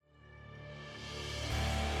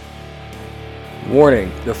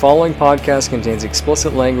Warning, the following podcast contains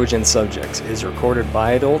explicit language and subjects, is recorded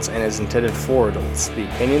by adults, and is intended for adults. The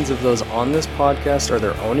opinions of those on this podcast are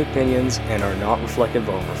their own opinions and are not reflective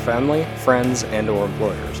of our family, friends, and or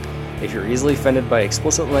employers. If you're easily offended by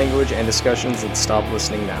explicit language and discussions, then stop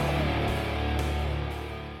listening now.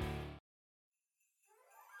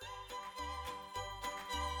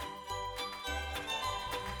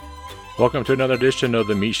 Welcome to another edition of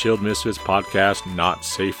the Meat Shield Misfits podcast, Not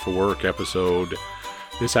Safe for Work episode.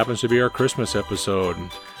 This happens to be our Christmas episode.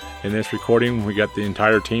 In this recording, we got the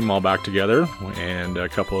entire team all back together and a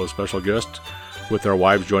couple of special guests with our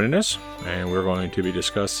wives joining us. And we're going to be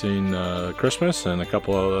discussing Christmas and a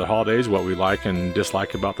couple of the holidays, what we like and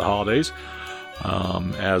dislike about the holidays.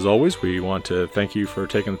 As always, we want to thank you for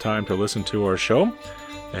taking the time to listen to our show.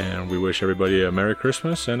 And we wish everybody a Merry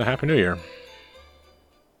Christmas and a Happy New Year.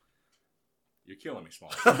 You're killing me, Small.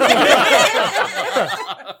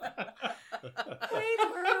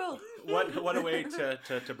 What a way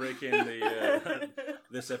to break in the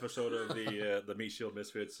this episode of the Meat Shield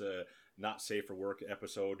Misfits Not Safe for Work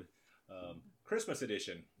episode, Christmas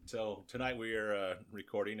edition. So tonight we are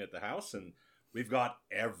recording at the house, and we've got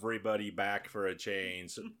everybody back for a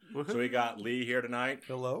change. So we got Lee here tonight.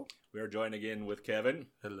 Hello. We are joined again with Kevin.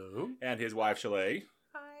 Hello. And his wife Shalay.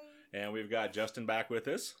 Hi. And we've got Justin back with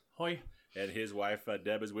us. Hoi. And his wife,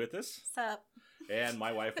 Deb, is with us. What's up? And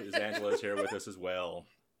my wife, Angela, is here with us as well.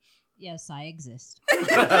 Yes, I exist.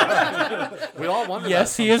 We all wonder.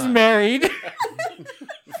 Yes, he is married.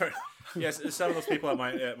 Yes, some of those people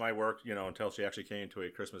at my work, until she actually came to a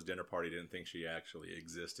Christmas dinner party, didn't think she actually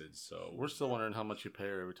existed. So we're still wondering how much you pay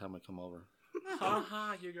her every time we come over.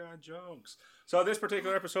 Haha, you got jokes. So this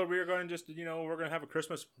particular episode, we are going to we're going to have a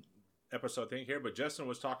Christmas episode thing here. But Justin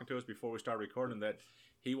was talking to us before we started recording that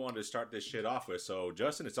he wanted to start this shit off with. So,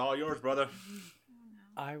 Justin, it's all yours, brother.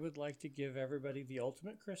 I would like to give everybody the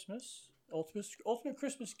ultimate Christmas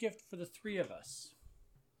gift for the three of us.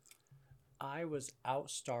 I was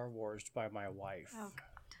out Star Wars'd by my wife. Oh, God.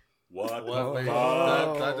 What? Wait,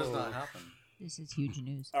 that does not happen. This is huge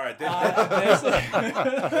news. All right.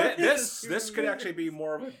 This could actually be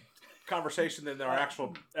more of a conversation than our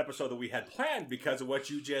actual episode that we had planned because of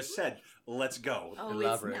what you just said. Let's go. Oh,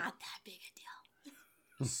 Elaborate. It's not that big a deal.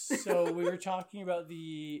 So we were talking about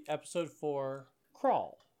the episode 4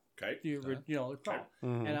 Crawl. Okay. The Crawl. Okay.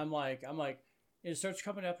 Mm-hmm. And I'm like, it starts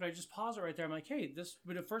coming up, and I just pause it right there. I'm like, hey, this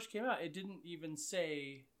when it first came out, it didn't even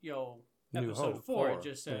say episode 4. It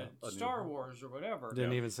just said Star Wars or whatever.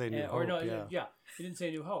 Didn't even say New Hope. It didn't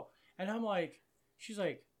say New Hope. And I'm like, she's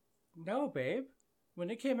like, no, babe. When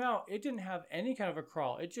it came out, it didn't have any kind of a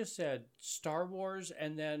crawl. It just said Star Wars,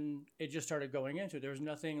 and then it just started going into it. There was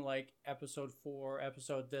nothing like episode 4,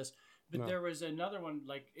 episode this. But there was another one,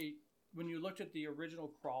 when you looked at the original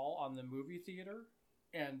crawl on the movie theater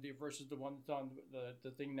and versus the one that's on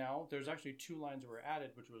the thing now, there's actually 2 lines that were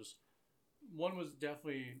added, which was, one was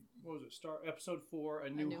definitely, what was it, episode 4, A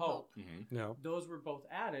New Hope. Mm-hmm. No. Those were both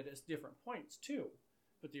added as different points, too.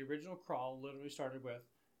 But the original crawl literally started with,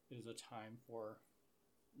 it is a time for...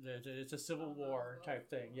 It's a Civil War type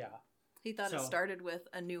thing, yeah. He thought it started with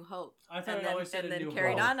A New Hope. I thought it always said and A then New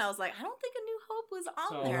carried Hope. on. I was like, I don't think A New Hope was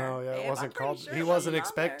on there. No, yeah, Babe, it wasn't I'm pretty called. sure he it wasn't on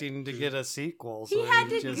expecting to get a sequel. So He had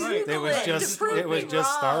to just, Google it was it just to prove it was me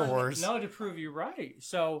just Star wrong. Wars. No, to prove you right.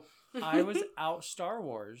 So I was out Star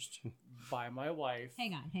Wars by my wife.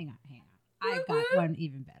 Hang on. I got one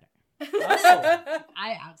even better. Oh.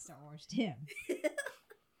 I out Star Wars him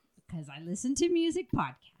because I listen to music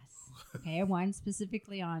podcasts. Okay, one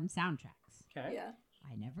specifically on soundtracks. Okay. Yeah.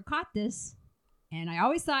 I never caught this, and I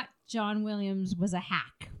always thought John Williams was a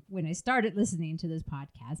hack when I started listening to this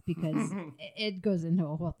podcast because it goes into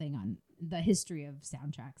a whole thing on the history of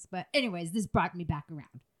soundtracks. But anyways, this brought me back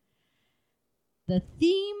around. The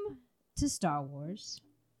theme to Star Wars,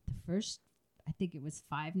 the first, I think it was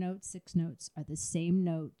 5 notes, 6 notes, are the same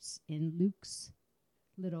notes in Luke's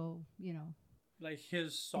little, Like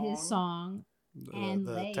his song. And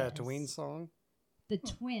the Leia's. Tatooine song. The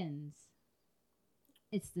twins.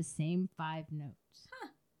 It's the same 5 notes.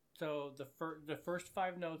 So the first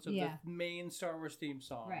 5 notes of the main Star Wars theme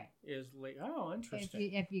song is like, oh,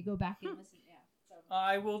 interesting. If you go back and listen, So.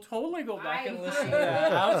 I will totally go back and listen to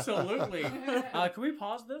that. Absolutely. Can we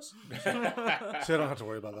pause this? See, I don't have to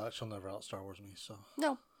worry about that. She'll never out Star Wars me, so.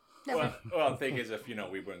 No. Well, the thing is, if we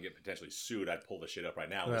wouldn't get potentially sued, I'd pull the shit up right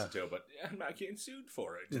now and listen to it. But I'm not getting sued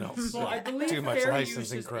for it. Well, I believe Too much fair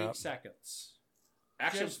licensing use is crap. 8 seconds.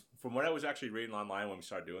 Actually, Just from what I was actually reading online when we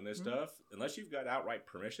started doing this stuff, unless you've got outright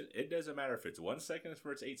permission, it doesn't matter if it's 1 second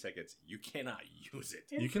or it's 8 seconds. You cannot use it.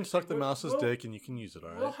 You can suck the mouse's dick and you can use it,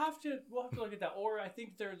 all right? We'll have to look at that. Or I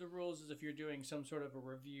think the rules is if you're doing some sort of a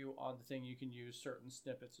review on the thing, you can use certain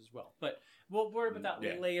snippets as well. But we'll worry about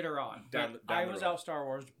that later on. I was out Star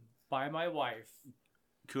Wars by my wife.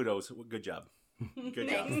 Kudos. Good job. Good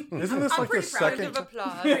job. Isn't this like the second?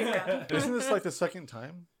 applause. Isn't this like the second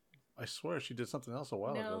time? I swear she did something else a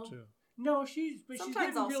while ago too. No, she's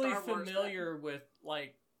Sometimes getting I'll really Star Wars, familiar with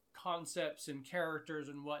like concepts and characters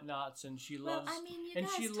and whatnots, and she loves. Well, I mean, you and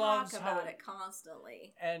guys she talk loves about how it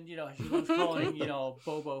constantly. And she loves calling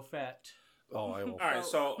Boba Fett. Oh, I will. All right,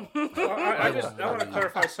 so I want to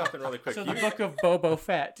clarify something really quick. So the book of Boba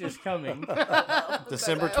Fett is coming.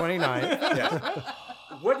 December 29th. Yeah.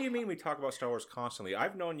 What do you mean we talk about Star Wars constantly?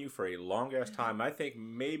 I've known you for a long ass time. I think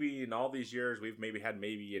maybe in all these years we've had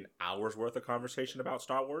an hour's worth of conversation about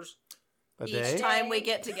Star Wars. Each time we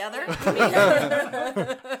get together.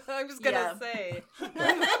 I was gonna say,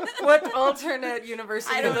 what alternate universe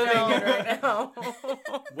are you living in right now?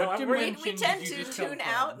 We tend to tune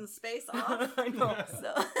out and space off. I know.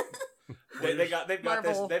 So. They've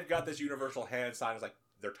got this universal hand sign. It's like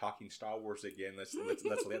they're talking Star Wars again. Let's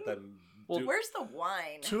let them. Well, where's the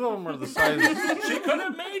wine? 2 of them are the size. She could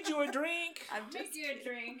have made you a drink. I've made you a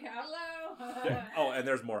drink. Hello. Yeah. Oh, and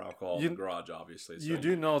there's more alcohol in the garage, obviously. So. You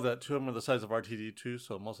do know that 2 of them are the size of R2-D2,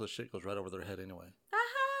 so most of the shit goes right over their head anyway.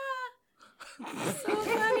 Aha! So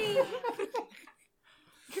funny.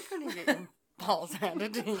 You're gonna get your balls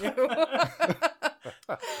handed to you.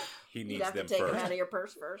 He needs You'd have them to take first. them out of your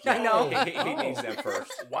purse first. I know. He needs them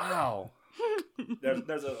first. Wow.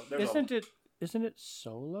 Isn't it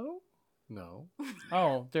Solo? No.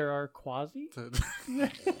 Oh, there are Quasi?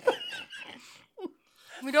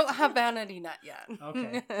 We don't have Vanity Nut yet.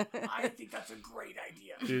 Okay. I think that's a great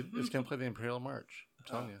idea. Dude, it's going to play the Imperial March. I'm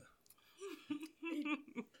telling you.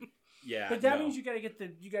 Yeah. But that means you gotta get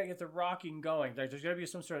the rocking going. There's gotta be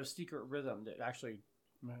some sort of secret rhythm that actually.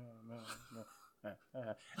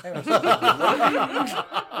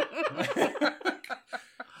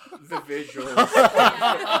 The visuals.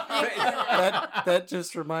 that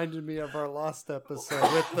just reminded me of our last episode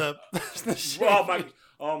with the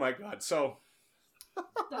oh my god. So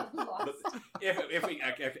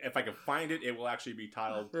if I can find it, it will actually be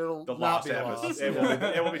titled The Lost Episode.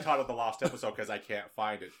 It will be titled The Lost Episode because I can't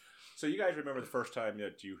find it. So you guys remember the first time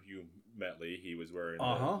that you met Lee? He was wearing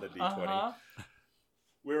the D20.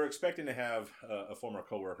 We were expecting to have a former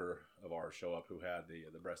coworker of ours show up who had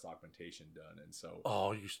the breast augmentation done, and so.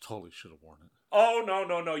 Oh, you totally should have worn it. Oh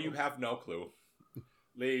no! You have no clue,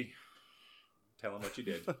 Lee. Tell him what you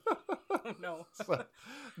did. No.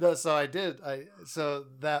 So I did. So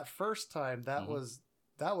that first time that was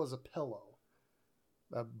a pillow,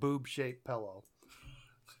 a boob shaped pillow.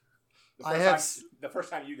 The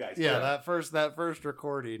first time you guys. Yeah, that first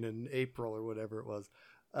recording in April or whatever it was.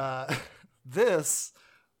 This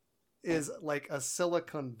is like a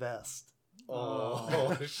silicone vest.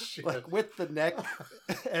 Oh shit! Like with the neck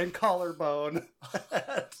and collarbone.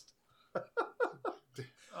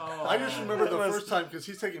 I just remember the first time because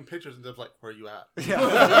he's taking pictures and they're like, "Where are you at?"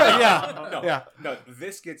 Yeah. No,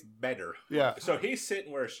 this gets better. Yeah. So he's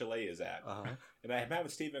sitting where Chalet is at, and I'm having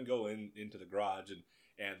Steven go into the garage,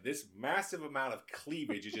 and this massive amount of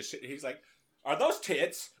cleavage is just sitting. He's like, "Are those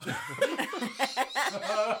tits?"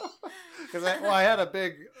 Because I had a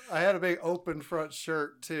big open front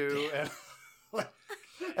shirt too,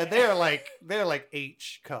 and they're like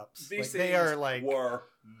H cups. These they are like were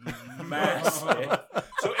massive.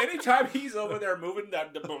 So anytime he's over there moving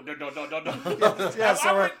that, yeah.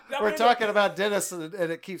 So we're talking about Dennis, and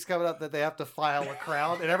it keeps coming up that they have to file a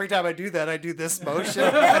crown, and every time I do that, I do this motion,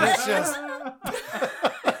 and it's just.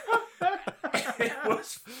 It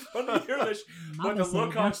was funny to hear this, but the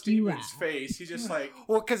look on Steven's face, he's just like...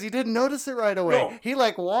 Well, because he didn't notice it right away. No. He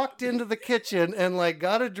like walked into the kitchen and like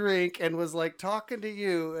got a drink and was like talking to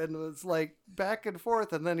you and was like back and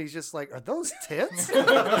forth, and then he's just like, "Are those tits?"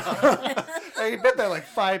 And he'd been there like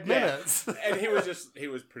 5 minutes. And he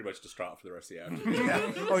was pretty much distraught for the rest of the afternoon.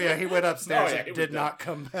 Yeah. Oh yeah, he went upstairs he and did not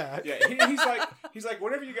come back. Yeah, he's like,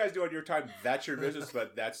 whatever you guys do on your time, that's your business,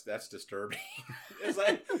 but that's disturbing. It's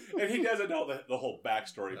like, and he doesn't know the whole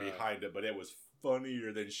backstory behind it, but it was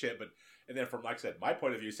funnier than shit. And then from, like I said, my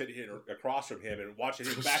point of view, sitting here across from him and watching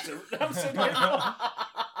his back, I'm sitting there,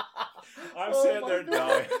 sitting there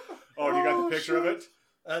dying. Oh, you got the picture of it?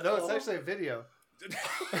 No, it's actually a video.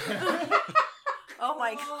 Oh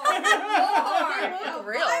my god. They look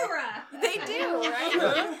real. Myra. They do,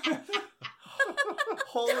 right?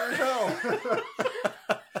 Holy hell.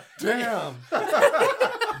 Damn.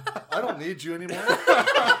 I don't need you anymore.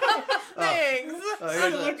 Thanks.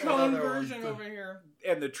 Silicone version over here.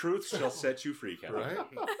 And the truth shall set you free, Kevin. Right?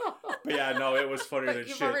 But yeah, no, it was funnier But than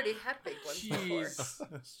you've shit. already had big ones before.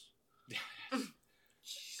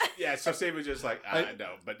 Yeah, so Steve was just like,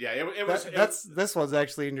 no. But yeah, it was. This one's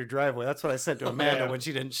actually in your driveway. That's what I said to Amanda when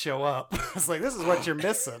she didn't show up. I was like, this is what you're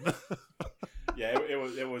missing. Yeah,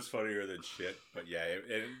 it was funnier than shit. But yeah,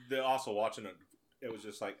 also watching it, it was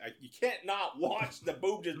just like you can't not watch the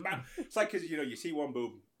boob just. It's like because you see one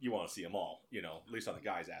boob, you want to see them all. At least on the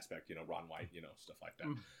guy's aspect. Ron White, stuff like that.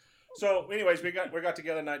 So, anyways, we got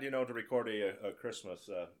together tonight, to record a Christmas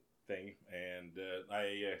thing, and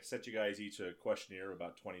I sent you guys each a questionnaire,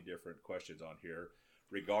 about 20 different questions on here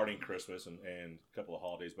regarding Christmas and a couple of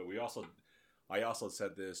holidays. But I also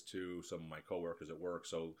said this to some of my coworkers at work.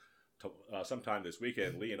 So, sometime this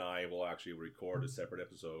weekend, Lee and I will actually record a separate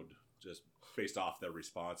episode just based off their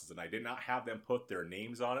responses, and I did not have them put their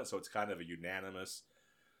names on it, so it's kind of a unanimous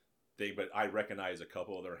thing, but I recognize a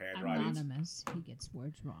couple of their handwritings. Anonymous. He gets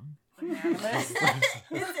words wrong. Anonymous. Is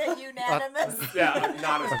it unanimous? Yeah,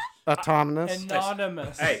 anonymous. Autonomous.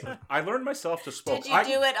 Anonymous. Hey, I learned myself to smoke. Did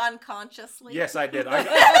you do it unconsciously? Yes, I did.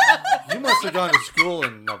 You must have gone to school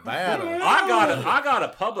in Nevada. I got a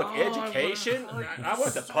public education. I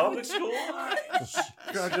went to public school.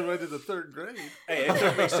 Graduated the 3rd grade. Hey, it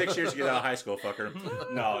took me 6 years to get out of high school, fucker.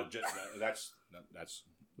 No, that's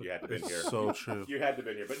you had to been here. So true. You had to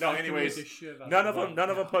been here. But no, anyways, none of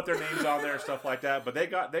them put their names on there and stuff like that. But they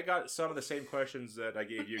got some of the same questions that I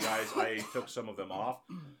gave you guys. I took some of them off.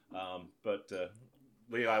 But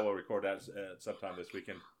Lee and I will record that sometime this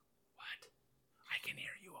weekend. What? I can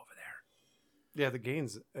hear you over there. Yeah, the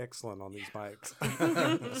gain's excellent on these mics.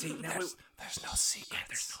 See, now there's no secrets. Yeah,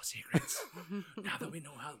 there's no secrets. Now that we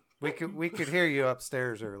know how we could hear you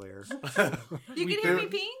upstairs earlier. You can hear me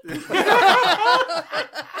peeing?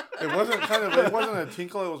 It wasn't a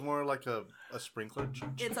tinkle, it was more like a sprinkler.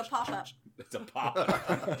 It's a pop-up. it's a pop.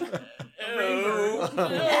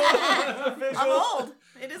 I'm old.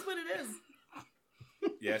 It is what it is.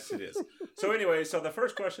 Yes, it is. So anyway, the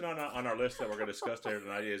first question on our list that we're going to discuss here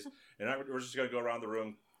tonight is, we're just going to go around the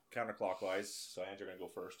room counterclockwise. So Andrew, you're going to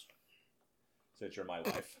go first, since you're my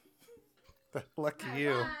wife. Lucky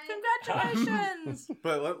you. Congratulations.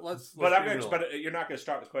 But let's But you're not going to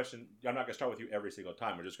start the question. I'm not going to start with you every single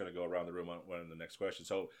time. We're just going to go around the room on the next question.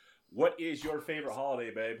 So, what is your favorite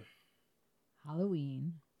holiday, babe?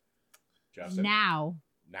 Halloween. Justin? Now?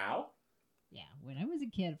 Yeah, when I was a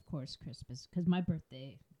kid, of course, Christmas, because my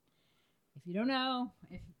birthday, if you don't know,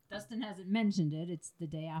 if Dustin hasn't mentioned it, it's the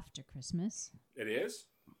day after Christmas. It is?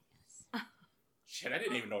 Yes. Shit, I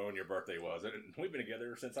didn't even know when your birthday was. We've been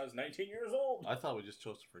together since I was 19 years old. I thought we just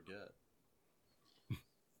chose to forget.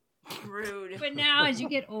 Rude. But now, as you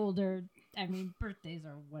get older, birthdays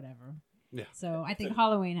are whatever. Yeah. So I think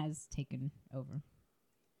Halloween has taken over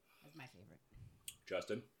as my favorite.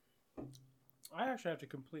 Justin? I actually have to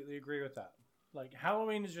completely agree with that. Like,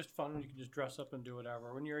 Halloween is just fun when you can just dress up and do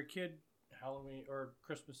whatever. When you're a kid, Halloween or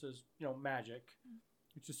Christmas is, magic,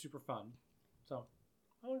 which is super fun. So,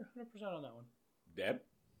 100% on that one. Deb?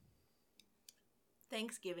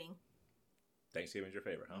 Thanksgiving. Thanksgiving's your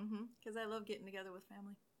favorite, huh? Mm-hmm. Because I love getting together with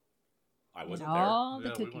family. I wasn't all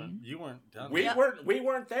there. the cooking. You weren't down We here.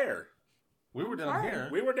 weren't there. We were down here.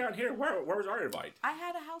 We were down here. Where was our invite? I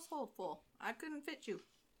had a household full. I couldn't fit you.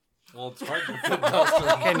 Well, it's hard to fit Dustin.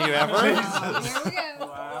 Can you ever? Here we go.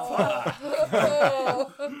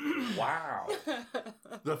 Wow.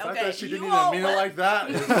 The fact Okay, that she didn't you even all mean it went- like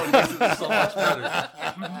that is what makes it so much better.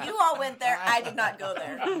 You all went there. I did not go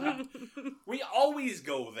there. We always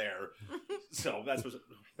go there. So that's what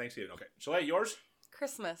Thanksgiving. Okay. Soleil, yours?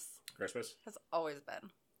 Christmas Christmas. has always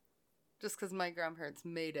been. Just because my grandparents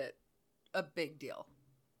made it a big deal.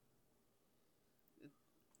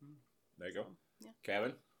 There you go. Yeah.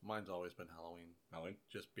 Kevin? Mine's always been Halloween.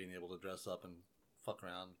 Just being able to dress up and fuck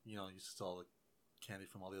around. You used to sell the candy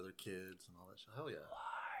from all the other kids and all that shit. Hell yeah.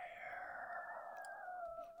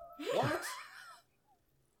 What?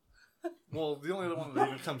 Well, the only one that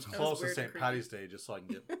even comes close is weird St. and Patty's Day, just so I can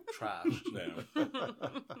get trashed. Yeah.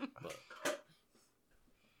 But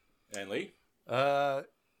And Lee?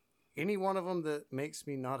 Any one of them that makes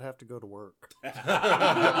me not have to go to work.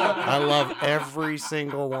 I love every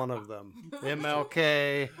single one of them.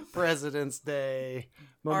 MLK, President's Day,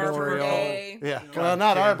 Memorial. Arbor Day. Yeah, well,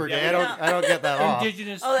 not Arbor Day. I don't get that off.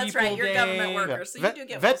 Indigenous Oh, that's People right. You're Day. government Yeah. workers, so you do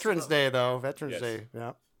get Veterans most of them. Day, though. Veterans Yes. Day.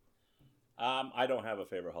 Yeah. I don't have a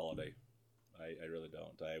favorite holiday. I really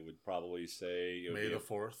don't. I would probably say it would May be the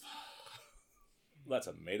 4th. That's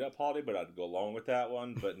a made-up holiday, but I'd go along with that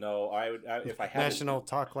one. But no, if I had National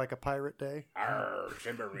Talk Like a Pirate Day. Arr,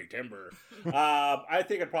 timber. I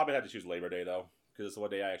think I'd probably have to choose Labor Day though, because it's the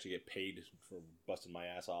one day I actually get paid for busting my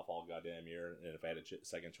ass off all goddamn year. And if I had a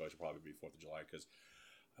second choice, it'd probably be 4th of July because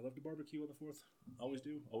I love to barbecue on the 4th. Always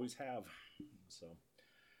do, always have. So,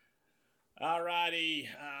 alrighty,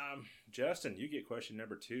 Justin, you get question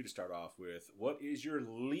number 2 to start off with. What is your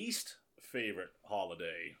least favorite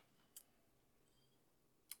holiday?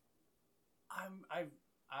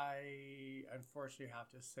 I unfortunately have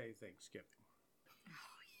to say Thanksgiving.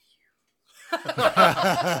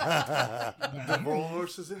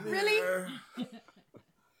 Divorce is in there. Really?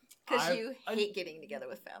 Because you hate getting together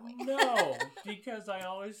with family. No, because I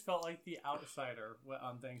always felt like the outsider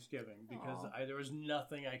on Thanksgiving because there was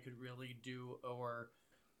nothing I could really do or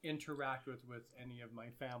interact with any of my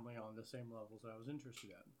family on the same levels I was interested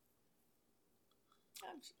in.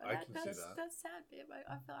 I can see that. That's sad, babe.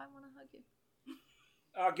 I feel I want to hug you.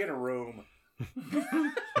 I'll get a room.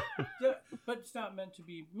 Yeah, but it's not meant to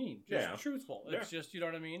be mean. Just truthful. It's just, you know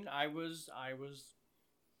what I mean? I'm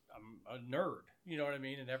a nerd. You know what I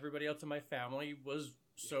mean? And everybody else in my family was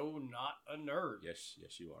so not a nerd. Yes,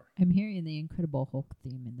 you are. I'm hearing the Incredible Hulk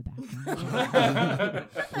theme in the background.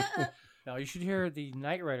 Now you should hear the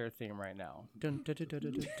Knight Rider theme right now. Dun, dun, dun, dun,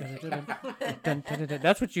 dun, dun, dun, dun, dun, dun, dun, dun, dun.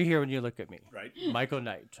 That's what you hear when you look at me. Right. Michael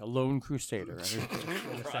Knight, a lone crusader.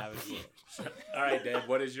 All right, Deb,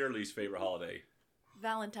 what is your least favorite holiday?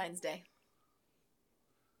 Valentine's Day.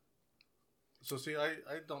 So see, I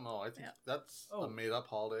don't know. I think that's a made-up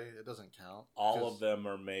holiday. It doesn't count. All of them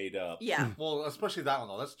are made up. Yeah. Well, especially that one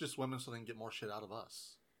though. That's just women so they can get more shit out of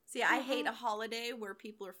us. See, I hate a holiday where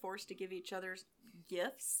people are forced to give each other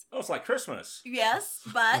gifts. Oh, it's like Christmas. Yes,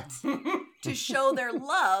 but to show their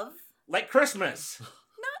love. Like Christmas.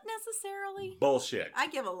 Not necessarily. Bullshit. I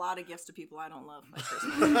give a lot of gifts to people I don't love at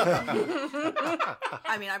Christmas.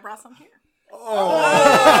 I mean, I brought some here. Oh!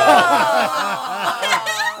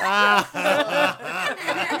 Wow.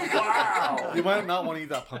 You might not want to eat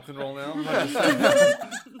that pumpkin roll now.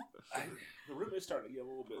 The room is starting to get a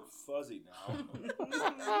little bit fuzzy now.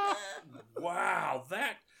 Wow,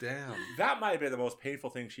 that might have been the most painful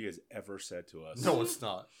thing she has ever said to us. No, it's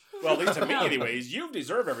not. Well, at least to me, anyways. You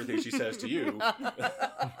deserve everything she says to you. What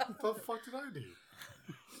the fuck did I do?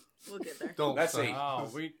 We'll get there. Let's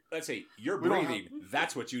see. You're breathing.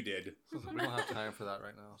 That's what you did. We don't have time for that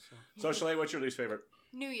right now. So Shalay, what's your least favorite?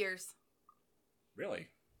 New Year's. Really?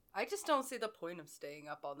 I just don't see the point of staying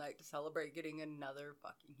up all night to celebrate getting another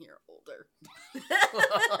fucking year older.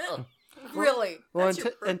 Really. Well, and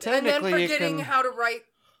and technically then forgetting how to write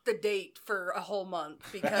the date for a whole month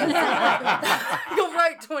because you'll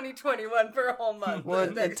write 2021 for a whole month.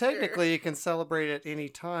 Well, and technically you can celebrate at any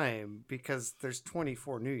time because there's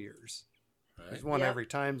 24 New Years. Right. There's one every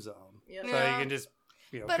time zone. Yep. So you can just,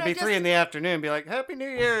 it could be 3 in the afternoon and be like, Happy New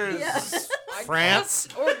Year's, France.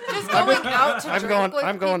 Or just going out to drink with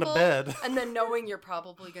I'm going to bed. And then knowing you're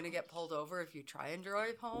probably going to get pulled over if you try and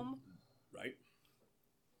drive home. Right.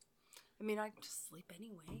 I mean, I just sleep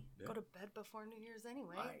anyway. Yeah. Go to bed before New Year's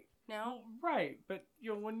anyway. Right. No. Right, but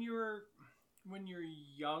when you're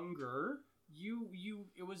younger,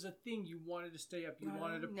 it was a thing. You wanted to stay up. You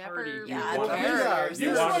wanted to party. You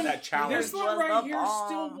wanted that challenge. This one right here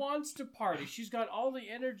still wants to party. She's got all the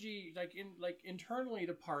energy, internally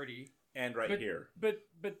to party. And here. But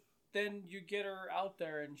then you get her out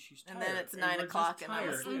there and she's tired. And then it's 9 o'clock and I'm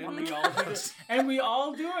asleep. And we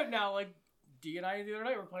all do it now. Like Dee and I the other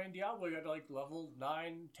night were playing Diablo. We got to level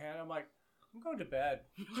 9, 10. I'm like, I'm going to bed.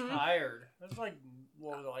 I'm tired. It's like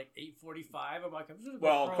 8:45. I'm like, I'm just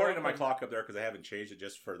according to my clock up there, because I haven't changed it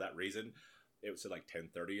just for that reason, it was at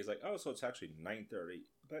 10:30. It's like, oh, so it's actually 9:30.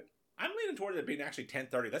 But I'm leaning toward it being actually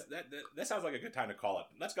 10:30. That sounds like a good time to call it.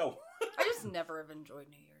 Let's go. I just never have enjoyed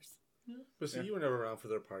New Year's. But see, you were never around for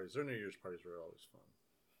their parties. Their New Year's parties were always fun.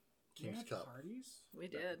 King's Cup parties? We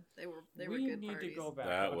did. They were good parties. We need to go back.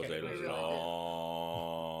 That was a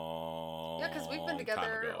long. Yeah, because we've been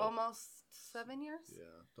together almost 7 years.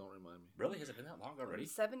 Yeah, don't remind me. Really? Has it been that long already?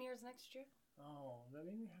 7 years next year. Oh, then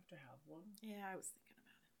maybe we have to have one. Yeah, I was thinking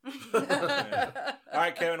about it. All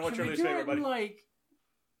right, Kevin, what's your least favorite, buddy?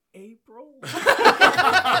 April.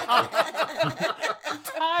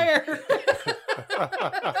 Tired.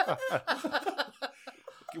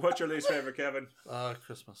 What's your least favorite, Kevin?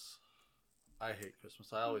 Christmas. I hate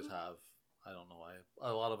Christmas. I always have. I don't know why.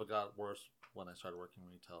 A lot of it got worse when I started working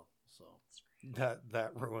retail. So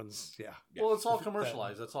that ruins. Yeah. Well, it's all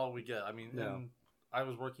commercialized. That's all we get. I mean, and I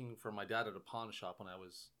was working for my dad at a pawn shop when I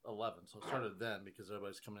was 11, so I started then because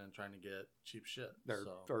everybody's coming in trying to get cheap shit.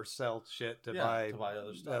 Or sell shit to buy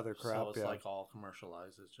other stuff. other crap. So it's like all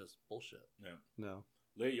commercialized. It's just bullshit. Yeah. No.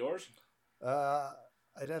 Lee, yours?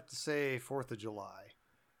 I'd have to say 4th of July.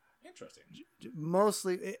 Interesting.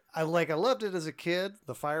 Mostly, I loved it as a kid.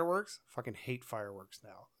 The fireworks, fucking hate fireworks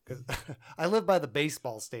now. 'Cause I live by the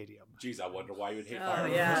baseball stadium. Jeez, I wonder why you would hate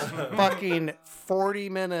fireworks. Yeah. Fucking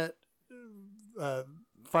 40-minute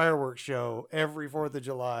fireworks show every 4th of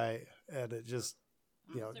July, and it just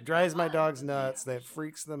drives my dogs nuts. That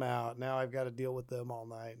freaks them out. Now I've got to deal with them all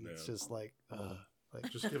night, and it's just like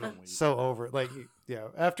just give them so over. Like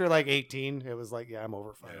after like 18, it was like I'm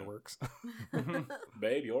over fireworks.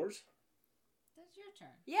 Babe, yours? That's your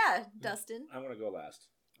turn. Yeah, Dustin. I'm gonna go last.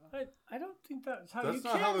 I don't think that's how That's you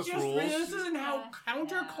not can't how this just rules. This isn't how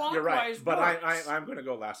counterclockwise You're right, but works. I'm gonna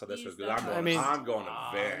go last on this He's because the I'm going. host. I'm going to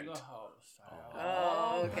I'm vent. the host.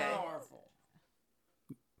 Oh, okay. Powerful.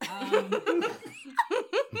 I'm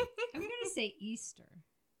gonna say Easter.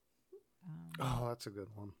 Oh, that's a good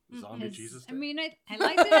one. Zombie 'Cause, Jesus Day? I mean, I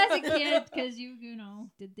liked it as a kid because you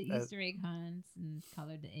did the Easter egg hunts and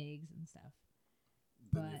colored the eggs and stuff.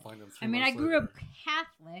 Then you But find them 3 I mean, I months grew up later.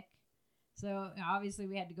 Catholic, so obviously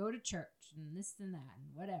we had to go to church and this and that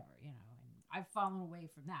and whatever, and I've fallen away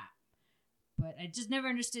from that. But I just never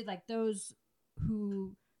understood like those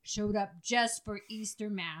who showed up just for Easter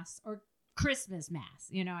Mass or Christmas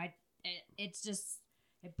Mass. It's just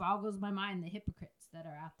it boggles my mind the hypocrites that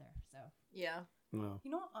are out there. So Yeah. No.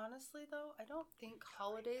 You know, honestly, though, I don't think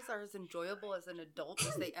holidays are as enjoyable as an adult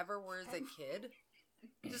as they ever were as a kid.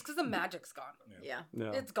 Just because the magic's gone. Yeah.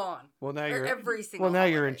 No. It's gone. Well, now Or you're every single well now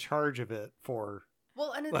you're in holiday. charge of it for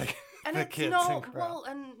Well, and it's like and the it's kids no and crap. well,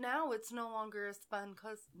 and now it's no longer as fun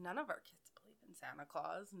because none of our kids believe in Santa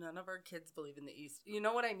Claus. None of our kids believe in the East. You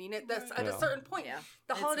know what I mean? That's at Yeah. a certain point. Yeah.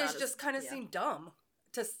 The It's holidays not as- just kind of yeah. seem dumb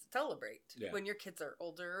to celebrate Yeah. when your kids are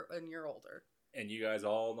older and you're older. And you guys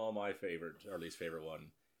all know my favorite, or at least favorite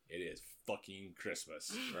one. It is fucking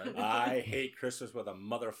Christmas. Right? I hate Christmas with a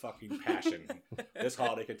motherfucking passion. This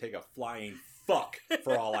holiday can take a flying fuck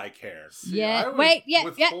for all I care. Yeah, I was wait, yeah,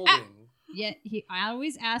 withholding. yeah. I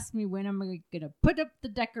always ask me when I'm gonna put up the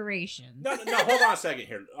decorations. No, hold on a second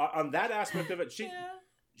here. On that aspect of it,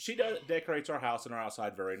 she decorates our house and our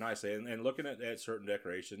outside very nicely. And looking at certain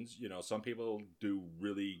decorations, some people do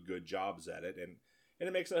really good jobs at it, and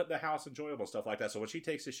it makes the house enjoyable, stuff like that. So when she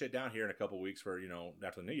takes this shit down here in a couple weeks for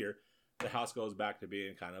after the New Year, the house goes back to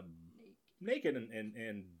being kind of naked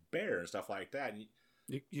and bare and stuff like that. And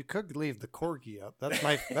You could leave the corgi up.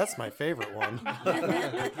 That's my favorite one.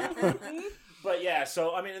 But yeah,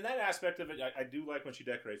 so I mean, in that aspect of it, I do like when she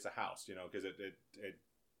decorates the house, because it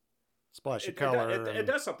Splash of it color. it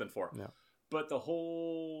does something for it. Yeah. But the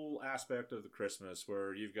whole aspect of the Christmas,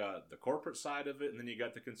 where you've got the corporate side of it and then you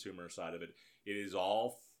got the consumer side of it, it is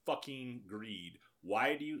all fucking greed.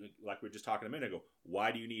 Why do you, like we were just talking a minute ago,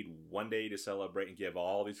 why do you need one day to celebrate and give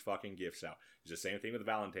all these fucking gifts out? It's the same thing with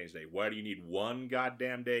Valentine's Day. Why do you need one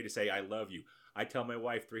goddamn day to say I love you? I tell my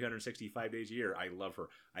wife 365 days a year I love her.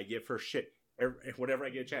 I give her shit whenever I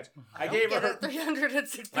get a chance. I gave her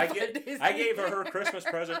 365 days. I gave her Christmas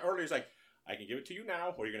present earlier. It's like, I can give it to you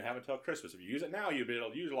now, or you're going to have it until Christmas. If you use it now, you'll be able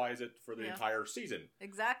to utilize it for the entire season.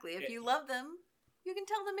 Exactly. If you love them, you can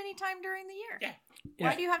tell them anytime during the year. Yeah.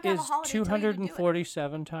 Why do you have to have a holiday?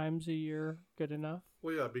 247 times a year good enough?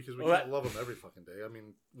 Well, yeah, because we can't love them every fucking day. I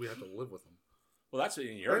mean, we have to live with them. Well, that's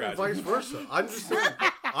in your And guys. vice versa. I'm just saying,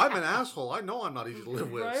 I'm an asshole. I know I'm not easy to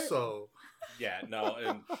live with, Right? so... Yeah, no,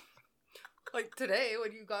 and Like today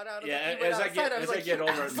when you got out of yeah, the as I get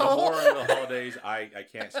older, the more of the holidays, I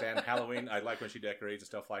can't stand Halloween. I like when she decorates and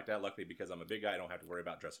stuff like that. Luckily, because I'm a big guy, I don't have to worry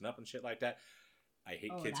about dressing up and shit like that. I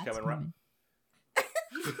hate kids coming around.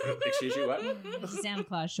 Excuse you, what? Santa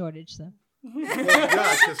Claus shortage, though. Well,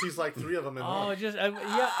 yeah, because he's like 3 of them in one. Yeah, and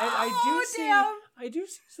I do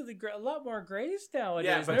see something a lot more grace nowadays.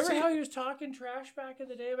 Yeah, but Remember see- how he was talking trash back in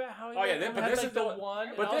the day about how he Oh yeah, had but this like is the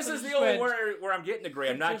one. But and this all is of a the sudden only just where I'm getting the gray.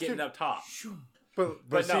 I'm not Just getting up top. But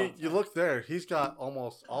But see, no. you look there, he's got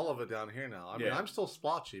almost all of it down here now. I mean, Yeah. I'm still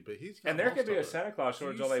splotchy, but he's got And there most could be of a it. Santa Claus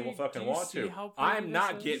shortage Do all you they will see- fucking do you want see to. how pretty I'm this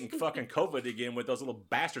not is? getting fucking COVID again with those little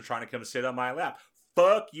bastards trying to come sit on my lap.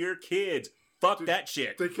 Fuck your kids. Fuck Dude, that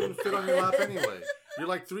shit. They couldn't fit on your lap anyway. You're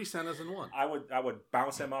like 3 Santas in one. I would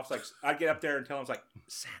bounce them off. Like I'd get up there and tell them, like,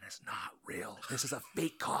 Santa's not real. This is a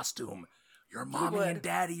fake costume. Your mommy and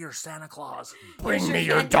daddy are Santa Claus. Bring me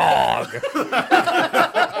your dog.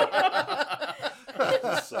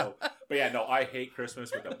 So, But yeah, no, I hate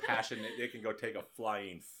Christmas with a passion. It can go take a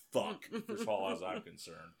flying fuck as far as I'm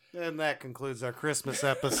concerned. And that concludes our Christmas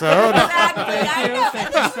episode. Exactly. Thank you.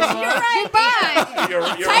 Thank you so much.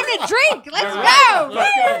 Goodbye. Time to drink. Let's Right.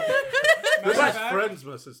 go. This is Matter of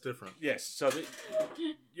Friendsmas. It's different. Yes. So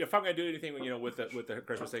if I'm gonna do anything, with the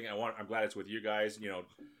Christmas thing, I'm glad it's with you guys.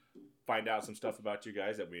 Find out some stuff about you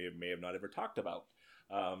guys that we may have not ever talked about.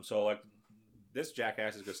 So like this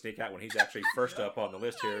jackass is gonna sneak out when he's actually first up on the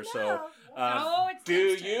list here. So It's do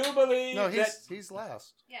you believe No, that? he's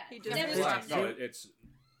last. Yeah. He just Never did. stops. No, it's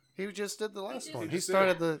He just did the last one. just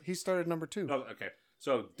He started number 2. no, okay.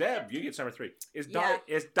 So Deb, you get number 3. Yeah.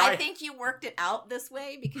 Is I Die? think you worked it out this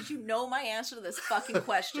way because you know my answer to this fucking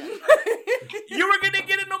question. You were gonna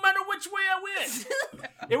get it no matter which way I went.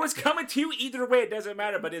 It was coming to you either way. It doesn't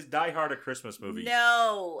matter. But is Die Hard a Christmas movie?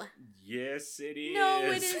 No. Yes, it is. No,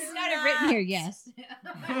 it It's is got it written here. Yes.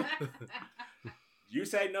 You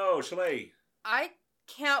say no, Shalay. I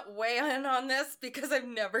can't weigh in on this because I've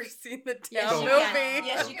never seen the damn Yes, you movie. can.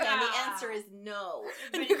 Yes, you can. The answer is no.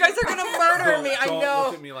 And you guys are gonna murder me. I Don't know.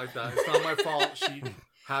 look at me like that. It's not my fault. She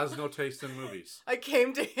has no taste in movies. I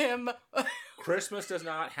came to him, Christmas does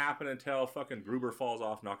not happen until fucking Gruber falls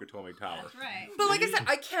off Nakatomi Tower. That's right. but like I said,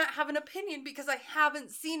 I can't have an opinion because I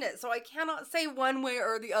haven't seen it, so I cannot say one way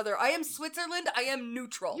or the other. I am Switzerland. I am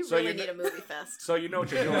neutral. You So really you need a movie fest. So you know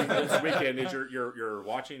what you're doing this weekend is you're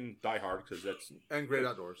watching Die Hard because that's And Great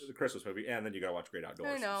Outdoors. the Christmas movie, and then you gotta watch Great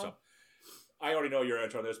Outdoors. I know. So I already know your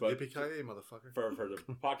answer on this, but Yippee-ki-yay, motherfucker. for the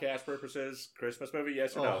podcast purposes, Christmas movie,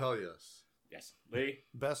 yes or Oh, no? hell yes. Yes, Lee.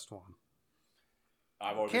 Best one.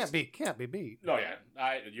 I've already Can't be beat. No,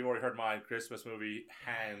 yeah, you've already heard mine. Christmas movie,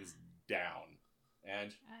 hands down.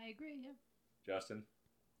 And I agree. Yeah. Justin.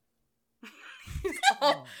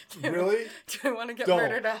 Oh, Really? do I want to get Don't.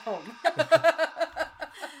 murdered at home?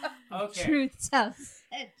 Okay. Truth shall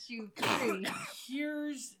set you free.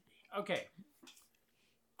 Okay.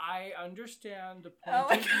 I understand the point Oh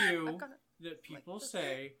my of God. view I'm gonna- that people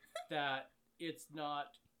say that it's not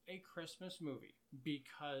a Christmas movie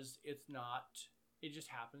because it just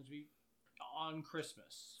happens to be on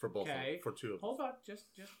Christmas. For both of okay? them. For two of them. Hold on, just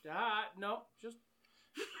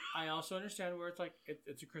I also understand where it's like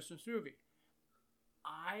it's a Christmas movie.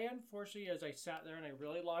 I unfortunately, as I sat there and I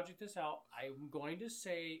really logicked this out, I'm going to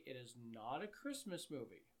say it is not a Christmas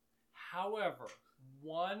movie. However,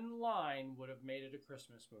 one line would have made it a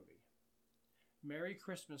Christmas movie. Merry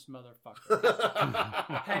Christmas,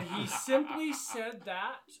 motherfucker. Had he simply said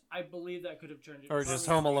that, I believe that could have turned it Or into just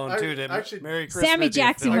a Home Alone 2 did actually, Merry Christmas. Sammy be a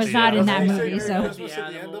Jackson film. was not in that Actually, movie, Merry so Christmas the at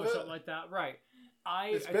the end animal of or it? something like that, right?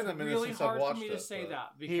 It's been a minute really since I've hard for watched me to it, say but that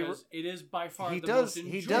he because it is by far he the does- most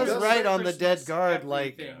he enjoyable does write on the dead Christmas guard,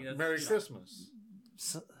 like, everything. That's, Merry you know, Christmas.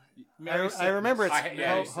 Merry I remember it's Christmas.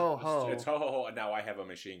 Yeah, ho ho ho. It's ho ho ho, and now I have a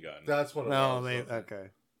machine gun. That's what it No, was. okay.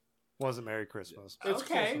 Wasn't Merry Christmas. It's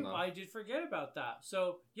Okay, close enough. I did forget about that.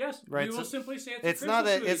 So yes, Right, we will so simply say it's a not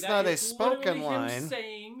Christmas a- movie. it's That not a is spoken literally him line.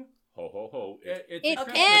 saying Ho ho ho. it's It a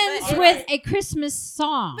Christmas ends movie. with Alright. a Christmas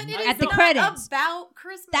song But it at is the not credits. about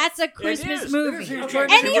Christmas. That's a It Christmas is. movie. It is. He was Okay. trying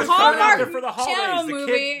to- Any he was trying to Hallmark do it for the holidays. Channel The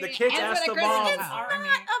movie kids ends asked with the a mom. Christmas It's song.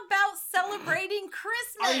 not about celebrating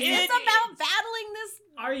Christmas. Are you- It's about battling this.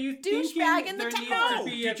 Are you douchebag thinking in the there town. needs to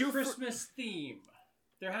be Did a you Christmas theme?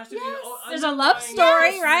 There has to Yes. be. There's a love underlying story,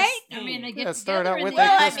 Christmas right? I theme. mean, they Yeah, get start together out and with they- the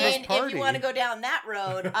Well, I Christmas mean, party. if you want to go down that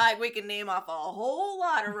road, we can name off a whole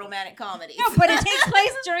lot of romantic comedies. No, but it takes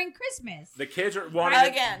place during Christmas. The kids are wanting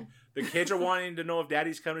Again. The kids are wanting to know if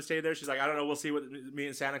Daddy's coming to stay there. She's like, I don't know. We'll see what me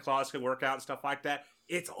and Santa Claus can work out and stuff like that.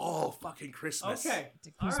 It's all fucking Christmas. Okay. It's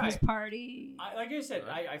a Christmas party. Like I said,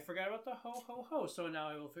 I forgot about the ho ho ho. So now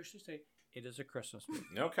I will officially say it is a Christmas movie.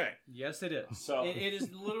 Okay. Yes, it is. So- it is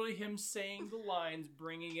literally him saying the lines,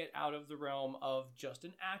 bringing it out of the realm of just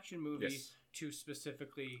an action movie Yes. to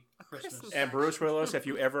specifically Christmas. Christmas And Bruce Willis, if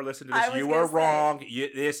you ever listen to I this, was you gonna are say. wrong.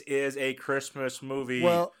 This is a Christmas movie.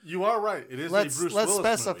 Well, You are right. It is let's a Bruce let's Willis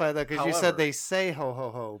specify movie. that because you said However, they say ho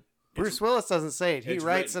ho ho. Bruce Willis doesn't say it. He it's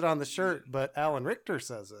writes written. it on the shirt, but Alan Richter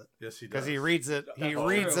says it Yes, he does. because he reads it. He That's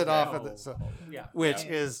reads true. it off Yeah. of the, so, Yeah. which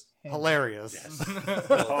Yeah. is hilarious. Yes.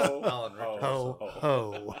 Well, Alan Richter. Ho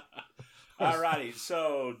ho. Alrighty,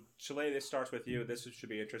 so Shalay, this starts with you. This should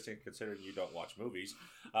be interesting considering you don't watch movies.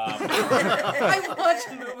 I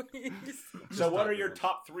watch movies. So, what are your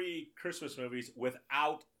top 3 Christmas movies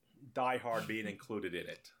without Die Hard being included in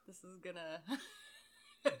it? This is gonna.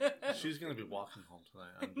 She's going to be walking home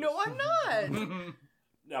tonight. No, I'm not.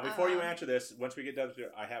 Now, before you answer this, once we get done,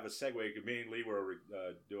 I have a segue. Me and Lee were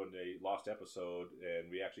doing a lost episode,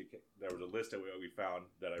 and we actually there was a list that we found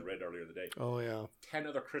that I read earlier in the day. Oh yeah. 10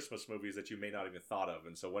 other Christmas movies that you may not even thought of.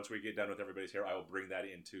 And so once we get done with everybody's here, I will bring that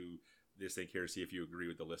into this thing here to see if you agree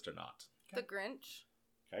with the list or not. The Grinch.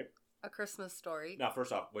 Okay. A Christmas Story. Now,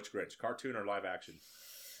 first off, which Grinch? Cartoon or live action?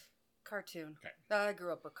 Cartoon. Okay. I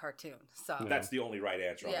grew up with cartoon, so That's the only right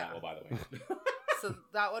answer on Yeah. that one, by the way. so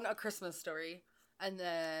that one, A Christmas Story, and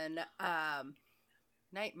then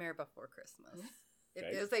Nightmare Before Christmas. It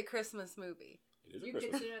Okay. is a Christmas movie. It is a You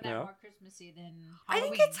Christmas. consider that more Christmassy than I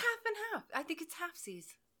Halloween? think it's half and half. I think it's halfsies.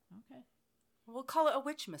 Okay. We'll call it a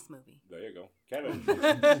Witchmas movie. There you go. Kevin.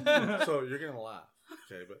 So you're gonna laugh,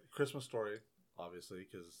 okay? But Christmas Story, obviously,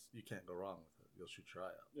 because you can't go wrong with it. You'll shoot your eye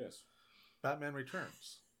out. Yes. Batman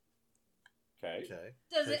Returns. Okay. Okay.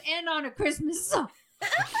 Does it end on a Christmas song?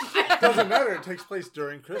 Doesn't matter. It takes place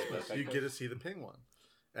during Christmas. You get to see the Penguin,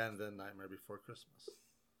 and then Nightmare Before Christmas.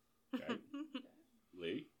 Okay.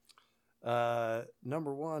 Lee.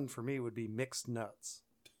 Number one for me would be Mixed Nuts.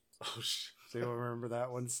 Oh shit! So you remember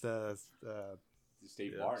that one?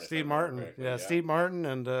 Steve Martin. Steve Martin. Yeah, Steve Martin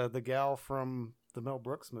and the gal from the Mel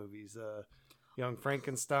Brooks movies. Young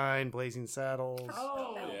Frankenstein, Blazing Saddles.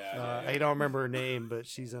 Oh, Yeah. I don't remember her name, but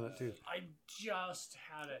she's in it too. I just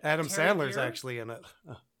had it. Adam Terry Sandler's Gare? actually in it.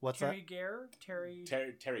 What's Terry Gare? Terry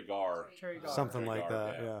Gar. Terry Gar. Something Terry like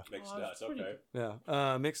Gar, that, yeah. Mixed Oh, nuts. that's pretty Okay. that?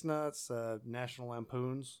 Yeah. Mixed Nuts, National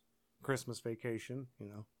Lampoons, Christmas Vacation. You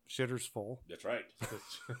know, Shitter's Full. That's right.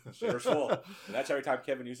 Shitter's full. And that's every time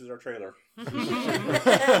Kevin uses our trailer. Just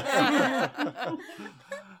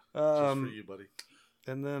for you, buddy.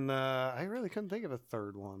 And then I really couldn't think of a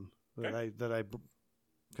third one that Okay. I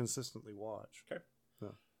consistently watch. Okay.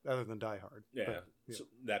 No, other than Die Hard. Yeah. But, yeah. So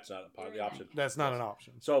that's not part of the option. That's not an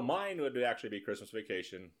option. So mine would actually be Christmas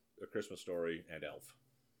Vacation, A Christmas Story, and Elf.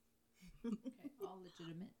 Okay, all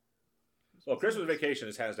legitimate. Well, Christmas Vacation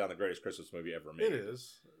is hands down the greatest Christmas movie ever made. It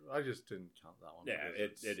is. I just didn't count that one. Yeah,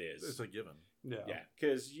 because it is. It's a given. Yeah. Yeah,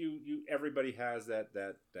 because everybody has that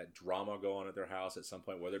drama going at their house at some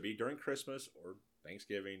point, whether it be during Christmas or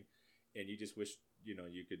Thanksgiving, and you just wish you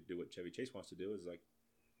could do what Chevy Chase wants to do, is like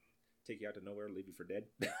take you out to nowhere, leave you for dead.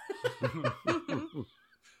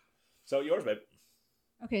 So yours, babe.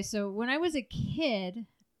 Okay, so when I was a kid,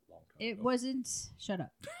 Long time it ago. wasn't. Shut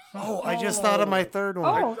up. Oh, I just thought of my third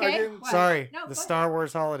one. Oh, okay. didn't- What? Sorry, No, the go Star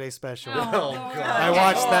Wars Holiday Special. ahead. Oh, no, God. I okay.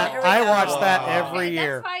 watched that. here we I go. watched that Wow. every Okay,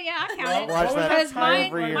 year. That's fine. Yeah, I count it. Watch What that was Because mine,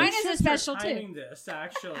 every year. mine We is a should special start too. timing this,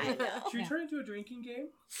 actually. I know. Should we turn it into a drinking game?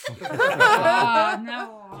 Oh,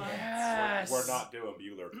 no. Yes. We're not doing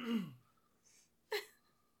Bueller.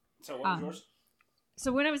 So what was yours?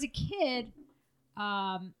 So when I was a kid,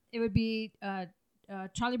 it would be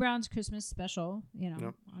Charlie Brown's Christmas Special. You know,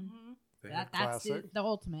 Yep. on- Yeah, that's classic. the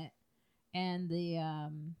ultimate, and the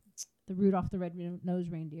Rudolph the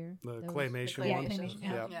Red-Nosed Reindeer. The Those- claymation Yeah, ones. claymation,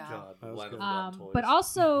 yeah. Yeah. God, That was Land of good. Bad Toys. But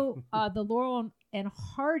also the Laurel and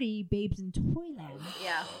Hardy Babes in Toyland.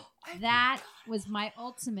 Yeah. That was my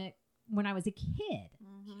ultimate when I was a kid.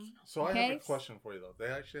 So I have Okay. a question for you though.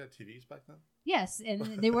 They actually had TVs back then. Yes,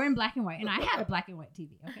 and they were in black and white, and I had a black and white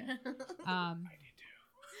TV. Okay.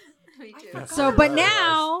 Me too. That's So, so but good.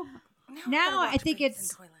 now Now I think Babes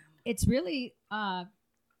it's- in Toyland. it's really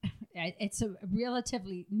it's a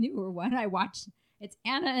relatively newer one. I watched. It's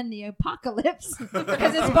Anna and the Apocalypse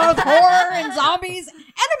because it's both horror and zombies and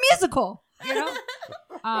a musical. You know,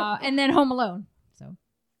 and then Home Alone. So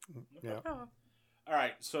Yeah. Oh. All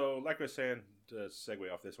right. So like I was saying, to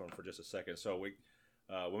segue off this one for just a second. So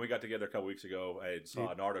when we got together a couple weeks ago, I saw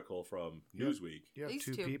an article from Newsweek. You have These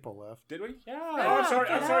two two. people left. Did we? Yeah. Oh, I'm sorry.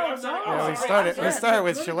 I'm sorry. I'm sorry. Yeah, I'm we sorry. started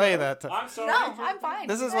with Chalet that time. I'm sorry. No, I'm fine.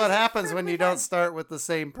 This is You guys what are happens when you perfectly don't start with the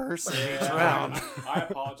same person each Yeah. round. I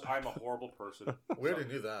apologize. I'm a horrible person. We already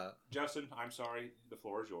knew that. Justin, I'm sorry. The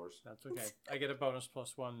floor is yours. That's okay. I get a bonus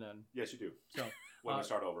 +1 then. Yes, you do. So, When we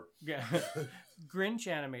start over. yeah. Grinch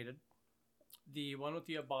animated. The one with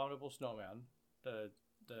the abominable snowman. The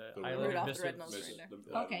Island Rudolph of the Red-Nosed Misfits.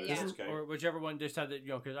 Reindeer. Okay, yeah. Okay. Or whichever one they said that,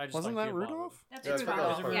 because I just Wasn't like that the abominable. Rudolph? that's Yeah, it's Rudolph.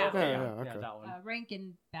 Is it Yeah. Rudolph? Yeah, Yeah, yeah, yeah, okay. that one.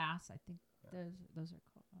 Rankin Bass, I think those are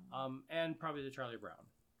called. And probably the Charlie Brown.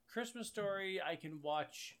 Christmas Story I can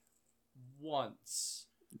watch once.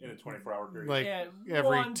 In a 24-hour period. Like Yeah, every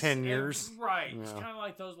once 10 and- years. right. It's Yeah. kind of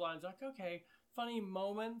like those lines. Like, okay, funny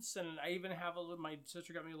moments. And I even have my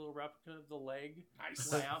sister got me a little replica of the leg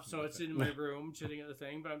Nice. lamp. So it's in my room sitting at the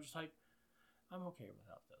thing. But I'm just like, I'm okay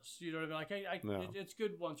without this. You know what I mean? Like, No. it's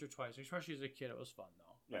good once or twice. Especially as a kid, it was fun,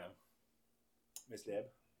 though. Yeah. Miss Deb.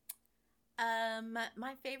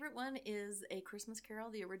 My favorite one is A Christmas Carol,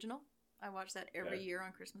 the original. I watch that every Okay. year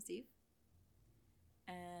on Christmas Eve.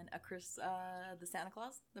 And the Santa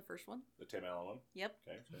Claus, the first one. The Tim Allen one. Yep.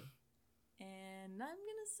 Okay. And I'm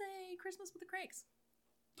gonna say Christmas with the Cranks.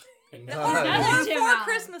 Another Tim Four Allen.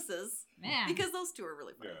 Christmases. Man. Because those two are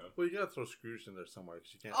really funny. Yeah. Well, you gotta throw Scrooge in there somewhere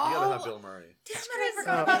because you can't. You gotta have Bill Murray. Damn it, I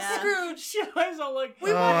forgot about Yeah. Scrooge. She was all like,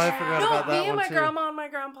 We Oh, watched, I forgot no, about that me and one, my too. grandma and my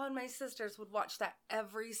grandpa and my sisters would watch that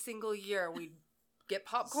every single year. We'd get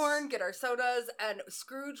popcorn, get our sodas, and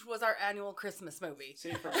Scrooge was our annual Christmas movie.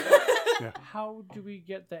 See, for how do we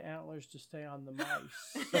get the antlers to stay on the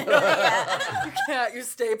mice? You can't use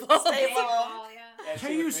staples. Oh, yeah.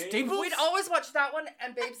 Can you staple? We'd always watch that one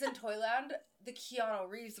and Babes in Toyland, the Keanu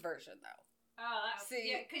Reeves version, though. Oh, that was,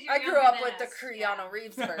 See, yeah, 'cause you're I grew younger up than with the us. Keanu Yeah.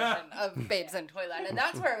 Reeves version of Babes in Toyland, and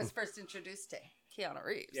that's where I was first introduced to Keanu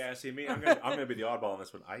Reeves. Yeah, see me, I'm gonna be the oddball on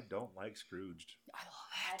this one. I don't like Scrooged. I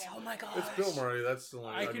love it. Oh my god. It's Bill Murray. That's the only.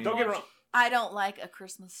 I can Don't get me wrong. I don't like A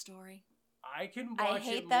Christmas Story. I can watch I it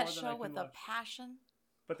hate more that than I show can with a watch. passion.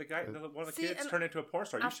 But the guy, one of the See, kids and turned into a porn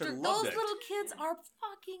star. You After should have those loved it. little kids are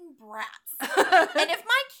fucking brats. And if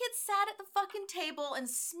my kid sat at the fucking table and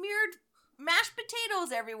smeared mashed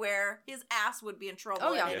potatoes everywhere, his ass would be in trouble.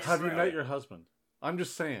 Oh, yeah. And Yes. Have you Right. met your husband? I'm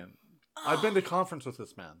just saying. I've been to conference with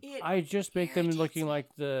this man. it I just make them irritates looking me. like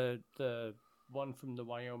the one from the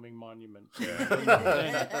Wyoming Monument. Yeah.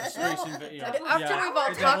 That's Grayson, After we've all The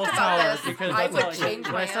talked Devil's about Tower, this, because I that's would all change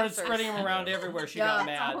when my I started answers. spreading them around everywhere, she Yeah. got It's a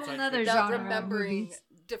mad. whole So I nother quit. Without genre of remembering movies.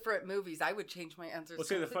 different movies, I would change my answers. Well,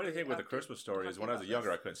 see, the funny thing with the completely Christmas Story is when I was after younger,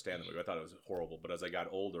 I talking couldn't stand the movie. I thought it was horrible. But as I got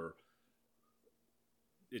older,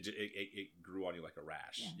 it grew on you like a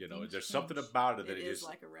rash. Yeah, you know, things there's something change. about it that It it is just.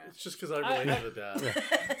 like a rash. It's just because I relate to the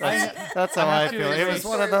dad. That's how I have to feel. It agree. was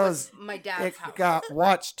one of those. about my dad's It house. got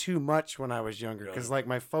watched too much when I was younger because, Really? like,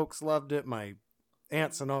 my folks loved it, my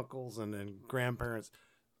aunts and uncles and grandparents.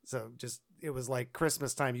 So just it was like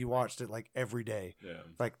Christmas time. You watched it like every day, Yeah.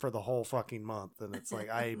 like for the whole fucking month, and it's like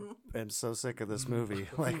I am so sick of this movie.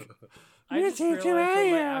 Like, I You just change realized your what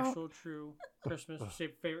my mind. actual true Christmas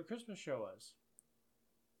favorite Christmas show was.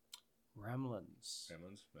 Gremlins.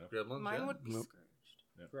 Gremlins, yeah. Gremlins, Mine yeah. would be Nope.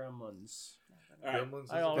 Scrooge. Gremlins. All right. Gremlins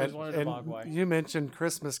is I a always good- wanted a Mogwai. you mentioned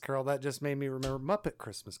Christmas Carol. That just made me remember Muppet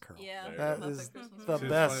Christmas Carol. Yeah, There you That go. is Muppet Christmas the See,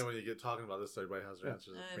 it's best. funny when you get talking about this, everybody has their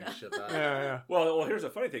answers I and bring know. shit back. Yeah. Well, here's the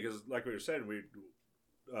funny thing is, like we were saying, we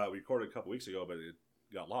recorded a couple weeks ago, but it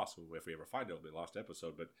got lost. If we ever find it, it'll be a lost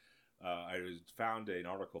episode. But I found an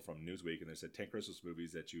article from Newsweek, and they said 10 Christmas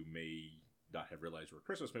movies that you may not have realized were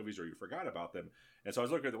Christmas movies or you forgot about them. And so I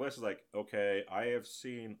was looking at the list, I was like, okay, I have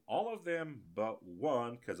seen all of them but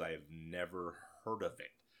one because I have never heard of it.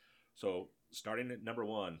 So starting at number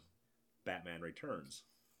 1, Batman Returns.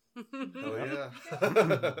 Oh,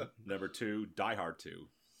 yeah. Number 2, Die Hard 2.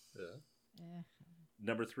 Yeah. Yeah.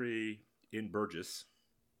 Number 3, In Burgess.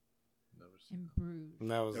 Never seen And Bruges.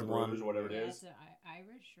 And that was the Or one. Bruges, whatever it Yeah, is. it's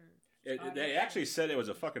Irish or They Scottish actually or- said it was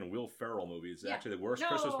a fucking Will Ferrell movie. It's Yeah. actually the worst no,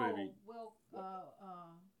 Christmas movie. Will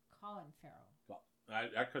Colin Farrell.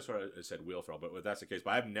 I could sort of said Will Ferrell, but that's the case.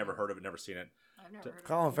 But I've never heard of it, never seen it. I've never heard of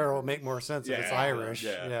Colin it. Farrell would make more sense if it's Yeah, Irish.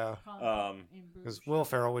 yeah. Yeah. Colin in Bruges. Because Will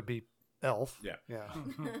Ferrell would be Elf. Yeah. Yeah.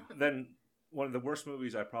 Then one of the worst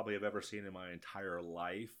movies I probably have ever seen in my entire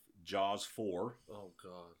life, Jaws 4. Oh,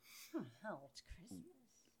 God. Hell, it's Christmas.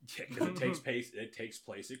 Yeah, 'cause it takes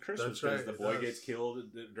place at Christmas That's right, because the it boy does. gets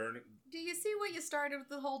killed during. Do you see what you started with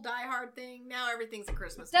the whole Die Hard thing? Now everything's a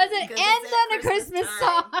Christmas. Does movie it because end it's at on a Christmas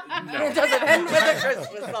time. song? No. It doesn't end with a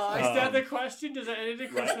Christmas song. Is that the question? Does it end in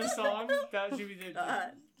a Right. Christmas song? That should be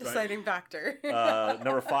the. Deciding factor.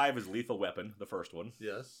 Number 5 is Lethal Weapon, the first one.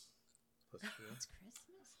 Yes. That's true. It's Christmas.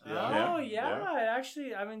 Oh Yeah. yeah,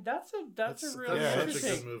 actually, I mean that's a real yeah, such a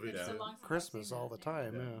interesting. good movie. Yeah. So long since I've Christmas seen all that, the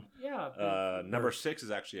time. Yeah. Yeah. but- Number 6 is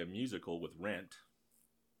actually a musical with Rent.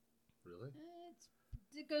 Really?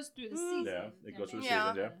 It goes through the season. Yeah, it goes through the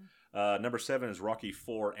Yeah. season, yeah. Number 7 is Rocky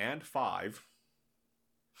 4 and 5.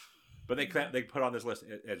 But they put on this list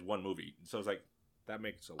as one movie. So it's like, that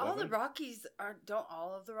makes 11. All the Rockies don't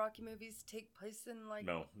all of the Rocky movies take place in like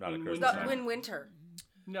No, not a In Christmas winter. time. in winter.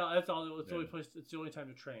 No, that's all. It's the only Yeah. place. It's the only time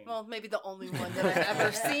to train. Well, maybe the only one that I've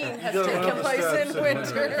ever seen has You gotta run taken up the place steps in in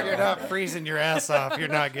winter. winter. If you're not freezing your ass off, you're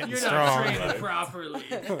not getting You're strong. not training Right.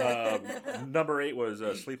 properly. Number 8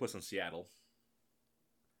 was Sleepless in Seattle.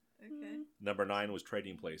 Okay. Number 9 was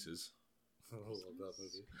Trading Places. I love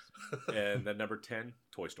that movie. And then number 10,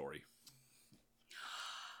 Toy Story.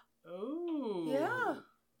 Oh. Yeah.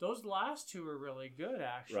 Those last two are really good,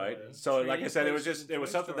 actually. Right. So, like I Trading said, it was Places just and it was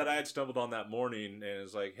Toy something that Story. I had stumbled on that morning, and it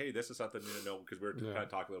was like, hey, this is something you need to know because we were Yeah. kind of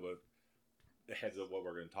talking a little bit ahead of what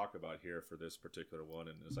we're going to talk about here for this particular one,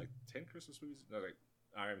 and it's like 10 Christmas movies. And I was like,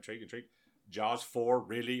 I'm intrigued. Jaws 4,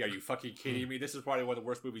 really? Are you fucking kidding me? This is probably one of the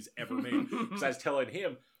worst movies ever made. Because I was telling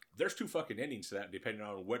him, there's 2 fucking endings to that, depending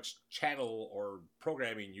on which channel or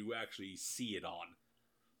programming you actually see it on.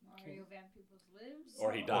 Mario Van Peebles lives.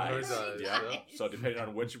 Or he dies. Yeah. So depending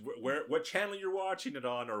on what channel you're watching it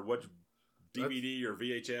on, or what DVD or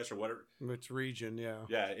VHS or whatever, which region,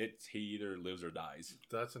 yeah, he either lives or dies.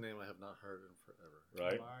 That's a name I have not heard in forever.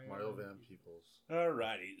 Right, Mario Van Peebles.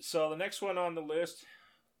 Alrighty, so the next one on the list,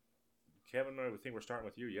 Kevin, I think we're starting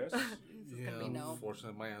with you. Yes. Yeah. No.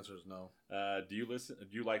 Unfortunately, my answer is no. Do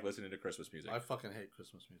you like listening to Christmas music? I fucking hate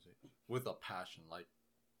Christmas music with a passion. Like,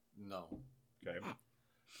 no. Okay.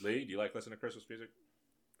 Lee, do you like listening to Christmas music?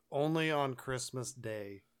 Only on Christmas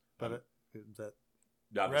Day, but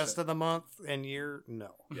the rest of the month and year,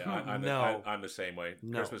 no. Yeah, I'm the same way.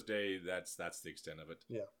 No. Christmas Day, that's the extent of it.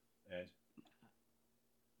 Yeah. And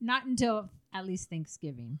not until at least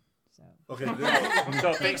Thanksgiving. So okay,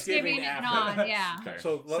 so Thanksgiving and on, yeah. Okay.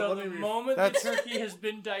 So the moment the turkey has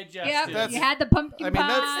been digested, you had the pumpkin pie,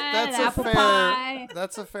 that's the apple pie.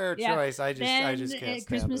 That's a fair choice. I just can't stand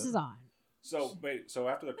Christmas it. is on. So wait, so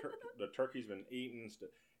after the turkey's been eaten,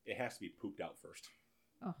 it has to be pooped out first.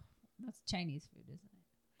 Oh, that's Chinese food, isn't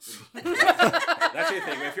it? That's the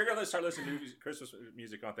thing. If you're gonna start listening to Christmas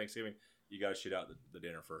music on Thanksgiving, you got to shit out the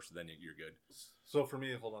dinner first, then you're good. So for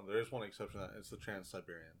me, hold on, there is one exception. That it's the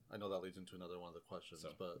Trans-Siberian. I know that leads into another one of the questions,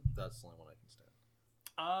 but that's the only one I can stand.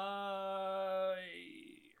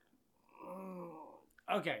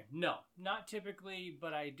 Okay, no, not typically,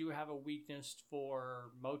 but I do have a weakness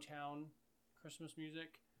for Motown Christmas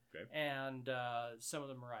music, and some of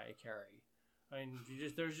the Mariah Carey. I mean,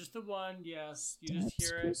 there's just the one, yes, you just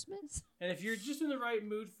hear it, Christmas. And if you're just in the right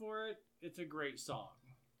mood for it, it's a great song.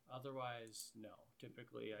 Otherwise, no.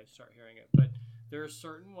 Typically, I start hearing it, but there are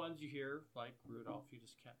certain ones you hear, like Rudolph, you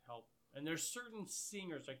just can't help. And there's certain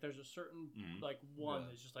singers, like there's a certain like one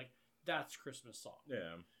that's just like that's Christmas song.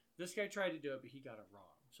 Yeah. This guy tried to do it, but he got it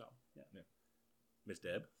wrong. So yeah. Miss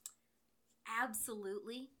Deb.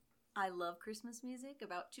 Absolutely, I love Christmas music.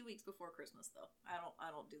 About 2 weeks before Christmas, though,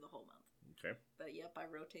 I don't do the whole month. Okay. But yep, I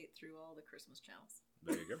rotate through all the Christmas channels.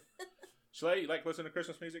 There you go. Shley, you like listening to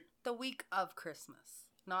Christmas music? The week of Christmas.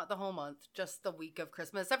 Not the whole month, just the week of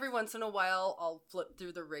Christmas. Every once in a while, I'll flip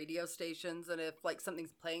through the radio stations, and if like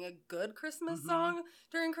something's playing a good Christmas song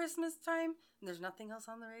during Christmas time, and there's nothing else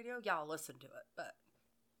on the radio, yeah, I'll listen to it. But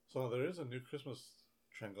so there is a new Christmas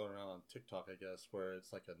trend going around on TikTok, I guess, where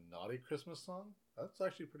it's like a naughty Christmas song. That's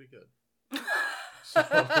actually pretty good. So,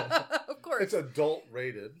 of course, it's adult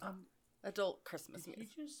rated. Adult Christmas music.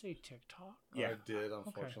 Did you just say TikTok? Yeah, I did,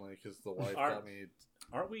 unfortunately, because the wife got me.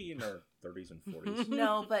 Aren't we in our 30s and 40s?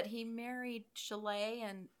 No, but he married Shalay,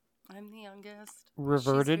 and I'm the youngest.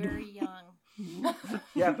 Reverted. She's very young.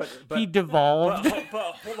 Yeah, but he devolved.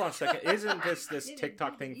 But hold on a second. Isn't this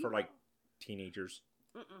TikTok thing for like teenagers?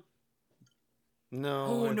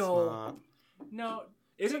 No, it's not. No.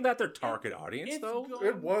 Isn't that their target audience, though?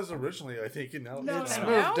 It was originally, I think, and now it's now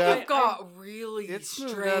moved up. They've got really It's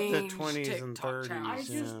moved strange up to 20s and TikTok 30s.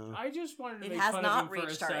 channels. I just wanted to It make has fun not of him for a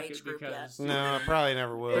reached our second age group because No, it probably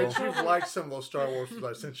never will. But you've liked some of those Star Wars that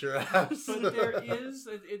I sent your ass. But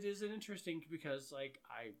it is an interesting because like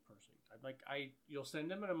I personally you'll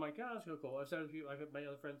send them and I'm like, oh, that's cool. I've sent people. I've had my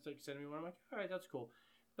other friends like send me one. I'm like, all right, that's cool.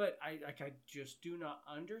 But I just do not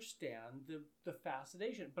understand the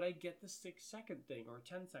fascination. But I get the 6-second thing or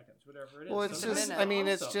 10 seconds, whatever it is. Well, it's just, I mean,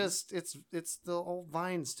 it's the old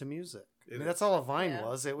vines to music. I mean, that's all a vine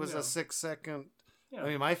was. It was a 6-second. I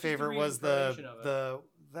mean, my favorite was that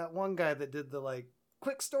one guy that did the like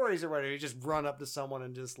quick stories or whatever. You just run up to someone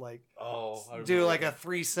and just like do like a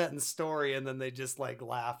 3-sentence story, and then they just like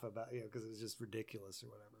laugh about because it's just ridiculous or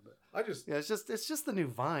whatever. But it's just the new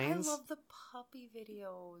vines. I love the puppy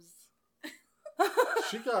videos.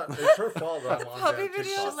 It's her fault that I'm on puppy TikTok.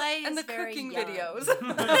 videos and the cooking videos.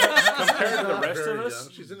 Compared to the rest of us,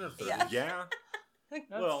 she's in her 30s. Yeah.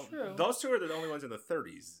 Well, true. Those two are the only ones in the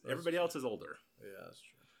 30s. Everybody else is older. Yeah, that's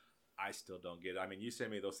true. I still don't get it. I mean, you send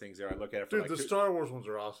me those things there. I look at it for Dude, like the Star Wars ones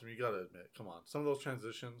are awesome. You gotta admit. Come on. Some of those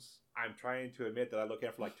transitions. I'm trying to admit that I look at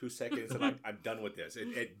it for like 2 seconds and I'm done with this.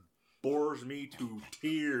 It bores me to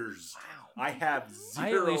tears. Wow. I have zero. I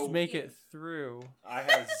at least make it through. I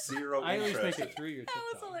have zero I at least interest. make it through your TikTok.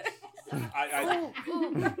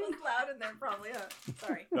 That was loud in there, probably.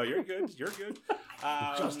 Sorry. No, you're good. You're good.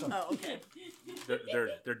 Okay.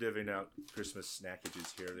 They're divvying out Christmas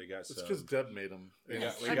snackages here. They got It's some. because Deb made them.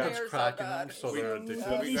 Yeah, we got cracking them, so they're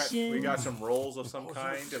addictive. We got some rolls of some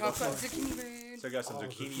kind. So we got some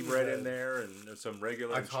zucchini bread in there, and some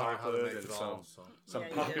regular chocolate, and some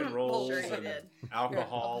pumpkin rolls, and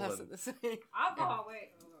alcohol, and alcohol. Wait.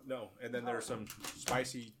 no, and then there's some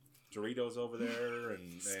spicy Doritos over there,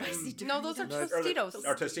 and no, those are Tostitos.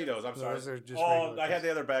 Or Tostitos. I'm sorry. Those are just I had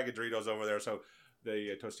the other bag of Doritos over there. So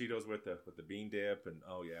the Tostitos with the bean dip, and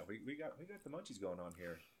oh yeah, we got the munchies going on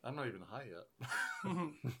here. I'm not even high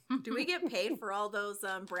yet. Do we get paid for all those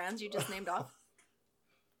brands you just named off?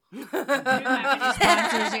 We don't have any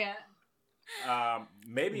sponsors yet.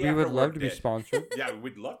 Maybe we would after love work to be day. sponsored. Yeah,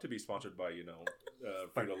 we'd love to be sponsored by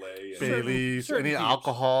Frito-Lay. Bailey's, certain any peeps.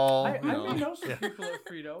 alcohol. I you know. may know some people at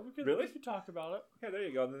Frito. Really? We could talk about it. Yeah, there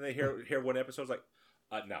you go. And then they hear one episode, it's like,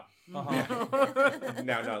 no. Uh-huh.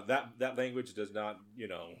 No, that language does not,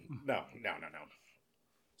 no.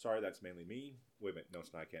 Sorry, that's mainly me. Wait a minute, no,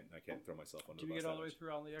 it's not. I can't throw myself under Did the you bus. get all the that way much.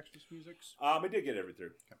 through all the Xmas musics? I did get everything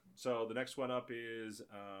through. So the next one up is,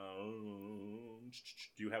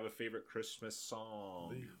 do you have a favorite Christmas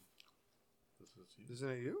song? Isn't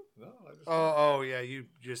it you? No, I just. Oh, yeah. You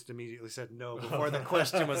just immediately said no before the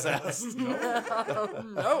question was asked.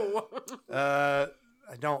 No.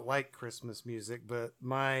 I don't like Christmas music, but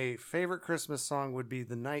my favorite Christmas song would be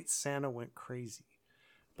 "The Night Santa Went Crazy"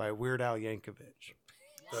 by Weird Al Yankovic.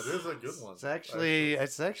 That is a good one.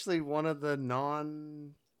 It's actually one of the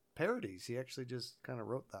non-parodies. He actually just kind of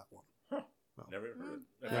wrote that one. Never heard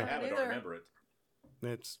it. If Yeah, I have it, I don't neither. remember it.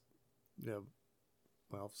 It's,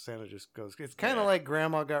 Santa just goes. It's kind of like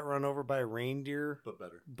Grandma got run over by a reindeer, but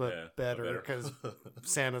better. Yeah, better better. because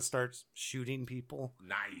Santa starts shooting people.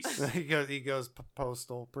 Nice. he goes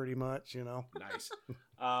postal pretty much, Nice.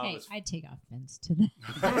 Hey, I take offense to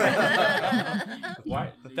that.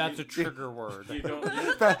 Why? That's a trigger word. You don't.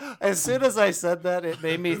 As soon as I said that, it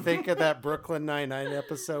made me think of that Brooklyn Nine-Nine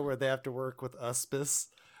episode where they have to work with Uspis,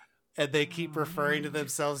 and they keep referring to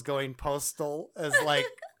themselves going postal as like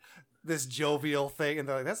this jovial thing, and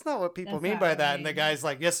they're like, "That's not what people That's mean not by what that." I And the mean. guy's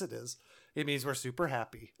like, "Yes, it is. It means we're super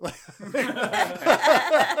happy," or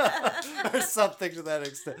something to that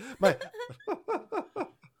extent.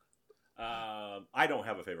 I don't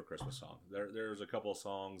have a favorite Christmas song. There's a couple of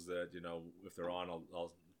songs that if they're on,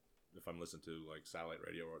 I'll if I'm listening to like satellite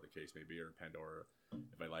radio or the case may be or Pandora,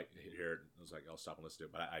 if I like hear it, it's like I'll stop and listen to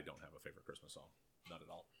it. But I don't have a favorite Christmas song, not at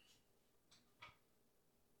all.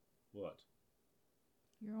 What?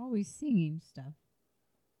 You're always singing stuff.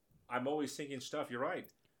 I'm always singing stuff. You're right.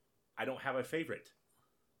 I don't have a favorite,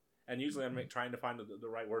 and usually I'm trying to find the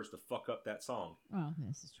right words to fuck up that song. Oh,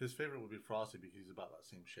 this is true. His favorite would be Frosty because he's about that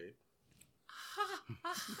same shape.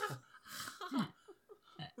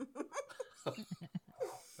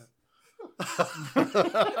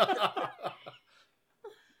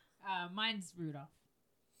 Mine's Rudolph.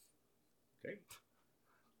 Okay.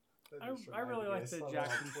 I really like the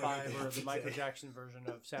Jackson 5 or the Michael Jackson version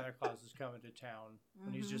of Santa Claus is Coming to Town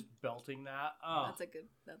when he's just belting that. Oh, That's a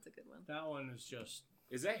good one. that one is just.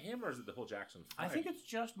 Is that him or is it the whole Jackson? I think it's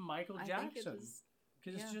just Michael I think it Jackson was-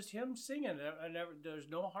 because yeah. it's just him singing. And there's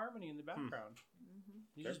no harmony in the background.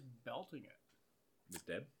 He's Okay. just belting it. Miss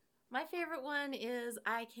Deb. My favorite one is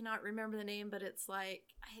I cannot remember the name, but it's like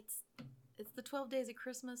it's the 12 Days of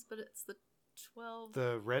Christmas, but it's the 12.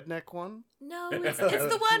 The redneck one. No, it's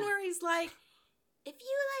the one where he's like, if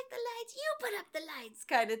you like the lights, you put up the lights,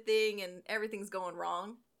 kind of thing, and everything's going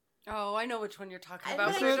wrong. Oh, I know which one you're talking I about.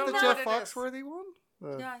 know Is but I it don't the know Jeff what it is. Foxworthy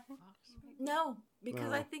one? Yeah, I think. No,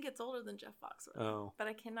 because Oh. I think it's older than Jeff Foxworthy, Oh. but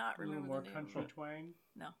I cannot A little remember more the name. country twang.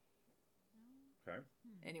 No. Okay.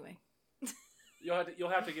 Anyway. You'll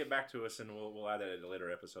have to get back to us, and we'll add that in later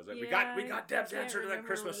episodes. We Yeah, got Deb's I can't answer to that remember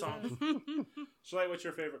Christmas what it song. Shalay, what's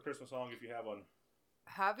your favorite Christmas song if you have one?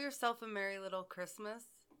 Have Yourself a Merry Little Christmas,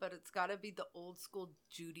 but it's got to be the old school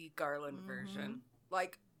Judy Garland version.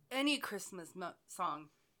 Like any Christmas song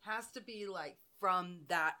has to be like from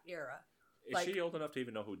that era. Is Like- she old enough to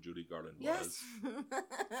even know who Judy Garland was? Yes.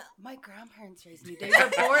 My grandparents raised me. They were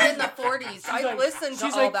born in the 40s. I listened to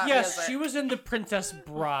She's all like, that yes, music. she was in the Princess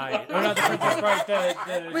Bride. Or not the Princess Bride,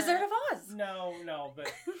 the Wizard of Oz. No,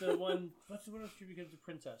 but the one. What's the one where she becomes a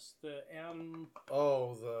princess? The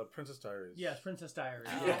Oh, the Princess Diaries. Yes, Princess Diaries.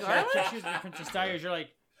 Oh. Yeah, she's in the Princess Diaries. You're like,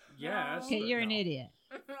 yes. Okay, but you're an no. idiot.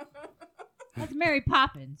 That's Mary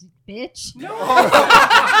Poppins, bitch. No.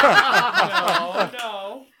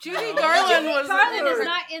 No. Judy No. Garland Judy was Garland is the-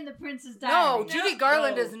 not in the Princess No, Diaries. Judy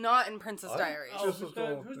Garland No. is not in Princess Oh. Diaries. Oh, Just who's was the,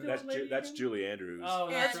 going- who's the That's old lady that's again? Julie Andrews. Oh,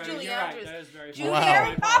 Yeah, that's it's right. Julie You're Andrews. right. That is very Julie funny. Mary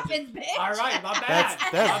Wow. Poppins, bitch. All right, my bad.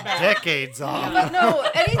 That's My bad. decades off. But no,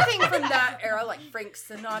 anything from that era, like Frank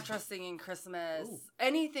Sinatra singing Christmas,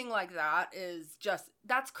 anything like that is just,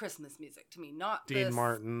 that's Christmas music to me, not Dean this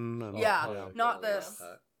Martin. And Yeah. Oh, okay, not I love this.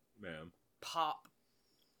 that. Ma'am. pop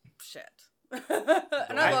shit.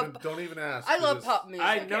 And I love Don't even ask. I love 'cause pop music.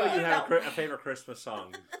 I know yeah. you have a favorite Christmas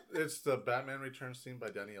song. It's the Batman Returns theme by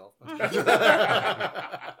Danny Elfman.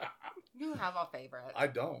 You have a favorite. I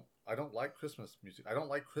don't. I don't like Christmas music. I don't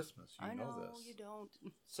like Christmas. You know this. You don't.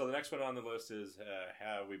 So the next one on the list is,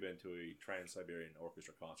 have we been to a Trans-Siberian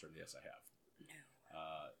Orchestra concert? Yes, I have. No.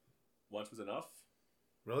 Once was enough.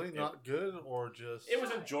 Really? Not good or just... It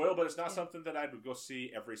was enjoyable, but it's not something that I'd go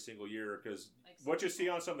see every single year because what you see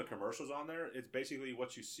on some of the commercials on there, it's basically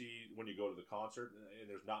what you see when you go to the concert, and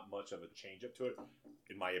there's not much of a change up to it,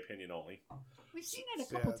 in my opinion only. We've seen it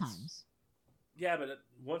a couple times. Yeah, but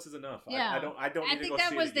once is enough. Yeah. I don't. I think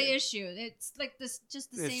that was the issue. It's like this,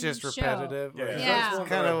 just the same. It's just show. repetitive. Yeah. That's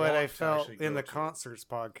kind of what I to felt actually in go the to. concerts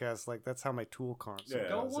podcast. Like that's how my Tool concert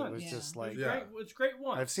Yeah. was. Go It was once. just Yeah. like Yeah. It's great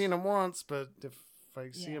once. I've seen them once, but if I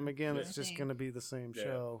see Yeah. them again, Yeah. it's just Same. going to be the same Yeah.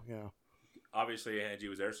 show. Yeah. Obviously, Angie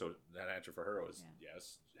was there, so that answer for her was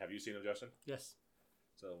yes. Have you seen him, Justin? Yes.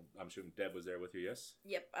 So I'm assuming Deb was there with you. Yes.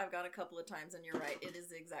 Yep, I've gone a couple of times, and you're right. It is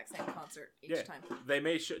the exact same concert each time. They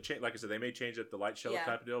may change, like I said, they may change it the light show Yeah.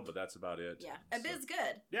 type of deal, but that's about it. Yeah, and it's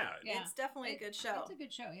good. Yeah. Yeah. It's definitely a good show. It's a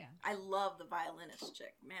good show, yeah. I love the violinist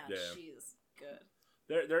chick. Man, Yeah. she's good.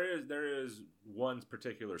 There is one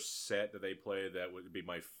particular set that they play that would be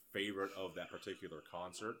my favorite of that particular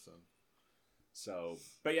concert. So,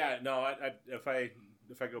 but yeah, no. If I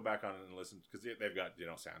go back on and listen, because they've got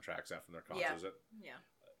soundtracks out from their concerts. Yeah.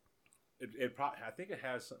 I think it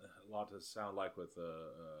has a lot to sound like with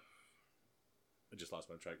I just lost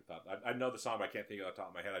my track of thought. I know the song, but I can't think of it off the top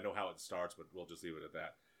of my head. I know how it starts, but we'll just leave it at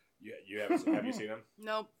that. You haven't have you seen them?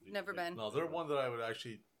 Nope, never been. No, they're one that I would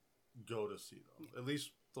actually go to see, though. At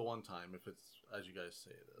least the one time, if it's as you guys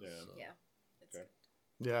say it is. Yeah. So. Yeah. It's Okay.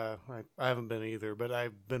 Yeah, I haven't been either, but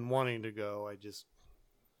I've been wanting to go. I just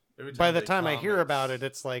Every by the they time I come, hear it's- about it,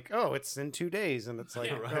 it's like, oh, it's in 2 days, and it's like,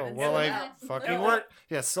 Yeah, right. oh, well, Sold I out. fucking Yeah. work.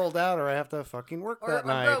 Yeah, sold out, or I have to fucking work Or that I'm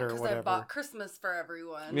night, broke or because I whatever. bought Christmas for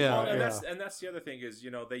everyone. Yeah, Well, and yeah. that's the other thing is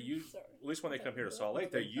they use at least when they come here to Salt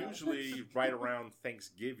Lake, they're usually right around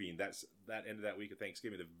Thanksgiving. That's that end of that week of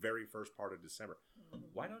Thanksgiving, the very first part of December.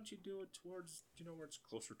 Why don't you do it towards where it's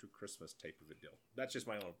closer to Christmas type of a deal? That's just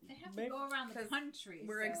my own. They have to go around the country.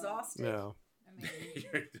 We're so, exhausted. Yeah. I mean,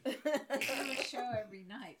 they have a show every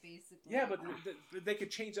night, basically. Yeah, but they could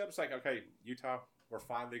change up. It's like, okay, Utah, we're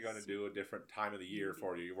finally going to do a different time of the year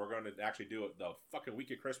for you. We're going to actually do it the fucking week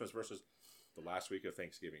of Christmas versus the last week of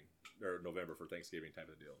Thanksgiving or November for Thanksgiving type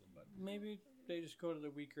of deal. But Maybe they just go to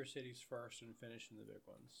the weaker cities first and finish in the big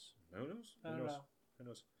ones. who knows? I don't know. Who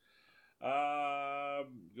knows?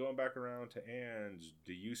 Going back around to Ange,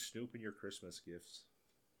 do you snoop in your Christmas gifts?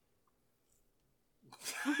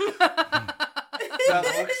 That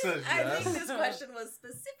look says I yes. think this question was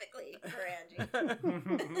specifically for Angie.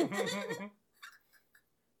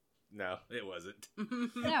 No, it wasn't.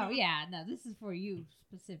 No, yeah, no, this is for you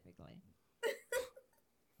specifically.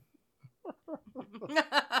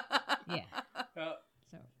 Yeah. So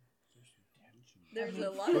There's a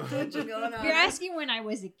lot of tension going if on. you're asking when I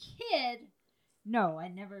was a kid, no, I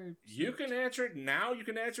never. You can answer it now. You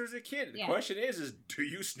can answer as a kid. The Yeah. question is do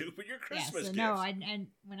you snoop in your Yeah, Christmas so gifts? no, and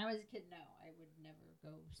when I was a kid, no, I would never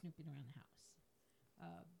go snooping around the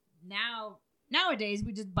house. Nowadays,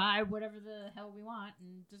 we just buy whatever the hell we want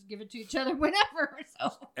and just give it to each other whenever. So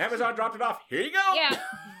Amazon dropped it off. Here you go. yeah,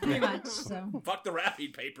 pretty much. So Fuck the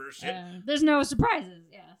wrapping paper shit. there's no surprises.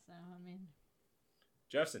 Yeah, so I mean,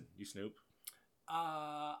 Justin, you snoop.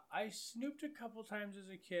 I snooped a couple times as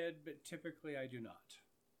a kid, but typically I do not.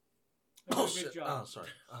 Oh, That's a good shit. job. Oh, sorry.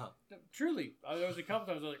 Uh-huh. No, truly, there was a couple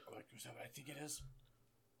times I was like, oh, is that what I think it is?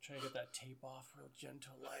 Trying to get that tape off real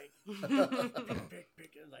gentle, like,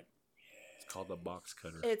 pick, like, It's called the box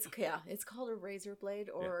cutter. It's called a razor blade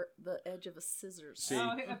or the edge of a scissors. See,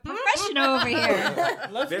 oh, a professional over here.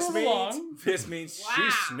 let's this move means along. this means Wow. she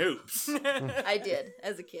snoops. I did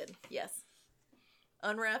as a kid. Yes.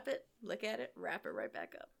 Unwrap it, look at it, wrap it right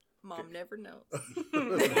back up. Mom never knows.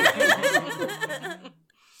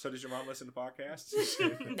 So does your mom listen to podcasts?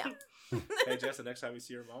 No. Hey Jess, the next time you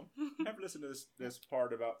see your mom, have her listen to this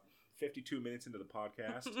part about 52 minutes into the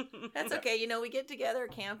podcast. That's okay. You know, we get together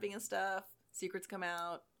camping and stuff. Secrets come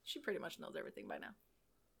out. She pretty much knows everything by now.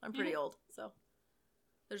 I'm pretty old, so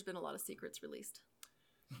there's been a lot of secrets released.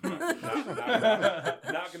 Not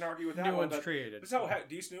gonna argue with that New one. one's but- created. So,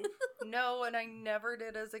 do you snoop? No, and I never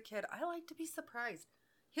did as a kid. I like to be surprised.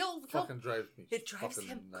 He'll Fucking drives me. it drives fucking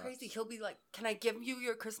him nuts. crazy. He'll be like, "Can I give you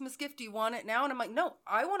your Christmas gift? Do you want it now?" And I'm like, "No,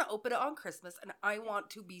 I want to open it on Christmas, and I want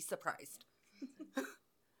to be surprised."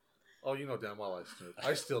 Oh, you know damn well I snoop.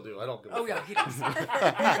 I still do. I don't give a Oh yeah, fuck. he does.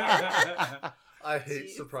 I hate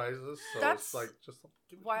Jeez. surprises, so That's it's like just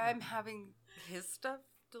give it Why to me. I'm having his stuff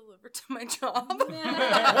delivered to my job.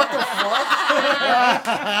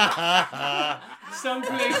 Some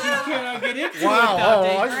place you cannot get into Wow, without oh,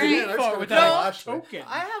 I a see. green That's card, gonna without flash a me. token.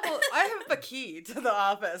 I have I have a key to the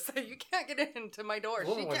office. You can't get into my door.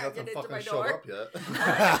 Well, She I can't haven't get into my fucking showed door. up yet.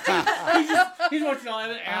 He's watching all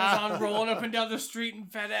the Amazon rolling up and down the street and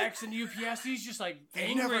FedEx and UPS. He's just like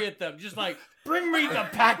angry at them, just like, bring me the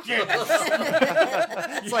package.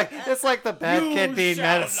 It's like the bad You kid being shall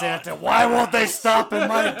mad at not Santa. Why won't they stop in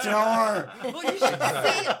my door?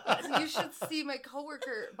 Well, you should see my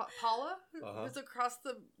coworker Paula, Uh-huh. who's across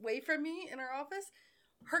the way from me in our office.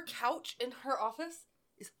 Her couch in her office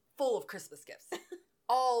is full of Christmas gifts.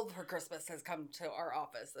 All of her Christmas has come to our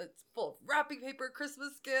office. It's full of wrapping paper,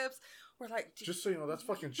 Christmas gifts. We're like, Just so you know, that's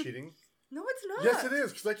fucking cheating. no, it's not. Yes, it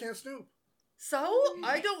is, because I can't snoop. So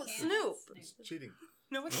I don't snoop. It's cheating.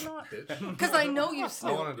 No, it's not. Bitch. Because I know you I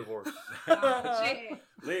snoop. want a divorce.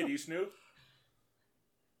 Lee, do you snoop?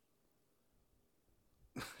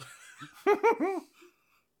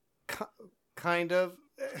 Kind of.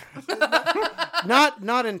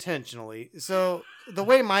 Not intentionally. So the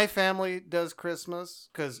way my family does Christmas,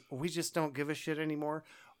 because we just don't give a shit anymore,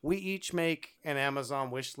 we each make an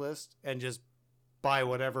Amazon wish list and just buy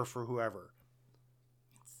whatever for whoever.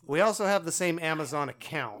 We also have the same Amazon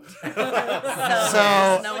account. So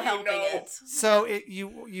there's no helping it. So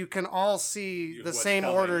you can all see the What's same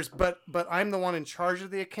coming. orders, but I'm the one in charge of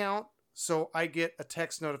the account, so I get a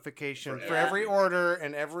text notification for every order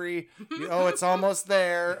and every it's almost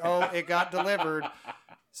there. Oh, it got delivered.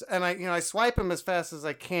 So, and I swipe them as fast as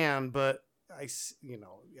I can, but I see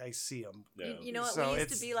them. Yeah. You know what? So We used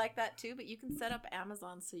it's- to be like that too, but you can set up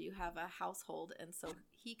Amazon so you have a household, and so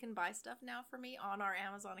he can buy stuff now for me on our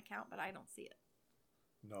Amazon account, but I don't see it.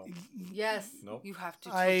 No. Yes. Nope. You have to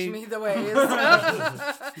teach I- me the ways.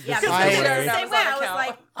 Yeah, because I- we were the Amazon same way. I was account.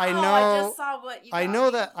 like, I I know- just saw what you. I got know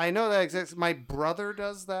me. that exists. My brother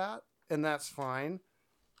does that, and that's fine.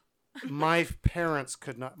 My parents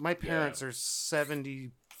could not. My parents are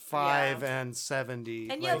 75 and 70.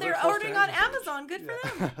 And Like, yeah, they're close to ordering on Amazon. Amazon. Good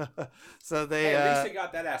for them. so they. Hey, at least they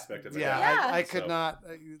got that aspect of it. Yeah, Yeah. I could So- not.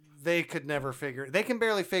 They could never figure. They can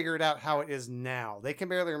barely figure it out how it is now. They can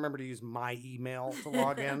barely remember to use my email to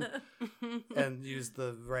log in and use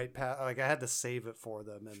the right path. Like I had to save it for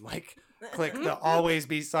them and like click the always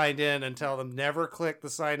be signed in and tell them never click the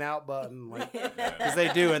sign out button. Like because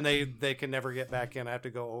they do and they can never get back in. I have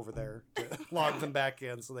to go over there to log them back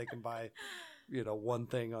in so they can buy one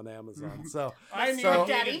thing on Amazon. So I need so,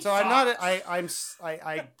 Daddy. so I'm not.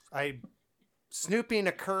 I snooping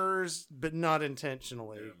occurs, but not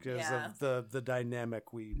intentionally because Yeah. of the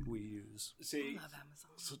dynamic we use. See, Love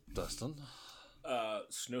Amazon. So, Dustin.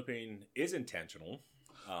 snooping is intentional.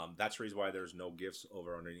 That's the reason why there's no gifts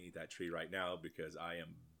over underneath that tree right now, because I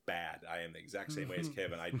am bad. I am the exact same way as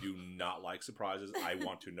Kevin. I do not like surprises. I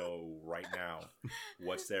want to know right now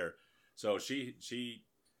what's there. So she's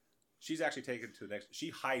actually taken to the next. She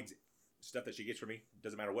hides stuff that she gets from me.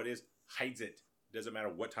 Doesn't matter what it is. Hides it. Doesn't matter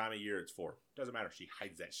what time of year it's for. Doesn't matter. She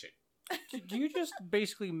hides that shit. Do you just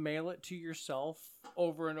basically mail it to yourself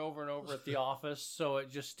over and over and over at the office so it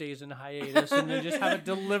just stays in hiatus and then just have it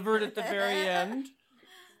delivered at the very end?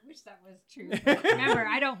 I wish that was true. Remember,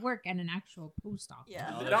 I don't work at an actual post office.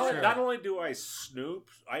 Yeah. Oh, Not, sure. not only do I snoop,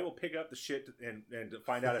 I will pick up the shit and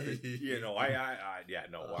find out if it, I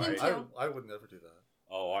would never do that.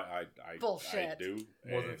 I Bullshit. do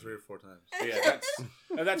More than and- 3 or 4 times. Yeah,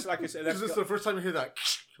 that's like I said. This That's is the first time you hear that.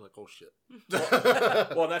 You're like, oh shit.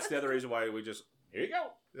 well, that's the other reason why we just here you go.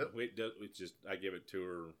 Yep. We just I give it to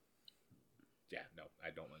her. Yeah, no, I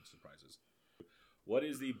don't like surprises. What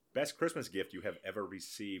is the best Christmas gift you have ever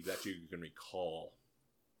received that you can recall?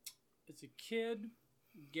 As a kid,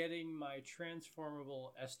 getting my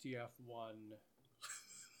transformable SDF-1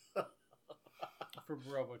 for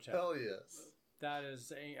Robotech. Hell yes. That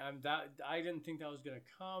is I didn't think that was gonna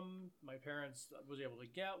come. My parents was able to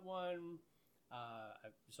get one,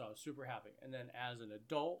 so I was super happy. And then as an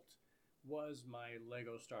adult, was my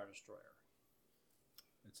Lego Star Destroyer.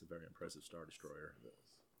 It's a very impressive Star Destroyer.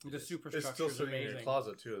 The superstructure It's still is sitting in amazing. your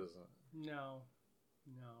closet too, isn't it? No,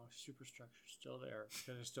 superstructure's still there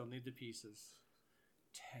because I still need the pieces.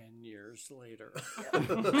 10 years later.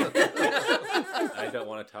 I don't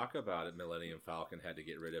want to talk about it. Millennium Falcon had to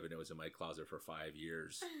get rid of it. It was in my closet for 5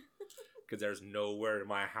 years because there's nowhere in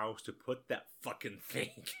my house to put that fucking thing.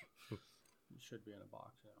 It should be in a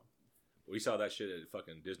box now. We saw that shit at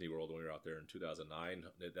fucking Disney World when we were out there in 2009.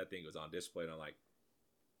 That thing was on display, and I'm like,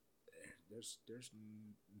 there's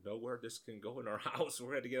nowhere this can go in our house.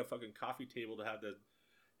 We're going to get a fucking coffee table to have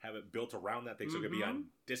it built around that thing so it can be on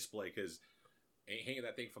display, because ain't hanging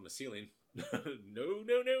that thing from the ceiling.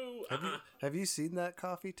 No. Have you seen that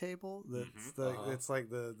coffee table? That's it's like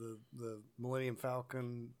the Millennium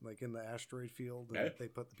Falcon, like in the asteroid field, and Yeah. they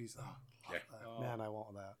put the piece. Oh, Yeah. man, I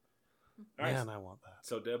want that. All right. Man, I want that.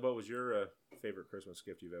 So, Deb, what was your favorite Christmas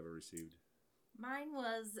gift you've ever received? Mine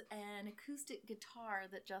was an acoustic guitar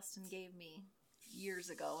that Justin gave me years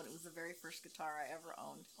ago, and it was the very first guitar I ever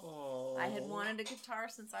owned. Oh. I had wanted a guitar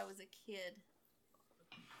since I was a kid.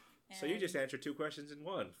 So you just answered 2 questions in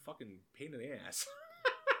one. Fucking pain in the ass.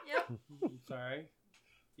 Yep. Sorry.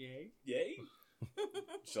 Yay. Yay.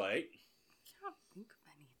 So, I can't think of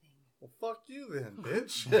anything. Well, fuck you then,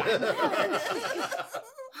 bitch.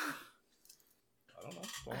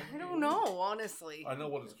 I don't know, honestly. I know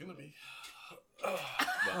what it's gonna be.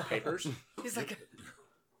 what, papers? He's like,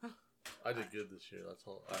 I did good this year. That's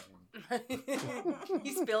all. I mean,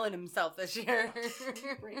 he's feeling himself this year.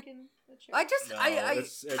 Breaking the chair. I just, No, I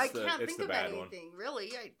it's the- can't it's think the of bad one. anything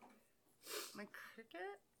really. My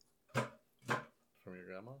cricket. from your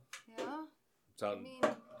grandma. Yeah. So, I mean,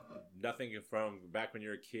 nothing from back when you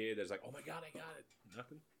were a kid that's like, oh my God, I got it.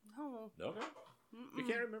 Nothing? no. No? Okay. You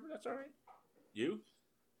can't remember? That's all right. You?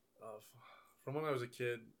 From when I was a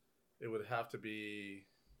kid, it would have to be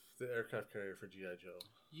the aircraft carrier for G.I. Joe.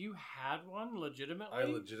 You had one legitimately? I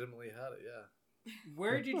legitimately had it, yeah.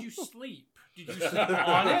 Where did you sleep? Did you sleep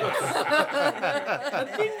on it?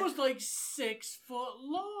 That thing was like 6 foot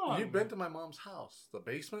long. You've been to my mom's house. The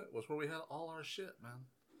basement was where we had all our shit, man.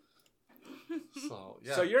 So,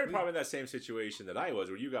 yeah. So you're probably in that same situation that I was,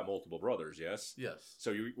 where you got multiple brothers, yes? Yes.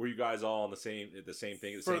 So were you guys all on the same thing at the same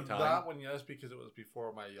For time? that one, yes, because it was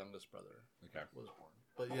before my youngest brother Okay. was born.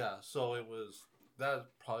 But yeah, so it was, that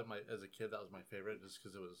probably as a kid, that was my favorite just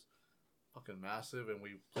because it was fucking massive and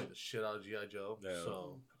we played the shit out of G.I. Joe. Yeah.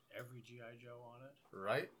 So, Every G.I. Joe on it.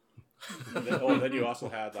 right? then you also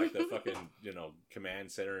had like the fucking,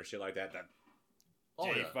 command center and shit like that. Oh,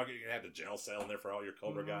 You yeah. fucking had the jail cell in there for all your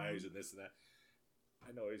Cobra guys and this and that.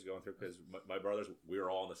 I know what he's going through because my brothers, we were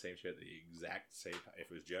all on the same shit at the exact same time. If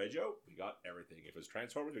it was G.I. Joe, we got everything. If it was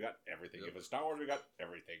Transformers, we got everything. Yep. If it was Star Wars, we got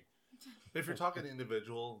everything. If you're talking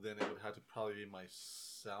individual, then it would have to probably be my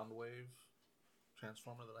Soundwave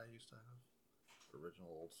Transformer that I used to have. Original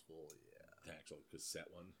old school, yeah. The actual cassette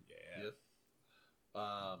one, yeah. Yep.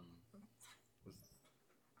 Was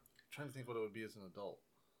trying to think what it would be as an adult.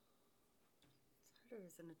 It's harder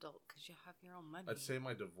as an adult because you have your own money. I'd say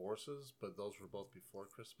my divorces, but those were both before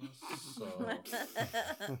Christmas. So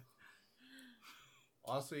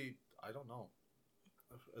honestly, I don't know.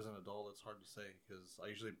 As an adult, it's hard to say because I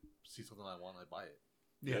usually see something I want, I buy it.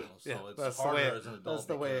 Yeah, So it's that's harder the way as an adult. that's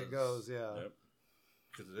the way it goes. Yeah. Yep.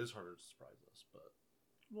 Because it is harder to surprise us, but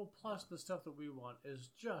Well, plus the stuff that we want is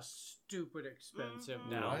just stupid expensive Mhm.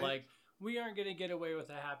 now. Right. Like we aren't gonna get away with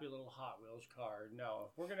a happy little Hot Wheels car.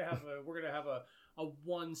 No, we're gonna have a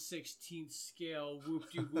 1/16 scale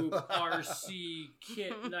whoop de whoop RC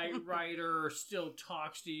Kit Knight Rider still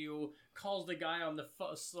talks to you, calls the guy on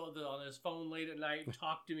on his phone late at night,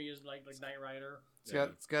 talk to me as like Knight Rider.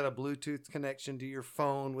 It's got a Bluetooth connection to your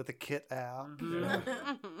phone with a kit app.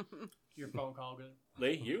 Your phone call good.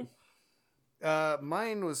 Lee, you?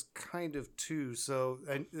 Mine was kind of two. So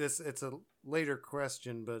and it's a later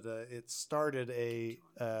question, but it started a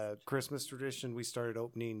Christmas tradition. We started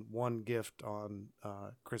opening one gift on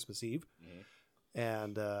Christmas Eve,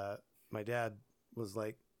 and my dad was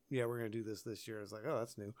like, "Yeah, we're gonna do this year." I was like, "Oh,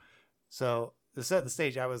 that's new." So to set the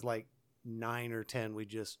stage, I was like 9 or 10. We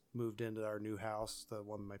just moved into our new house, the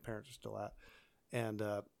one my parents are still at, and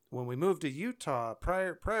when we moved to Utah,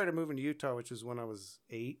 prior to moving to Utah, which was when I was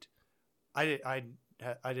 8. I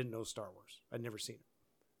didn't know Star Wars. I'd never seen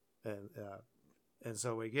it, and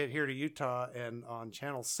so we get here to Utah, and on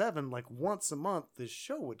Channel 7, like once a month, this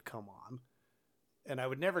show would come on, and I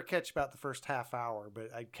would never catch about the first half hour,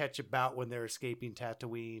 but I'd catch about when they're escaping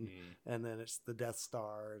Tatooine, and then it's the Death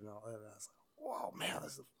Star, and all. And I was like, "Whoa, man,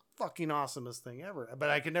 this is the fucking awesomest thing ever!" But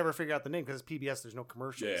I could never figure out the name because it's PBS. There's no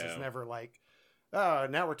commercials. Yeah. It's never like, "Oh,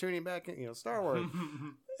 now we're tuning back in," Star Wars.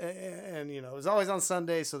 And it was always on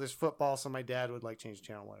Sunday, so there's football, so my dad would like change the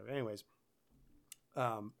channel, whatever. Anyways,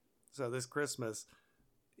 so this Christmas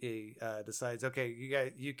he decides, okay,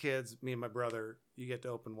 you kids, me and my brother, you get to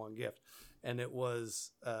open one gift, and it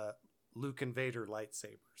was Luke and Vader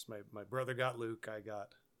lightsabers. My brother got Luke, I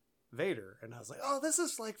got Vader, and I was like, oh, this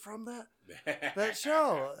is like from that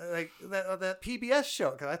show, like that PBS show,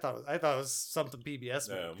 because I thought it was something PBS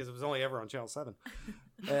made, because it was only ever on Channel 7.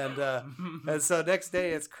 And so next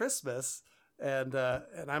day it's Christmas, and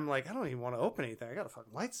I'm like, I don't even want to open anything. I got a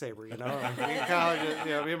fucking lightsaber, me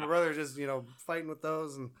and my brother are just fighting with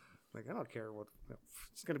those, and like, I don't care what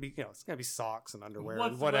it's gonna be. It's gonna be socks and underwear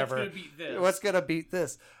and whatever. What's gonna beat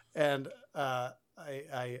this? And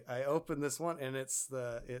I opened this one, and this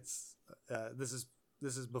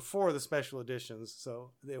is before the special editions,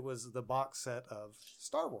 so it was the box set of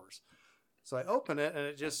Star Wars. So I open it and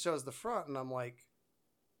it just shows the front, and I'm like,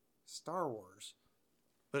 Star Wars.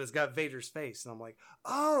 But it's got Vader's face, and I'm like,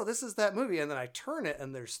 oh, this is that movie. And then I turn it,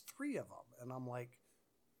 and there's 3 of them, and I'm like,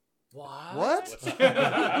 what?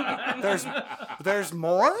 there's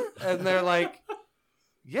more? And they're like,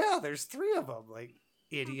 yeah, there's 3 of them. Like,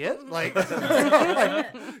 idiot. Like,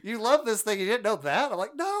 you love this thing. You didn't know that? I'm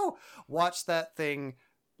like, no. Watch that thing.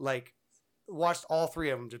 Like, watched all 3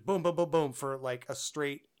 of them. Just boom, boom, boom, boom for like a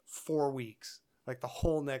straight 4 weeks. Like the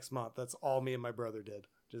whole next month. That's all me and my brother did.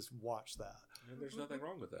 Just watch that. And there's nothing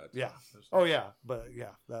wrong with that. Yeah. Oh, yeah. But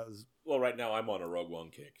yeah, that was. Well, right now I'm on a Rogue One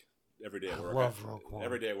kick. Every day at work. Love Rogue One.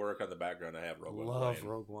 Every day at work on the background, I have Rogue One. Love playing.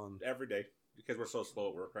 Rogue One. Every day. Because we're so slow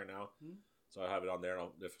at work right now. So I have it on there. And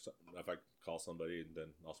if I call somebody, then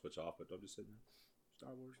I'll switch off. But I'm just sitting there.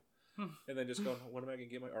 Star Wars. And then just going, when am I going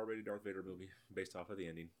to get my R-rated Darth Vader movie based off of the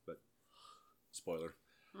ending? But spoiler.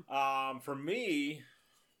 For me,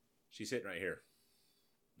 she's sitting right here.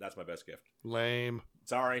 That's my best gift. Lame.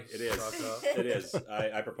 Sorry, it is. It is.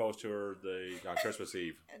 I proposed to her on Christmas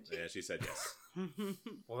Eve, and she said yes.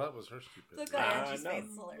 Well, that was her stupid. Look at Angie's face.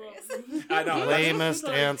 It's hilarious. I know. Lamest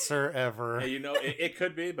answer ever. And, you know, it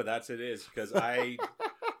could be, but it is. Because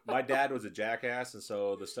my dad was a jackass, and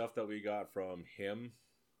so the stuff that we got from him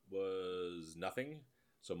was nothing.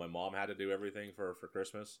 So my mom had to do everything for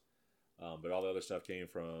Christmas. But all the other stuff came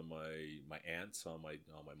from my aunts on my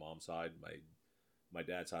mom's side. My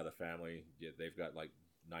dad's side of the family, yeah, they've got like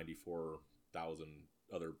 94,000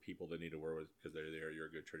 other people they need to work with because they're your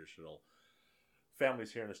good traditional families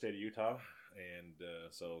here in the state of Utah, and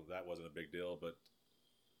so that wasn't a big deal. But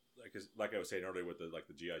like I was saying earlier with the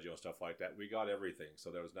GI Joe and stuff like that, we got everything, so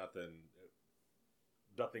there was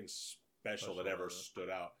nothing special that ever stood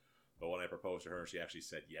out. But when I proposed to her, she actually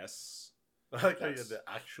said yes. I like how you had to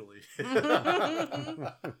actually.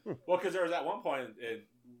 Well, because there was at one point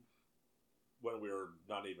when we were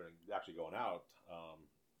not even actually going out,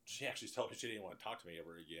 she actually told me she didn't want to talk to me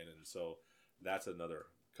ever again, and so that's another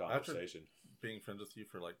conversation. After being friends with you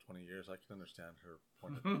for like 20 years, I can understand her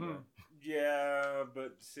point of view. Yeah,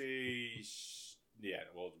 but see,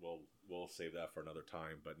 we'll save that for another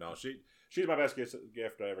time. But no, she's my best gift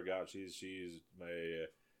I ever got. She's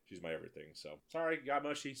my everything. So sorry, got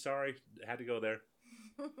mushy. Sorry, had to go there.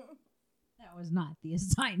 That was not the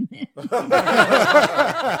assignment. What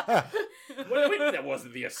do you mean that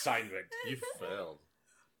wasn't the assignment? You failed.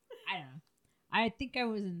 I don't know. I think I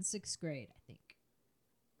was in 6th grade,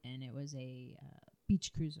 and it was a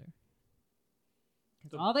beach cruiser.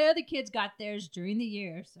 Because all the other kids got theirs during the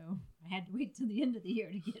year, so I had to wait till the end of the year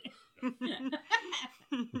to get it.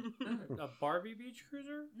 A Barbie beach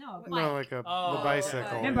cruiser? No, a bike. No, like the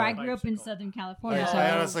bicycle. Remember, I grew up in Southern California. So I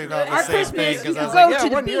honestly thought the our same thing Christmas, because I was go like, yeah, to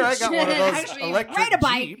the one year I beach got one of and those actually electric ride a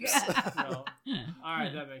bike. Jeeps. No. All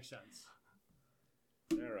right, that makes sense.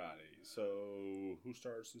 Alrighty, so who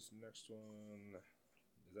starts this next one?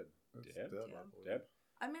 Is that Deb? Deb?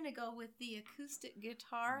 I'm going to go with the acoustic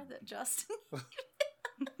guitar that Justin.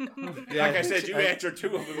 Yeah, like I said, you answered 2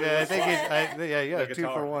 of them. Yeah, I think you got a 2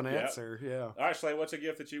 for 1 Yep. answer. Yeah. All right, Slay, what's a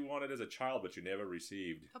gift that you wanted as a child but you never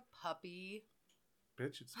received? A puppy.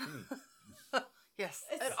 Bitch, it's me. Yes,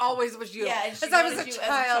 it always was you. Yeah, and as she I was wanted a you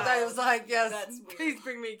child, as a I child. was like, yes, That's weird. please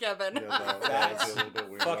bring me Kevin. Yeah, that would be a little bit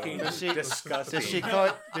weird. Fucking disgusting.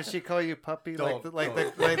 Does she call you puppy Don't. like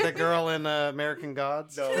the girl in American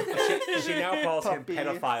Gods? No, she now calls Puppy.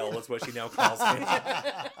 him pedophile. That's what she now calls him.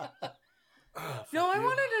 No, I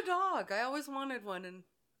wanted a dog. I always wanted one, and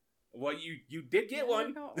Well, you did get one.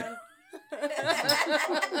 I got one.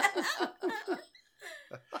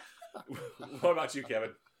 What about you,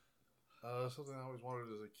 Kevin? Something I always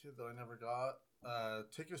wanted as a kid that I never got.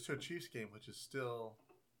 Tickets to a Chiefs game, which is still...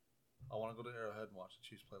 I want to go to Arrowhead and watch the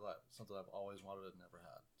Chiefs play live. It's something I've always wanted and never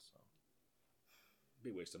had. So, Be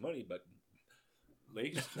a waste of money, but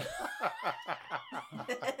Lee?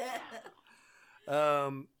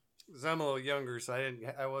 Because I'm a little younger, so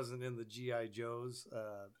I wasn't in the GI Joes.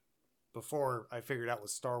 Before I figured out what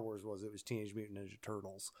Star Wars was, it was Teenage Mutant Ninja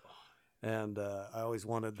Turtles, and I always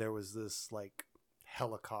wanted. There was this like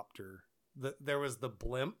helicopter. There was the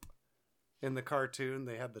blimp in the cartoon.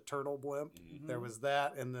 They had the turtle blimp. Mm-hmm. There was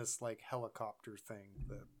that and this like helicopter thing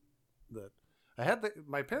that I had.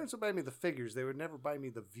 My parents would buy me the figures. They would never buy me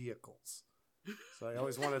the vehicles. So I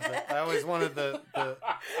always wanted the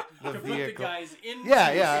vehicle. The guys in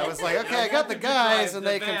Yeah. I was like, okay, I got the guys and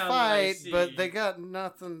they can fight, see. but they got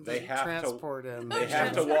nothing They to have transport in. They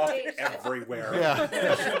have to walk everywhere. Yeah.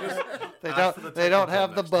 They don't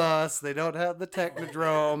have the bus. They don't have the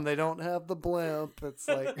Technodrome. They don't have the blimp. It's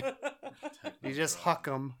like you just huck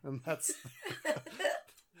them, and that's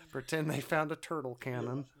pretend they found a turtle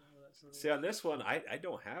cannon. See, on this one, I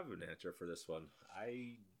don't have an answer for this one.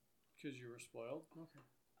 Because you were spoiled?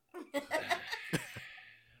 Okay.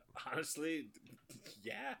 Honestly,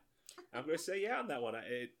 yeah. I'm going to say yeah on that one.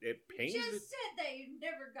 It pains me. Just said that you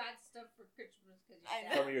never got stuff for Christmas because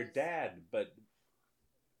From your dad, but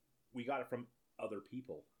we got it from other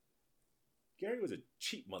people. Gary was a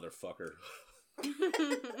cheap motherfucker.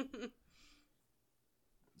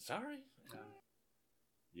 Sorry.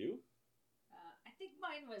 You? I think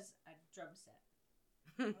mine was a drum set.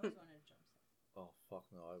 I always wanted a drum set. Oh, fuck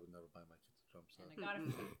no. I would never buy my kids a drum set. And I got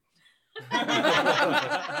it for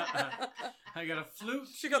I got a flute.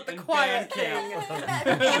 She got the and quiet band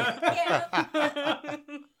camp.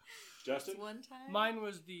 Justin? One time. Mine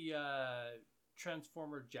was the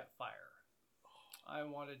Transformer Jetfire. I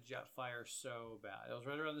wanted Jetfire so bad. It was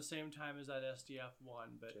right around the same time as that SDF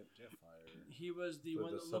one, but Jetfire. he was the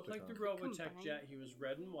one that looked like the Robotech jet. He was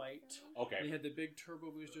red and white. Okay. And he had the big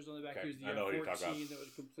turbo boosters on the back. Okay. He was the I know what you're talking about. F-14 that was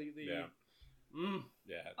completely... Yeah.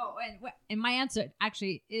 Yeah. Oh, and my answer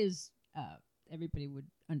actually is everybody would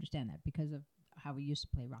understand that because of how we used to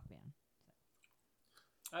play Rock Band.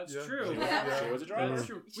 That's Yeah. true. She was a drummer. That's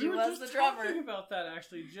true. She We were was just the drummer. talking about that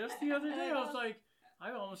actually just the other day. I was like,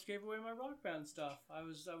 I almost gave away my Rock Band stuff. I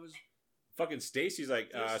was. Fucking Stacy's like,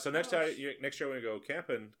 Yes, so next gosh. year when we go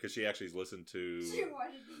camping, because she actually listened to...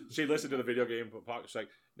 She listened to the video game podcast. She's like,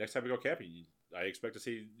 next time we go camping, I expect to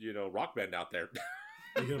see, Rock Band out there.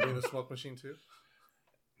 Are you going to bring the smoke machine too?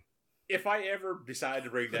 If I ever decide to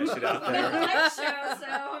bring that shit out there... Light show,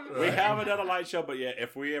 so We haven't done a light show, but yeah,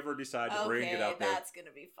 if we ever decide to bring it Okay, out there... that's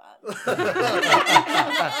gonna be fun.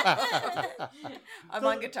 I'm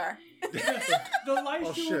on guitar. The light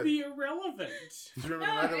Oh, show shit. will be irrelevant. Do you remember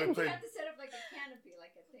no, the night that we you played? have to set up like a canopy,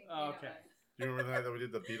 like a thing. Oh, okay. Do you remember the night that we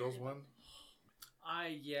did the Beatles one?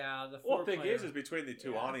 The Well, four the thing player. is between the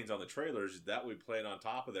two awnings on the trailers, that we played on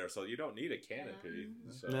top of there, so you don't need a canopy.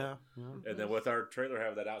 So. Yeah. And then with our trailer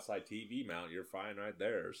having that outside TV mount, you're fine right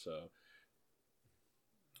there. So,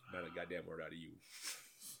 not a goddamn word out of you.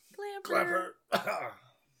 Clever.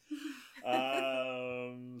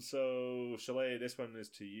 So Chalet, this one is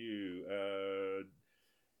to you.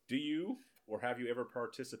 Do you or have you ever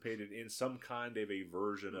participated in some kind of a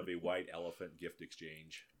version of a white elephant gift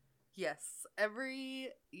exchange? Yes. Every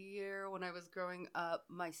year when I was growing up,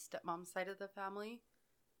 my stepmom's side of the family,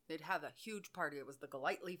 they'd have a huge party. It was the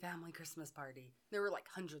Golightly family Christmas party. There were like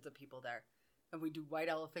hundreds of people there. And we'd do white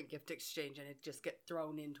elephant gift exchange and it'd just get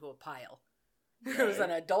thrown into a pile. There was an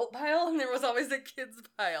adult pile and there was always a kid's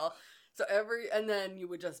pile. So and then you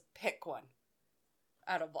would just pick one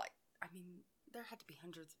out of there had to be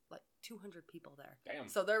hundreds, like 200 people there. Damn.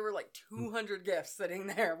 So there were like 200 gifts sitting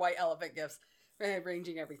there, white elephant gifts,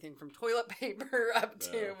 ranging everything from toilet paper up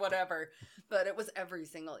to whatever. But it was every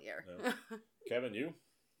single year. Yeah. Kevin, you?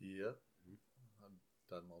 Yep. I've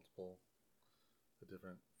done multiple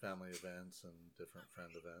different family events and different friend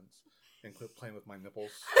events, including playing with my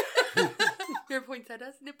nipples. Your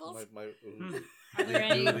poinsettias nipples? Are there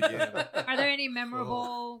any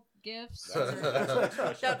memorable gifts? That's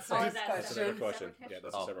a next separate question. question. Yeah,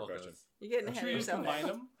 that's a separate question. You're getting ahead Should of we just yourself. combine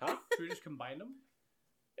them? Huh? Should we just combine them?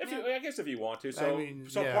 I guess if you want to. So,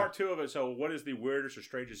 yeah. Part 2 of it. So, what is the weirdest or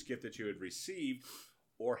strangest gift that you had received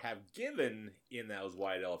or have given in those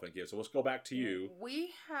white elephant gifts? So, let's go back to you.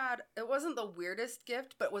 We had, it wasn't the weirdest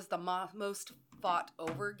gift, but it was the most fought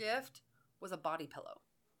over gift, was a body pillow.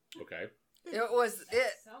 Okay.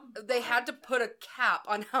 They had to put a cap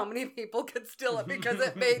on how many people could steal it because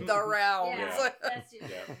it made the rounds. That's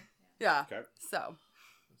Yeah. Okay. So.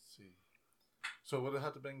 Let's see. So it would have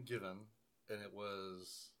had to been given, and it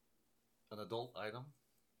was an adult item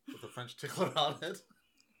with a French tickler on it.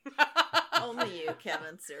 Only you,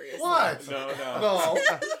 Kevin. Seriously. What? No.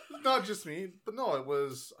 Not just me. But no, it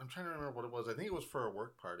was, I'm trying to remember what it was. I think it was for a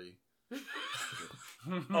work party.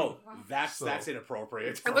 Oh, that's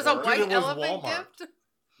inappropriate. It was a Dude, white it was elephant Walmart. gift?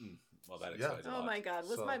 Well, that explains a Oh lot. my God,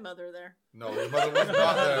 was So- my mother there? No, his mother was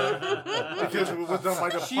not there. Because it was done by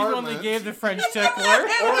department. She only gave the French tickler.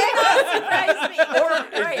 Surprise me.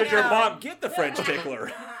 Right Did your now. mom get the French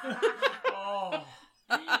tickler? Oh.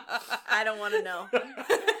 I don't want to know.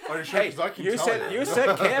 Are you sure? 'Cause I can tell You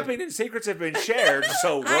said camping and secrets have been shared,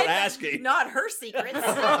 so we're asking. Not her secrets.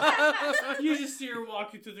 You just see her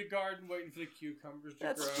walking through the garden waiting for the cucumbers to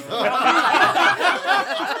That's grow. true.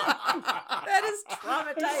 That is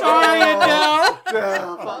traumatizing. Sorry, Adele.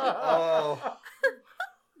 Damn. Oh.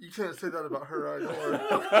 You can't say that about her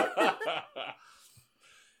either.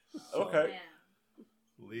 Okay.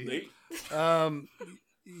 Lee?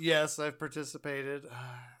 Yes, I've participated.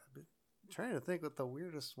 I'm trying to think what the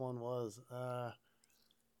weirdest one was.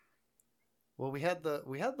 Well, we had the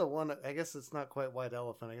one. I guess it's not quite White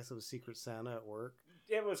Elephant. I guess it was Secret Santa at work.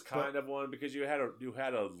 It was kind of one because you had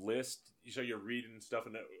a list. So you're reading stuff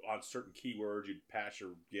and on certain keywords, you'd pass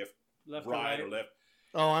your gift Left right or or left.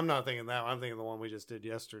 Oh, I'm not thinking that. I'm thinking the one we just did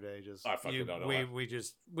yesterday. Just I fucking don't know. we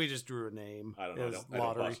just drew a name. I don't know.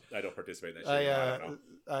 Lottery. I don't participate in that shit. I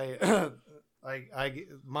don't know. I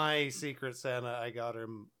my Secret Santa. I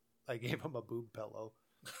gave him a boob pillow.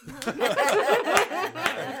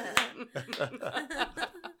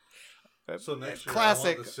 So next year,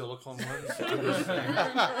 classic. I want the silicone ones.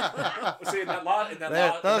 See,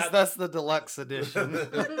 that's the deluxe edition.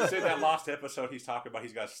 See, that lost episode, he's talking about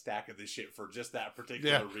he's got a stack of this shit for just that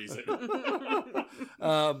particular reason.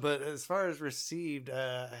 But as far as received,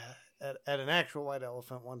 at an actual White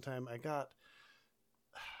Elephant one time, I got.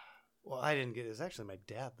 Well, I didn't get it. It was actually my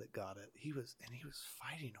dad that got it. He was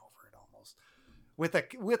fighting over it almost. With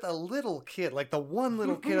a little kid, like the one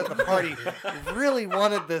little kid at the party really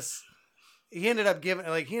wanted this. He ended up giving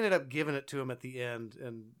it to him at the end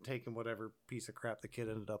and taking whatever piece of crap the kid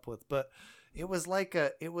ended up with. But it was like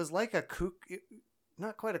a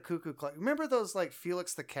not quite a cuckoo clock. Remember those like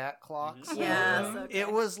Felix the Cat clocks? Yes. Okay.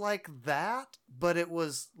 It was like that, but it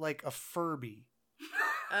was like a Furby.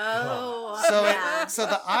 Oh, So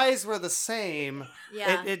the eyes were the same.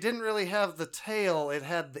 Yeah. It didn't really have the tail. It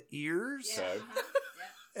had the ears. Yeah.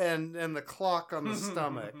 And the clock on the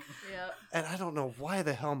stomach. Yep. And I don't know why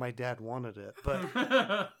the hell my dad wanted it, but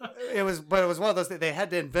it was one of those things. They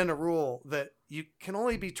had to invent a rule that you can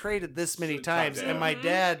only be traded this many times. And my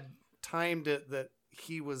dad timed it that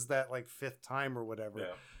he was that like fifth time or whatever.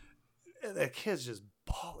 Yeah. And the kids just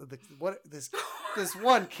this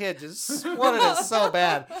one kid just wanted it so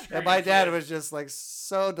bad. And my dad was just like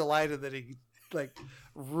so delighted that he like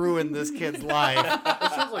ruined this kid's life.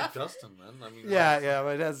 That sounds like Dustin, man. I mean, Yeah,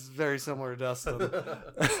 my dad's very similar to Dustin.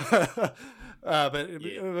 But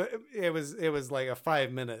it was like a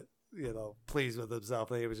 5-minute, pleased with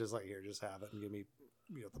himself. And he was just like, here, just have it and give me,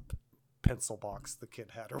 the pencil box the kid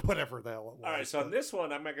had or whatever the hell it was. All right, so on this one,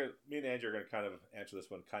 me and Andrew are going to kind of answer this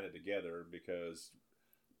one kind of together because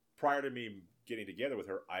prior to me getting together with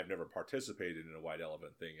her, I've never participated in a White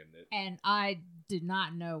Elephant thing. And I did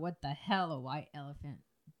not know what the hell a White Elephant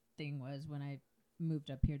thing was when I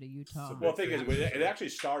moved up here to Utah. Well, the thing is, it actually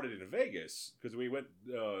started in Vegas because we went.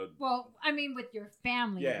 Well, I mean, with your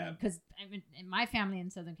family, yeah. Because in my family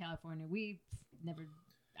in Southern California,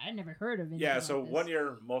 I never heard of it. Yeah, so like one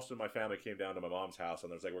year, most of my family came down to my mom's house,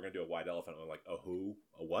 and there's like, we're gonna do a White Elephant. And I'm like, a who?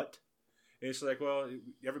 A what? And it's like, well,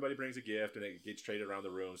 everybody brings a gift, and it gets traded around the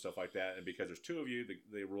room, stuff like that. And because there's two of you,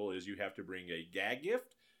 the rule is you have to bring a gag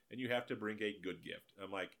gift, and you have to bring a good gift. I'm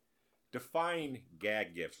like, define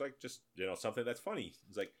gag gifts, like just something that's funny.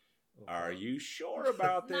 It's like, are you sure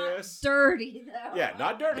about this? Not dirty though. Yeah,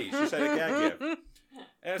 not dirty. She said a gag gift.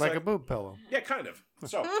 And it's like a boob pillow. Yeah, kind of.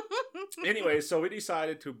 So, anyway, so we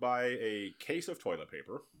decided to buy a case of toilet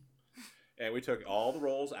paper, and we took all the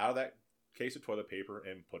rolls out of that case of toilet paper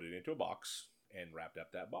and put it into a box and wrapped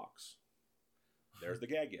up that box. There's the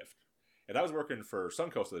gag gift. And I was working for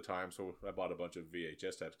Suncoast at the time, so I bought a bunch of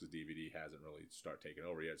VHS tapes because DVD hasn't really started taking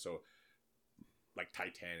over yet. So, like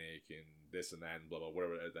Titanic and this and that and blah, blah,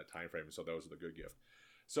 whatever at that time frame. So those are the good gift.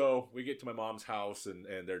 So we get to my mom's house and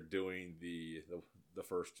they're doing the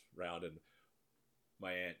first round, and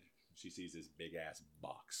my aunt, she sees this big ass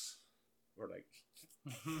box. We're like,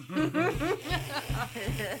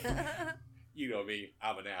 you know me,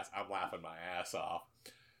 I'm an ass. I'm laughing my ass off.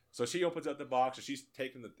 So she opens up the box and she's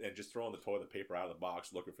taking and just throwing the toilet paper out of the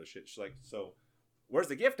box, looking for shit. She's like, so where's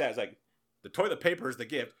the gift at? It's like, the toilet paper is the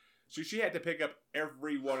gift. So she had to pick up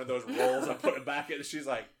every one of those rolls and put it back in. And she's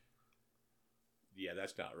like, yeah,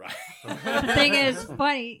 that's not right. The thing is,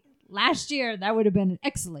 funny, last year that would have been an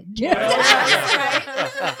excellent gift.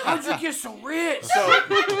 How'd you get so rich?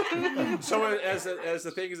 So as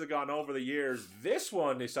the things have gone over the years, this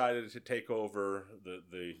one decided to take over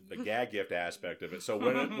the gag gift aspect of it. So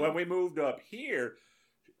when we moved up here,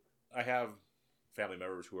 I have family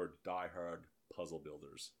members who are diehard puzzle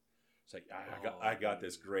builders. It's like, I got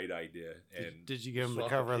this great idea. And did you give him the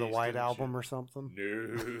cover of the White Album or something?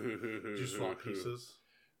 No. Did you swap pieces?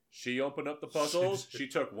 She opened up the puzzles. She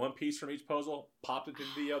took one piece from each puzzle, popped it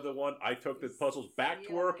into the other one. I took the puzzles back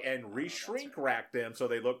to work and re-shrink racked them so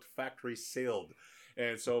they looked factory sealed.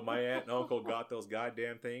 And so my aunt and uncle got those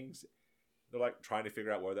goddamn things. They're like trying to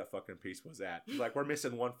figure out where that fucking piece was at. It's like, we're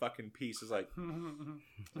missing one fucking piece. It's like,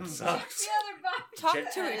 that sucks. Talk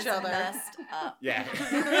to each other. Messed up. Yeah.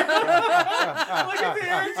 Look at the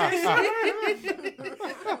irritation.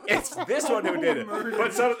 It's this one who did it.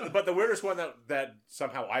 But the weirdest one that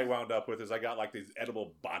somehow I wound up with is I got like these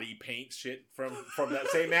edible body paint shit from that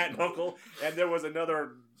same aunt and uncle, and there was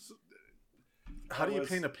another. How do you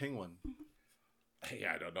paint a penguin?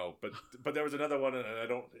 Yeah, I don't know, but there was another one, and I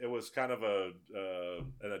don't. It was kind of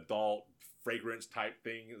an adult fragrance type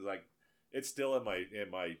thing. It was like it's still in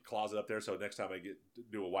my closet up there. So next time I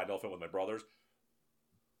do a white elephant with my brothers,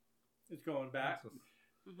 it's going back.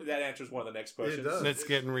 That answers one of the next questions. It's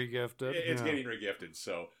getting regifted. It's getting regifted.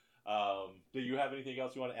 So, do you have anything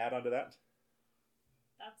else you want to add on to that?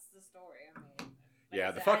 That's the story. I mean,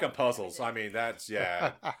 yeah, the fucking puzzles. I mean,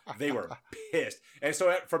 they were pissed. And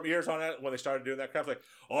so from years on out, when they started doing that crap, like,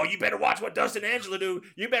 oh, you better watch what Dustin and Angela do.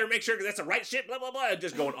 You better make sure that's the right shit, blah, blah, blah. And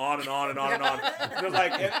just going on and on and on and on. They're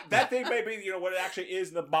like, that thing may be, what it actually is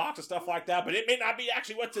in the box and stuff like that, but it may not be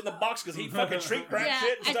actually what's in the box because he fucking shrink wrap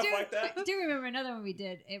shit and stuff like that. I do remember another one we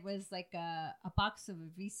did. It was like a box of a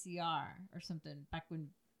VCR or something back when,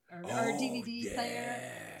 or a DVD player.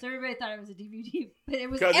 So everybody thought it was a DVD, but it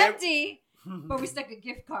was empty. But we stuck a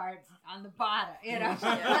gift card on the bottom, Yeah,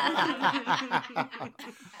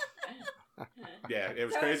 it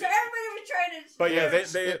was crazy. So everybody was trying to. But yeah,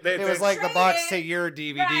 it was like the box to your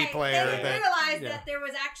DVD player. They realized that there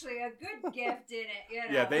was actually a good gift in it.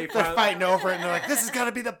 Yeah, they're fighting over it, and they're like, "This is got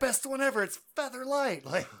to be the best one ever. It's feather light."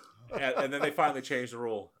 Like, and then they finally changed the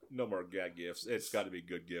rule. No more gag gifts. It's got to be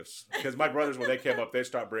good gifts. Because my brothers, when they came up, they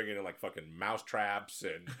start bringing in like fucking mouse traps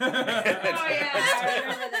and. I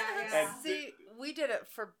remember that. Yeah. See, we did it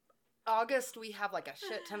for August. We have like a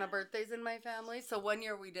shit ton of birthdays in my family. So one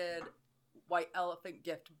year we did white elephant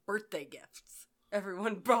gift birthday gifts.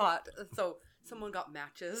 Everyone brought. So someone got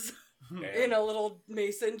matches in a little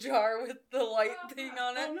mason jar with the light thing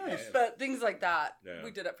on it. Oh, nice. But things like that. Yeah.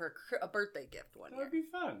 We did it for a birthday gift one year. That would be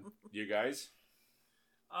fun. You guys?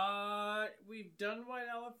 We've done white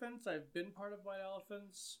elephants. I've been part of white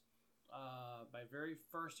elephants. My very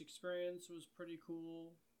first experience was pretty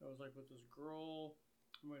cool. I was like with this girl,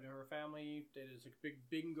 went to her family. They did this like big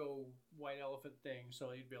bingo white elephant thing,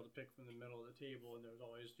 so you'd be able to pick from the middle of the table, and there was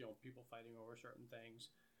always people fighting over certain things.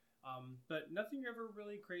 But nothing ever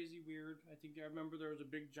really crazy weird. I remember there was a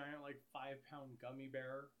big giant like 5-pound gummy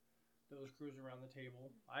bear that was cruising around the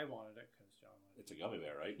table. I wanted it because John wanted it. It's a gummy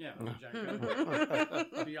bear, right? Yeah, a giant gummy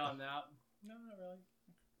bear. Beyond that, no, not really.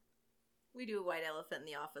 We do a white elephant in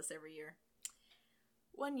the office every year.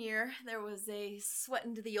 One year, there was a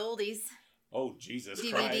Sweatin' to the Oldies Oh, Jesus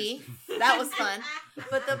DVD. Christ. That was fun.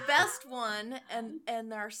 But the best one, and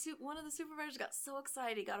one of the supervisors got so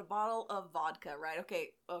excited, he got a bottle of vodka, right? Okay.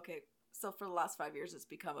 So for the last 5 years, it's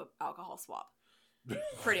become an alcohol swap.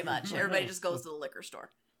 Pretty much. Everybody just goes to the liquor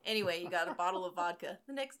store. Anyway, he got a bottle of vodka.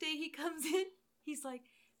 The next day he comes in, he's like,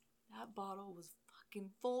 that bottle was fucking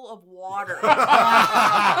full of water. That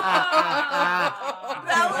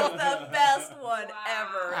was the best one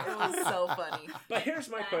ever. It was so funny. But here's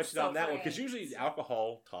my question on that one, because usually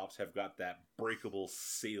alcohol tops have got that breakable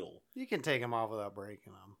seal. You can take them off without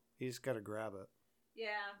breaking them. You just got to grab it. Yeah,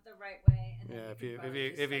 the right way. And yeah,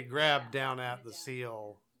 if you grab down at the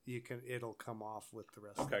seal, it'll come off with the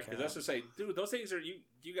rest. Okay, of the because that's to say, dude, those things are you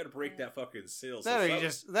got to break that fucking seal. That or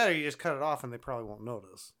you just cut it off and they probably won't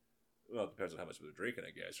notice. Well, it depends on how much they're drinking,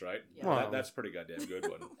 I guess, right? Yeah. Well, that's a pretty goddamn good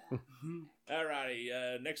one.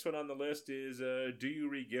 Alrighty, next one on the list is do you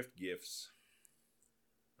re-gift gifts?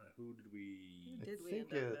 Who did we? I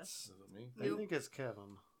think Is it me? I think it's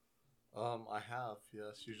Kevin. I have,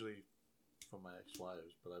 yes, usually from my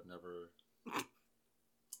ex-wives, but I've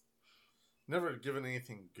never given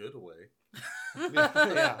anything good away.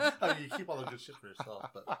 Yeah, I mean, you keep all the good shit for yourself,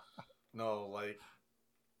 but no, like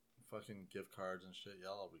fucking gift cards and shit. Yeah,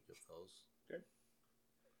 I'll re-gift those. Okay.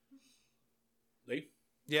 Lee?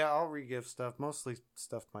 Yeah, I'll re-gift stuff. Mostly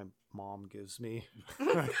stuff my mom gives me.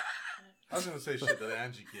 I was gonna say shit that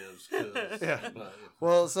Angie gives. Yeah.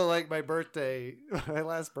 Well, so like my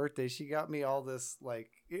last birthday, she got me all this like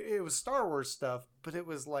it was Star Wars stuff, but it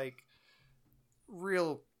was like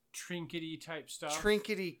real trinkety type stuff.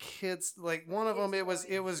 Trinkety kids. Like one of them, it was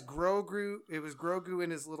Grogu. It was Grogu in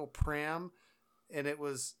his little pram, and it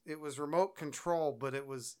was remote control, but it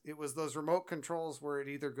was those remote controls where it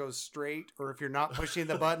either goes straight or if you're not pushing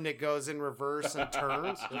the button, it goes in reverse and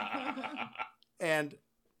turns. And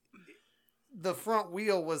the front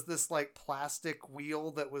wheel was this like plastic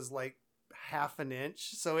wheel that was like half an inch,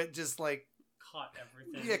 so it just like caught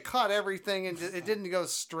everything. Yeah, caught everything, and it didn't go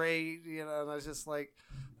straight, And I was just like,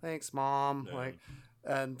 "Thanks, Mom." Yeah. Like,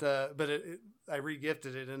 and but I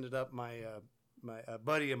re-gifted it. Ended up my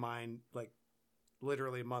buddy of mine, like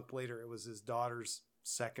literally a month later, it was his daughter's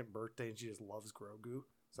second birthday, and she just loves Grogu.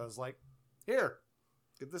 So I was like, "Here."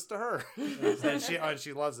 give this to her. And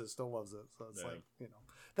she loves it, still loves it. So it's like,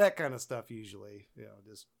 that kind of stuff usually,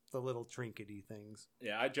 just the little trinkety things.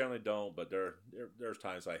 Yeah, I generally don't, but there's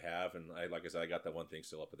times I have, and like I said, I got that one thing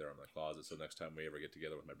still up there in my closet. So next time we ever get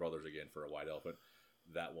together with my brothers again for a white elephant,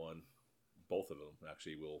 that one, both of them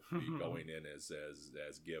actually will be going in as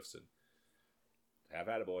gifts, and have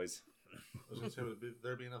at it, boys. I was gonna say, would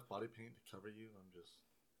there be enough body paint to cover you? I'm just.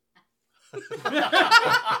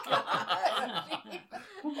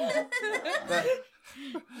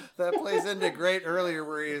 that plays into great earlier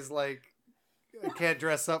where he's like, I can't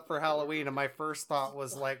dress up for Halloween, and my first thought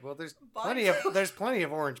was like, well, there's plenty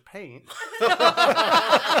of orange paint.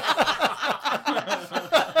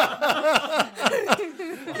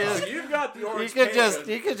 You've got the orange paint.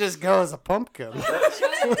 You could just go as a pumpkin.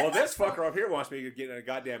 Well, this fucker up here wants me to get in a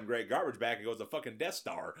goddamn great garbage bag and goes a fucking Death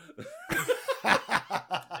Star.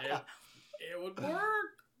 It would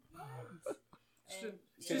work.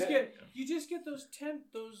 You just get those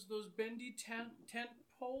bendy tent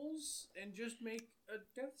poles and just make a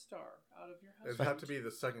Death Star out of your house. It'd have to be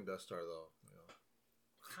the second Death Star, though.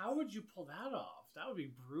 How would you pull that off? That would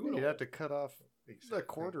be brutal. You'd have to cut off a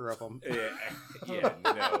quarter of them. Yeah,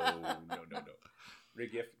 no.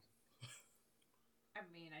 Regift. I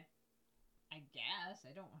mean, I guess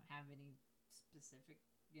I don't have any specific,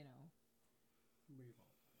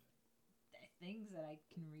 things that I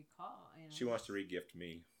can recall. She wants to regift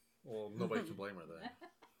me. Well, nobody can blame her then.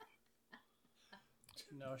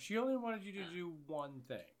 No, she only wanted you to do one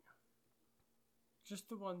thing. Just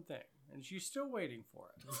the one thing. And she's still waiting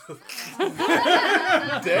for it.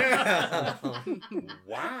 Damn.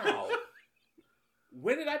 Wow.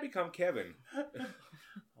 When did I become Kevin?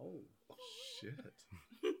 Oh, shit.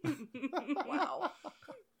 Wow.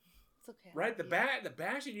 It's okay. Right? The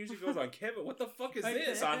bashing usually goes on Kevin. What the fuck is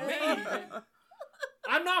this on me?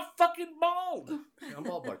 I'm not fucking bald. I'm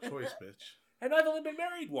bald by choice, bitch. And I've only been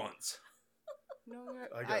married once. No,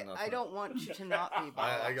 I don't want you to not be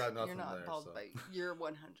bald. I got nothing. You're not there, bald so. by your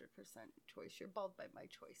 100% choice. You're bald by my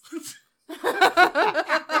choice.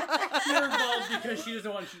 You're bald because she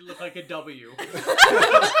doesn't want you to look like a W.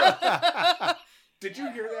 Did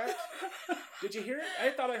you hear that? Did you hear it? I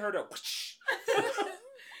thought I heard a whoosh.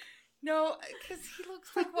 No, because he looks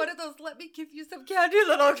like one of those let me give you some candy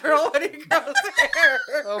little girl when he grows hair.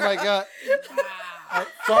 Oh my God.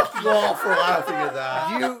 Fuck you all for laughing at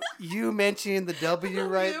that. You mentioning the W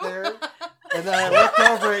right there, and then I looked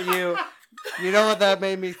over at you. You know what that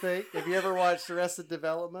made me think? Have you ever watched Arrested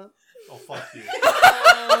Development? Oh, fuck you.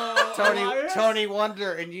 Tony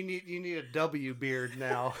Wonder, and you need a W beard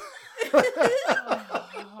now.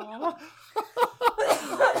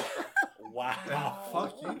 Wow.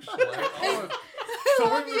 Fuck you, Shlake. So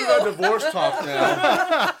we're moving on divorce talk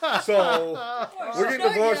now. So we're getting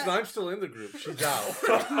divorced, and I'm still in the group. She's out.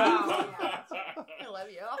 I love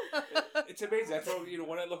you. It's amazing. That's why,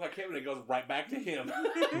 when I look like Kevin, it goes right back to him.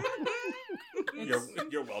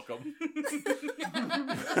 You're welcome.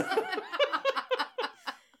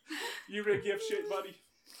 You ready to give shit, buddy?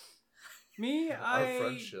 Me, I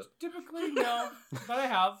friendship. Typically no, but I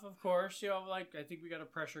have, of course. I think we got a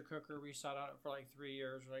pressure cooker. We sat on it for 3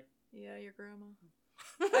 years. Yeah, your grandma.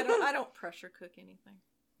 I don't pressure cook anything.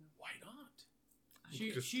 Why not?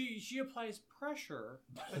 She applies pressure,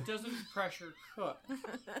 but doesn't pressure cook.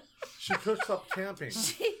 She cooks up camping.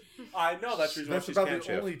 I know that's the reason why That's she's about camp the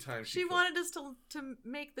chef. only time She wanted us to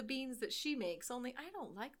make the beans that she makes. Only I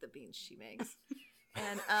don't like the beans she makes.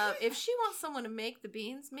 And if she wants someone to make the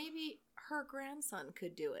beans, maybe her grandson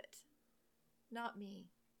could do it. Not me.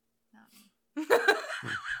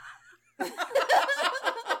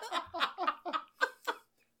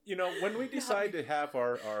 When we decide to have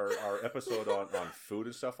our episode on food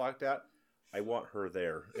and stuff like that, I want her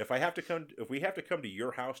there. If we have to come to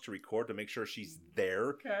your house to record to make sure she's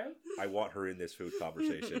there, okay. I want her in this food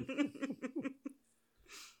conversation.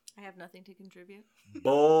 I have nothing to contribute.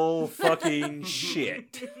 Bull fucking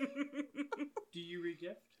shit. Do you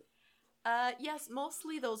regift? Yes,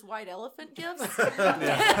 mostly those white elephant gifts.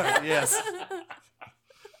 Yes.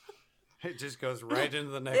 It just goes right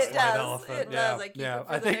into the next white elephant. It does. I keep it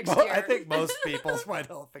for the next year. I think most people's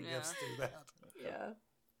white elephant gifts do that. Yeah.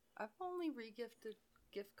 I've only regifted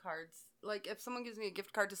gift cards. Like, if someone gives me a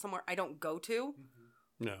gift card to somewhere I don't go to,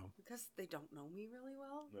 No. because they don't know me really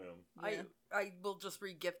well, No. I will just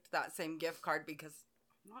regift that same gift card because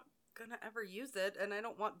I'm not going to ever use it, and I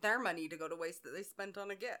don't want their money to go to waste that they spent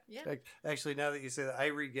on a gift. Yeah. Actually, now that you say that, I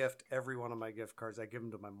regift every one of my gift cards. I give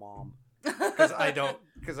them to my mom. Because I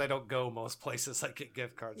don't go most places I get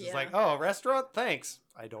gift cards. It's Yeah. like, oh, restaurant? Thanks.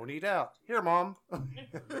 I don't eat out. Here, Mom.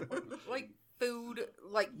 Like, food,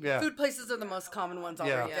 like Yeah. food places are the most common ones I'll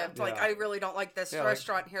Yeah. regift. Yeah. Like, I really don't like this Yeah, like-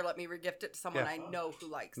 restaurant here. Let me regift it to someone Yeah. I know who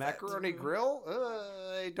likes Macaroni it. Grill?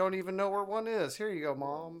 I don't even know where one is. Here you go,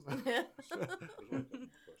 Mom.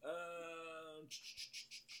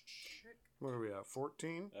 What are we at?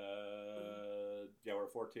 14? Yeah, we're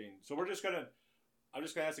at 14. So I'm just gonna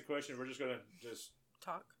ask the question. We're just gonna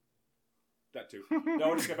Talk. that too. No,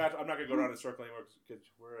 we're just gonna back. I'm not gonna go around in a circle anymore because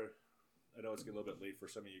I know it's getting a little bit late for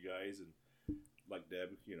some of you guys, and like Deb,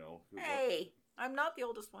 you know. Hey, I'm not the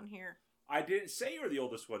oldest one here. I didn't say you were the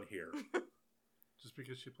oldest one here. Just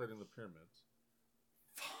because she played in the pyramids.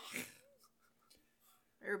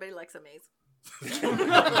 Everybody likes a maze.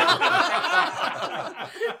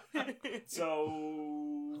 So,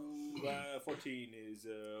 14 is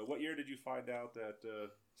what year did you find out that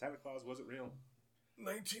Santa Claus wasn't real?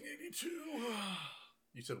 1982.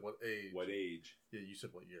 You said what age? What age? Yeah, you said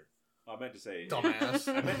what year? I meant to say Dumbass.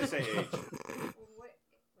 I meant to say age.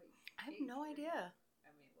 I have no idea.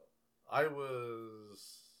 I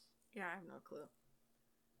was Yeah, I have no clue.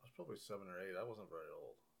 probably 7 or 8. I wasn't very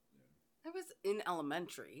old. I was in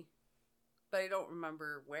elementary, but I don't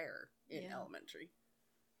remember where in elementary.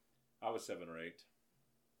 I was 7 or 8.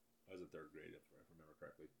 I was in 3rd grade, if I remember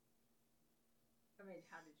correctly. I mean,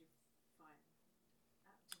 how did you find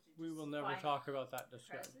We will never talk about that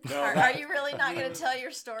discussion. No, Are you really not going to tell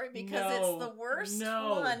your story because it's the worst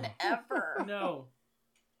one ever? No.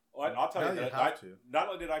 Well, I'll tell Now you you that. have to. Not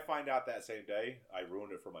only did I find out that same day, I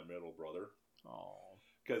ruined it for my middle brother. Oh.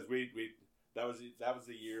 Because that was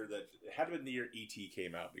the year that it had to have been the year E.T.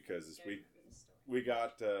 came out because we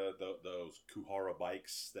got those Kuhara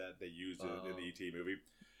bikes that they used in the E.T. movie,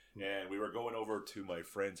 and we were going over to my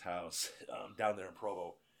friend's house down there in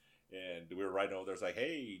Provo, and we were riding over there. It's like,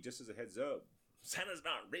 hey, just as a heads up, Santa's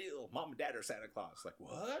not real. Mom and Dad are Santa Claus. Like,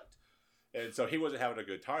 what? And so he wasn't having a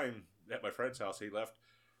good time at my friend's house. He left,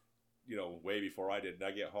 way before I did. And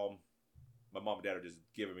I get home, my mom and dad are just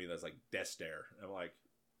giving me this like death stare. And I'm like,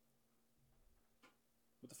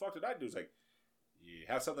 what the fuck did I do? He's like, you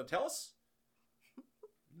have something to tell us?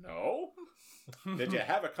 No. Did you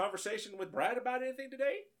have a conversation with Brad about anything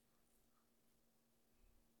today?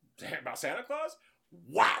 About Santa Claus?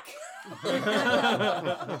 Whack!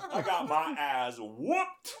 I got my ass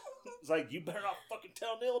whooped. It's like, you better not fucking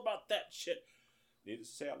tell Neil about that shit. Needless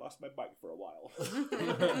to say, I lost my bike for a while.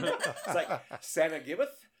 It's like, Santa giveth,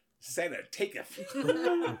 Santa taketh.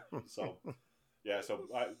 So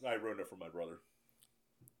I ruined it for my brother.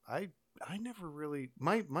 I never really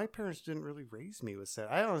my parents didn't really raise me with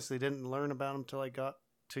Santa. I honestly didn't learn about him until I got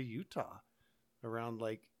to Utah around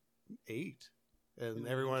like 8. And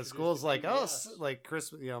everyone at school is like, oh, like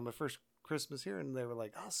Christmas, my first Christmas here, and they were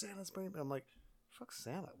like, oh, Santa's bringing me. I'm like, fuck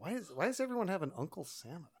Santa. Why does everyone have an Uncle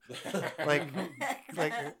Santa? like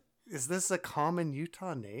is this a common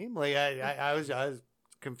Utah name? Like I was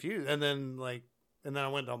confused. And then I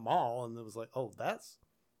went to a mall and it was like, oh, that's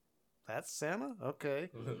Santa? Okay.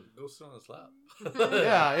 Go sit on his lap.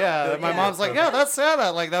 Yeah. My mom's like, yeah, that's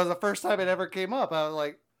Santa. Like that was the first time it ever came up. I was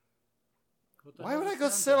like, why would I go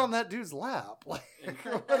sit on that dude's lap? Like,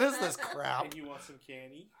 what is this crap? And you want some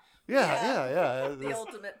candy? Yeah. The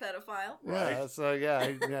ultimate pedophile. Yeah, Right. so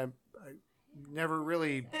I never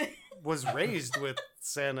really was raised with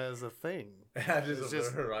Santa as a thing. I just It's over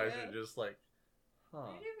just- the horizon, just like, huh.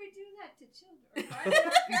 Why did we do that to children? Why did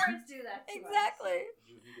our parents do that to us? Exactly.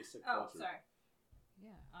 You need to sit Oh, closer. sorry.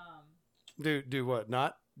 Yeah. Do what?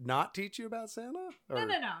 Not teach you about Santa? Or-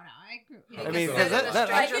 No. I grew. I mean, Sit 'cause in that- a that-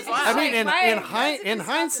 stranger's lap. I mean, in Right.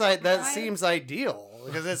 hindsight, that Right. seems ideal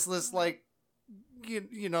because it's this like,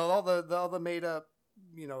 all the made up,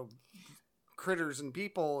 critters and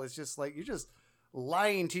people. It's just like you're just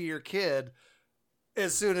lying to your kid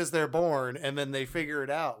as soon as they're born, and then they figure it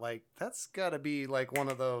out. Like that's got to be like one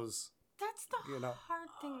of those. That's the hard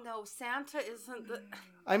thing, though. Santa isn't the.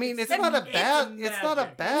 I mean, it's It's not a magic. bad. It's not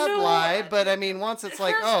a bad No. lie, but I mean, once it's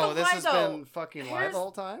like, Here's oh, the this lie, has though. been fucking lie Here's- the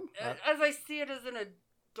whole time. As I see it as an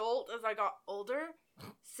adult, as I got older,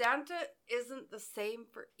 Santa isn't the same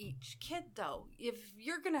for each kid, though. If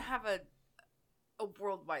you're gonna have a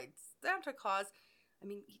worldwide Santa Claus, I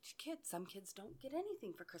mean, each kid. Some kids don't get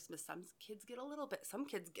anything for Christmas. Some kids get a little bit. Some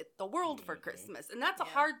kids get the world for Christmas, and that's a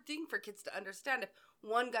hard thing for kids to understand. If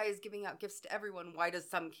one guy is giving out gifts to everyone, why does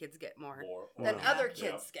some kids get more than other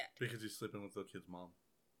kids get? Because he's sleeping with the kid's mom.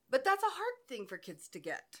 But that's a hard thing for kids to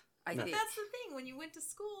get. I But think that's the thing. When you went to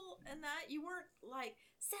school and that, you weren't like,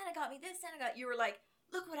 Santa got me this, Santa got... You were like,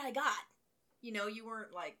 look what I got. You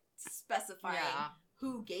weren't like specifying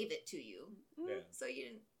who gave it to you. Yeah. So you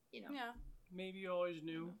didn't, Yeah. Maybe you always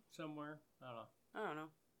knew somewhere. I don't know. I don't know.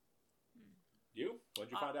 You?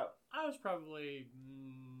 When'd you find out? I was probably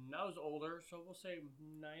I was older, so we'll say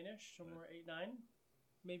 9ish, somewhere 8, 9,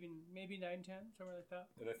 maybe 9, 10, somewhere like that.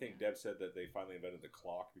 And I think Deb said that they finally invented the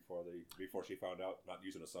clock before she found out not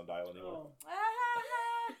using a sundial anymore.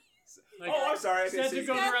 Like, I'm sorry. I didn't Santa see.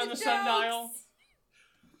 goes around the sundial.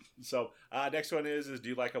 So next one is do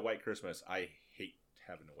you like a white Christmas? I hate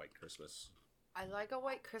having a white Christmas. I like a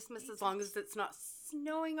white Christmas as long as it's not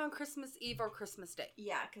snowing on Christmas Eve or Christmas Day.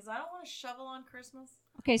 Yeah, because I don't want to shovel on Christmas.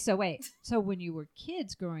 Okay, so wait. So when you were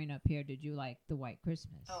kids growing up here, did you like the white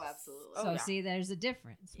Christmas? Oh, absolutely. So see, there's a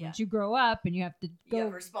difference. Yeah. Once you grow up and you have to You go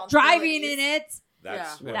have responsibilities. driving in it.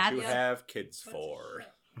 That's what That's- you have kids for.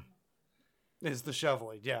 Is the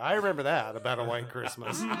shoveling. Yeah, I remember that about a white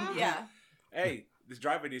Christmas. Yeah. Hey, this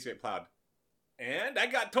driveway needs to get plowed. And I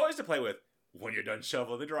got toys to play with when you're done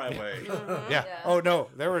shoveling the driveway. Yeah. Oh, no.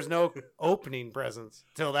 There was no opening presents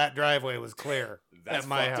till that driveway was clear That's at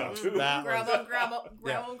my fucked up, house. too. That Grandma, was,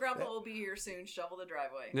 Grandma and Grandpa will be here soon. Shovel the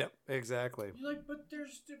driveway. yep, exactly. You're like, but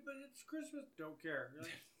it's Christmas. Don't care. You're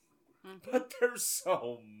like, But there's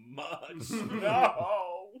so much.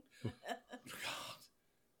 No. God.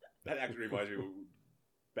 That actually reminds me of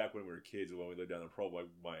back when we were kids, when we lived down in Pro,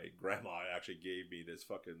 my grandma actually gave me this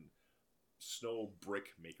fucking snow brick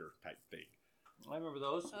maker type thing. I remember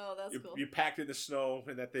those. Oh, that's cool. You packed in the snow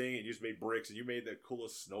in that thing and you just made bricks and you made the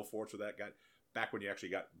coolest snow forts with that guy back when you actually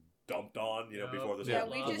got dumped on, before this Yeah,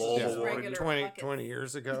 we the just Lowell used Award regular 20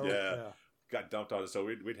 years ago. Yeah. got dumped on. So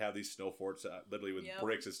we'd have these snow forts literally with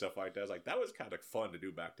bricks and stuff like that. I was like, that was kind of fun to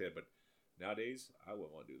do back then, but nowadays I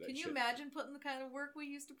wouldn't want to do that. Can you shit. imagine putting the kind of work we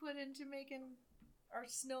used to put into making our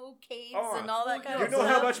snow caves Oh, and all that kind You of know stuff?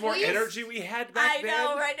 how much more energy we had back I then?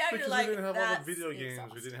 know, right now Because you're like, we didn't have all the that's video games.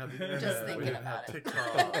 exhausting. We didn't have the Just internet. thinking We didn't about have it.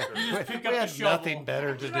 TikTok. Pick We up the had shovel. nothing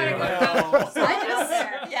better to do. I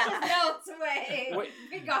just, melts away. Wait,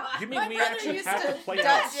 We got. you mean My we brother actually used had to to play dig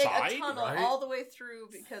outside, a tunnel right? all the way through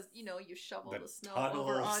because you shovel The the snow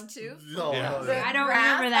over tunnels. onto. No, Yeah. no, the yeah. I don't grass.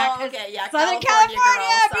 remember that, Oh, 'cause okay, yeah, Southern California,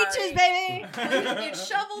 beaches, girl, baby. sorry. You'd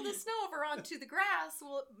shovel the snow over onto the grass.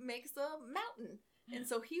 Well, it makes a mountain, and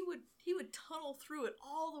so he would tunnel through it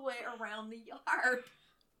all the way around the yard.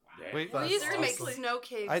 Yeah. We We used to make awesome. snow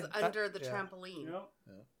caves I- under the yeah. trampoline. Yep.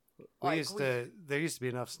 We used to. There used to be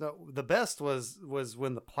enough snow. The best was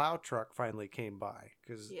when the plow truck finally came by,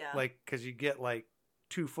 because you get like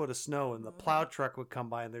 2 foot of snow, and the plow truck would come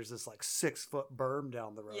by, and there's this like 6 foot berm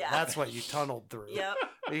down the road. Yeah. That's what you tunneled through. Yep.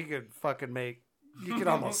 You could fucking make. You could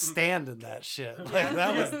almost stand in that shit. Like,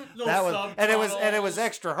 that Little was, and it was sub-tunnels.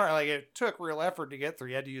 extra hard. Like it took real effort to get through.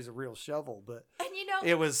 You had to use a real shovel, but And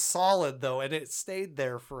it was solid though, and it stayed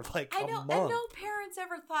there for like I a know, month. and no parents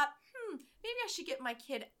ever thought, maybe I should get my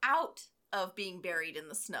kid out of being buried in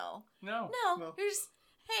the snow. No. No. Here's,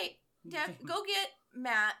 hey, Dad, go get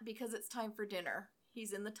Matt because it's time for dinner.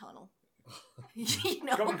 He's in the tunnel.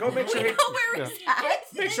 Go make sure we he- know where he's at.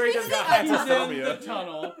 Make sure he doesn't got He's in hypothermia. the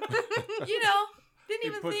tunnel. Didn't He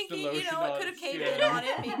even even puts think the he, lotion on could have his caved skin. in on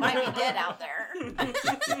him. He might be dead out there.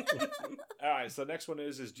 All right, so next one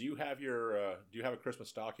is do you have a Christmas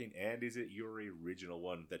stocking, and is it your original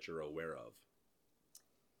one that you're aware of?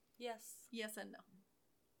 Yes and no.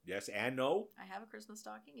 Yes and no. I have a Christmas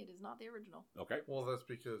stocking. It is not the original. Okay, Well, that's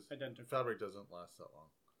because Identical. fabric doesn't last that long.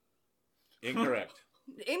 incorrect.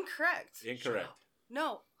 Incorrect.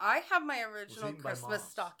 No, I have my original eaten by Christmas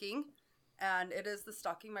moms. stocking, and it is the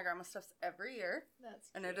stocking my grandma stuffs every year, That's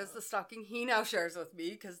and it is the stocking he now shares with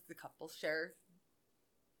me because the couple share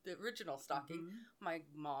the original stocking. My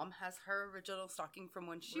mom has her original stocking from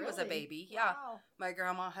when she was a Really? baby. Yeah. Wow. My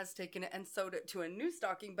grandma has taken it and sewed it to a new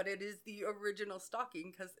stocking, but it is the original stocking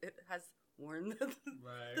because it has worn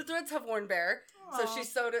Right. the threads have worn bare. So Aw. she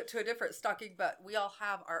sewed it to a different stocking, but we all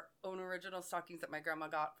have our own original stockings that my grandma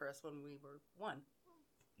got for us when we were 1.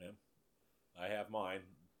 Yeah. I have mine,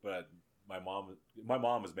 but my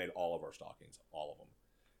mom has made all of our stockings, all of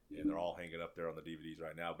them, and they're all hanging up there on the DVDs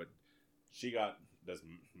right now. But she got this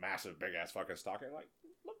massive, big ass fucking stocking. Like,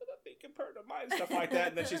 look at that thing compared to mine, and stuff like that.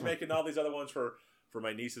 And then she's making all these other ones for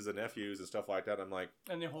my nieces and nephews and stuff like that. I'm like,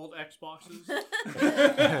 And they hold Xboxes.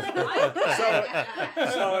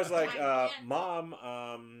 so I was like, Mom,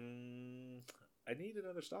 I need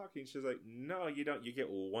another stocking. She's like, no, you don't. You get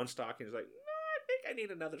one stocking. She's like, no, I think I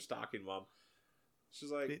need another stocking, Mom.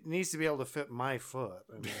 She's like, It needs to be able to fit my foot.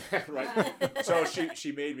 I mean, right. So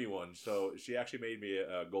she made me one. So she actually made me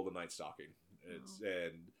a Golden Knight stocking.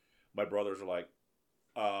 And my brothers are like,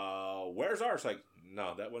 where's ours? Like,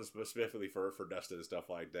 no, that one's specifically for Dustin and stuff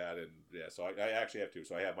like that. And yeah, so I actually have 2.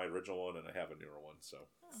 So I have my original one and I have a newer one. So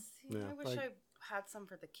See, Yeah, I wish like- I had some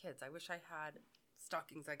for the kids. I wish I had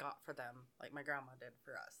stockings I got for them like my grandma did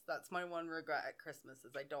for us. That's my one regret at Christmas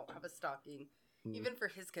is I don't have a stocking. Even for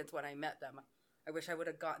his kids when I met them. I wish I would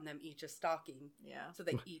have gotten them each a stocking. Yeah. So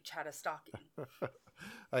they each had a stocking.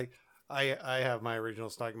 I have my original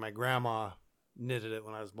stocking. My grandma knitted it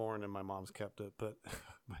when I was born, and my mom's kept it. But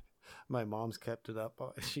my mom's kept it up.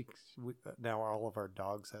 Now all of our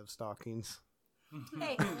dogs have stockings.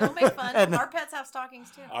 Hey, don't make fun. And- Our pets have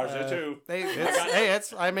stockings too. Ours do too.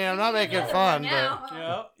 I mean, I'm not making fun, Now. but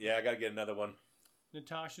Yeah. Yeah, I got to get another one.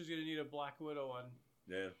 Natasha's gonna need a Black Widow one.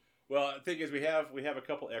 Yeah. Well, the thing is, we have a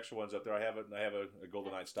couple extra ones up there. I have a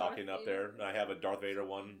Golden Knight stocking up there, and I have a Darth Vader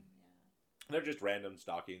one. They're just random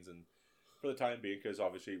stockings, and for the time being, because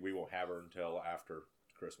obviously we won't have her until after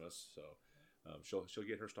Christmas, so she'll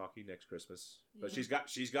get her stocking next Christmas. But she's got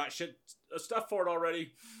stuff for it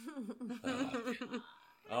already.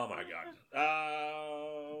 Oh my God.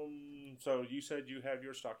 So you said you have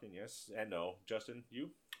your stocking, yes and no. Justin,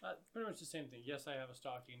 you? Pretty much the same thing. Yes, I have a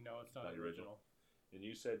stocking. No, it's not Not original. And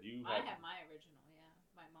you said you I have my original, yeah.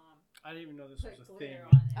 My mom. I didn't even know this Put was a glitter thing.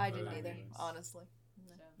 on it. I didn't for either, some reason. honestly.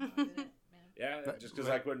 So, I did it, man. Yeah, just because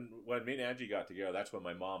like when me and Angie got together, that's when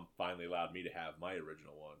my mom finally allowed me to have my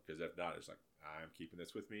original one. Because if not, it's like I'm keeping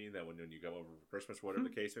this with me. And then when you go over for Christmas, whatever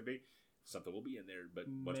the case may be, something will be in there. But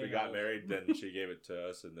once we got married, then she gave it to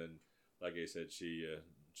us, and then like I said, she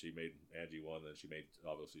made Angie one, then she made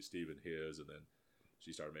obviously Steven his, and then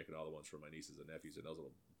she started making all the ones for my nieces and nephews and those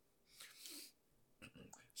little.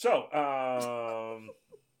 So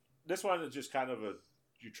this one is just kind of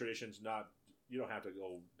your traditions. Not you don't have to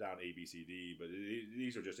go down A B C D, but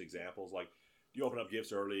these are just examples. Like, do you open up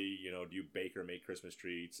gifts early? You know, do you bake or make Christmas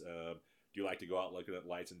treats? Do you like to go out looking at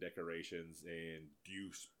lights and decorations? And do you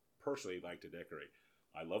personally like to decorate?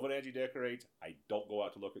 I love when Angie decorates. I don't go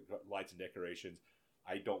out to look at lights and decorations.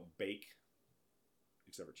 I don't bake.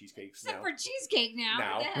 Except for cheesecakes Except now. for cheesecake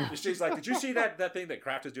now. Yeah. She's like, did you see that thing that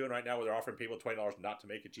Kraft is doing right now where they're offering people $20 not to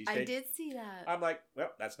make a cheesecake? I did see that. I'm like, well,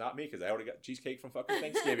 that's not me because I already got cheesecake from fucking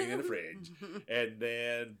Thanksgiving in the fridge. And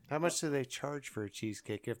then... how much do they charge for a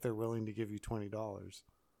cheesecake if they're willing to give you $20?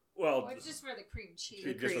 Well, Or it's just for the cream cheese.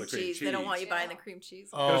 The Just for cream the cream cheese. They don't want you cheese. buying Yeah. the cream cheese.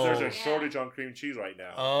 because there's Oh. a shortage on cream cheese right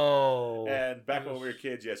now. Oh. And back when we were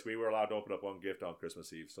kids, yes, we were allowed to open up one gift on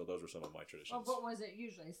Christmas Eve. So those were some of my traditions. Well, what was it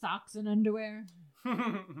usually? Socks and underwear?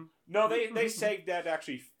 No, they saved that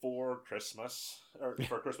actually for Christmas or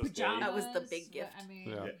for Christmas Day. Pajamas? That was the big gift. I mean,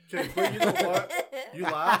 Yeah. Okay, but you know what? You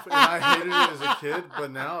laugh, and I hated it as a kid,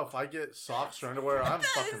 but now if I get socks or underwear, I'm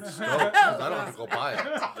fucking stoked because I don't have to go buy it.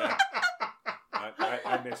 Yeah.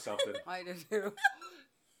 I missed something. I do too.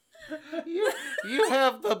 You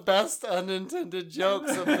have the best unintended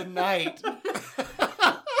jokes of the night. Did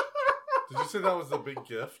you say that was the big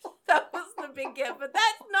gift? That was the big gift, but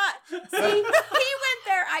that's not. See, he went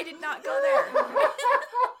there. I did not go there.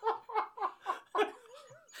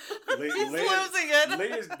 He's losing it. Lee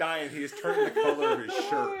is dying. He is turning the color of his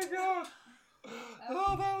shirt.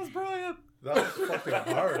 Oh, that was brilliant. That was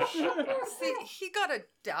fucking harsh. See, he got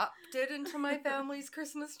adopted into my family's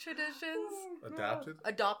Christmas traditions. Adapted?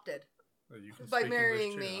 Adopted You can by speak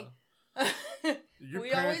marrying English too, me. huh? Your We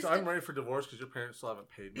parents, always I'm ready for divorce because your parents still haven't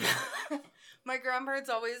paid me. My grandparents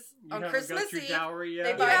always You on haven't Christmas got your Eve dowry they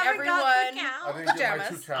yet? buy haven't everyone got the cow. I didn't get my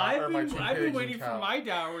pajamas. two cow or my two I've been pigs waiting and for cow. my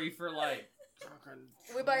dowry for like.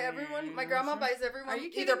 We buy everyone. My grandma buys everyone Are you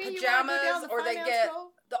kidding either me? You wanna go down pajamas the or they finance get row?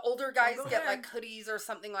 the older guys Go get there. like hoodies or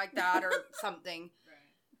something like that or something.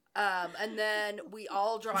 And then we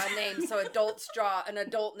all draw a name. So adults draw an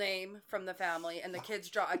adult name from the family, and the kids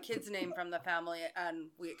draw a kid's name from the family, and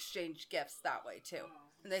we exchange gifts that way too.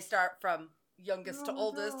 And they start from youngest to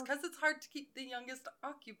oldest because it's hard to keep the youngest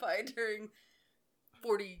occupied during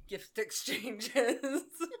 40 gift exchanges.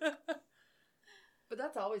 But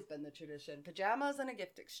that's always been the tradition: pajamas and a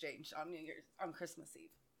gift exchange on New Year's, on Christmas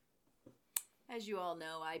Eve. As you all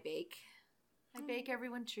know, I bake. I bake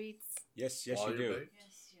everyone treats. Yes, While you you're do. baked?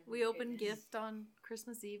 We open gift on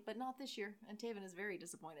Christmas Eve, but not this year. And Taven is very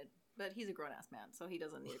disappointed. But he's a grown-ass man, so he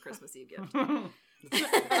doesn't need a Christmas Eve gift.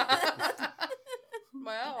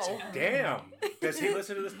 Wow. Damn. Does he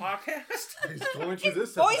listen to this podcast? He's going to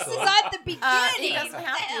this Voices episode. at the beginning. He doesn't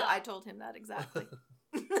have to. Hell. I told him that exactly.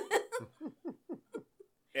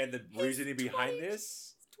 And the reasoning behind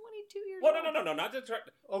this? He's 22 years Well, old. no, not to try.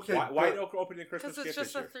 Okay, Why but- opening a Christmas Because it's gift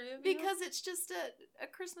just this the year? three of you. Because it's just a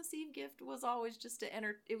Christmas Eve gift was always just to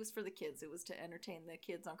it was for the kids. It was to entertain the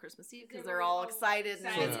kids on Christmas Eve because They they're were all all excited and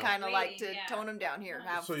excited kids and kind of like to waiting, yeah. tone them down here.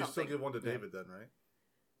 Have So you still something. give one to David then, right?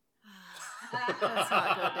 Let's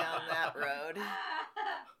not go down that road.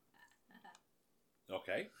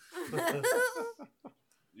 Okay.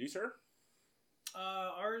 You, sir?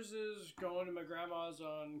 Ours is going to my grandma's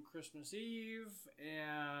on Christmas Eve,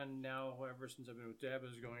 and now, ever since I've been with Deb,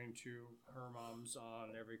 is going to her mom's on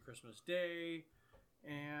every Christmas Day.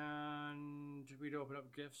 And we'd open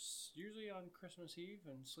up gifts usually on Christmas Eve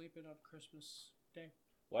and sleep in on Christmas Day.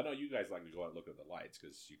 Well, I know you guys like to go out and look at the lights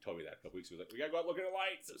because you told me that a couple weeks ago. Like, we gotta go out and look at the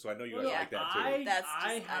lights. So I know you guys like that too.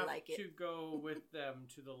 I have like it. to go with them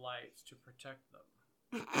to the lights to protect them.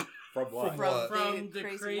 From what? From the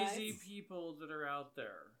crazy crazy lights? people that are out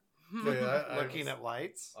there. Looking at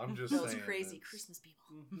lights. I'm just Those saying. crazy it's- Christmas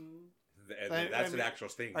people. And that's an actual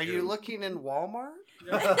thing. Are you looking in Walmart?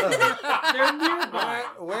 They're nearby.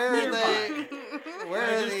 Where are they? Where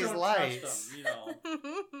I are just these don't lights? trust them, you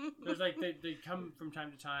know. There's like they come from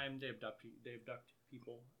time to time. They abduct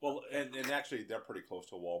people. Well, and actually, they're pretty close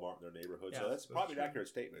to Walmart in their neighborhood, so Yeah, that's probably an accurate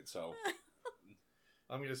statement. So,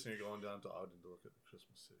 I'm guessing you're going down to Ogden to look at the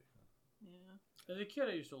Christmas City. Yeah. As a kid,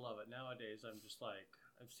 I used to love it. Nowadays, I'm just like,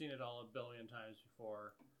 I've seen it all a billion times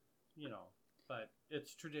before, you know. But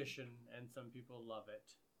it's tradition, and some people love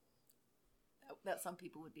it. That some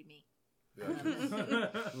people would be me.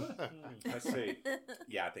 Let's see.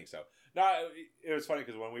 Yeah, I think so. No, it was funny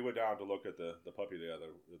because when we went down to look at the puppy the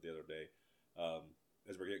other day,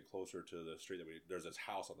 as we're getting closer to the street, there's this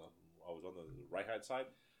house I was on the right hand side.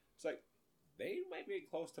 It's like they might be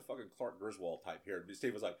close to fucking Clark Griswold type here. And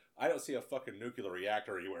Steve was like, I don't see a fucking nuclear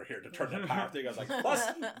reactor anywhere here to turn that power thing. I was like, plus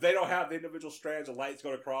they don't have the individual strands of lights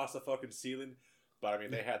going across the fucking ceiling. But I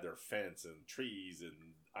mean, they had their fence and trees, and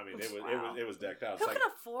I mean, it was decked out. Who It's can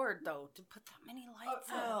like, afford though to put that many lights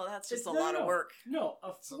Oh, that's just a No, lot of work. No,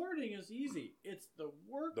 affording is easy. It's the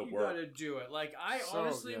work The you work. gotta do it. Like I So,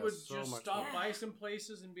 honestly yeah, would so just much stop work. by some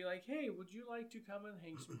places and be like, "Hey, would you like to come and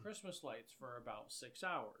hang some Christmas lights for about 6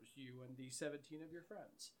 hours? You and the 17 of your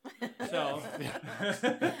friends." So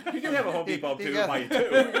you can have a Home Depot You too, got- by you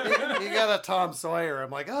too. You got a Tom Sawyer.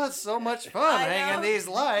 I'm like, oh, it's so much fun I hanging know. these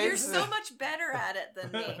lights. You're so much better at it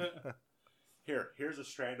than me. Here's a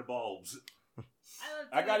strand of bulbs.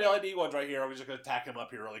 I I got LED ones right here. I'm just gonna tack them up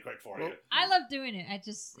here really quick for you. I love doing it.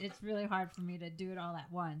 It's really hard for me to do it all at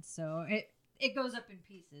once. So it goes up in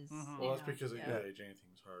pieces. Mhm. Well, you that's know. because at Yeah. your age,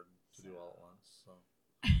 anything's hard to do all at once. So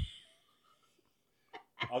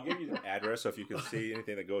I'll give you their address so if you can see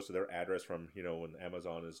anything that goes to their address from when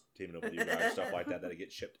Amazon is teaming up with you guys, stuff like that it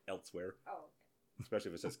gets shipped elsewhere. Oh.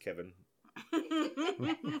 Especially if it says Kevin.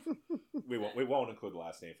 We won't include the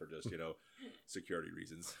last name for just security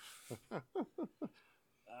reasons.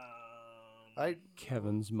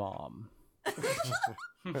 Kevin's mom.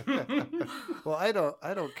 Well, I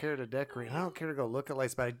don't care to decorate. I don't care to go look at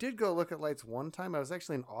lights, but I did go look at lights one time. I was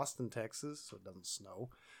actually in Austin, Texas, so it doesn't snow.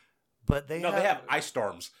 But they have ice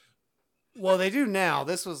storms. Well, they do now.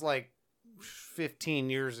 This was like 15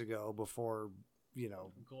 years ago before,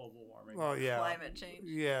 Global warming. well, yeah. Climate change.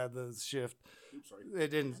 Yeah, the shift. Oops, sorry. It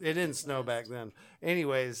didn't snow back then.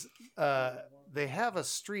 Anyways, they have a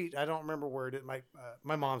street. I don't remember where it might.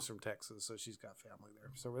 My mom's from Texas, so she's got family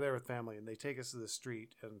there. So we're there with family, and they take us to the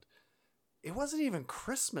street, and it wasn't even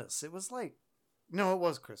Christmas. It was like, no, it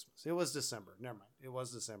was Christmas. It was December. Never mind. It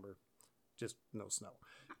was December. Just no snow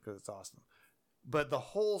because it's Austin. But the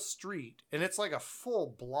whole street, and it's like a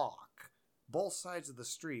full block, both sides of the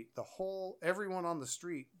street. Everyone on the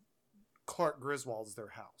street, Clark Griswold's their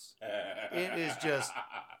house. It is just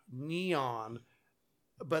neon,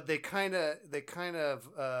 but they kind of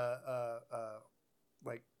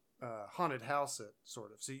like haunted house it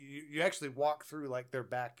sort of. So you actually walk through like their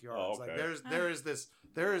backyards. Oh, okay. Like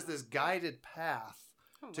there is this guided path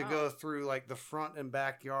to go through like the front and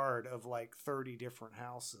backyard of like 30 different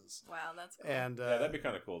houses. Wow, that's cool. And Yeah, that'd be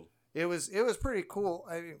kind of cool. it was pretty cool.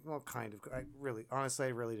 Kind of. I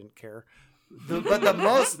really didn't care. But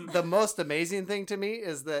the most amazing thing to me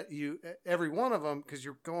is that every one of them, because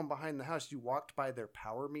you're going behind the house, you walked by their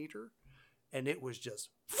power meter, and it was just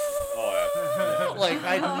Oh, yeah. like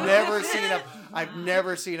I've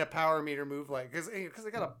never seen a power meter move like because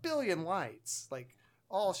they got a billion lights, like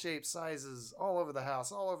all shapes, sizes, all over the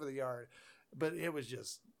house, all over the yard, but it was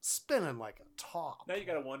just spinning like a top. Now you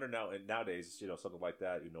got to wonder nowadays, something like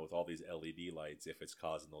that, with all these LED lights, if it's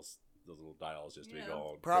causing those little dials just to be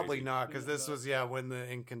going Probably crazy. not, because this was when the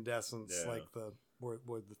incandescents Yeah. like were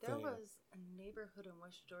the There thing. was a neighborhood in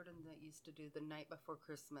West Jordan that used to do the night before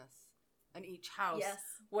Christmas. And each house Yes.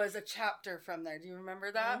 was a chapter from there. Do you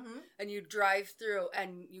remember that? Mhm. And you drive through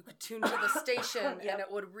and you could tune to the station Yep. and it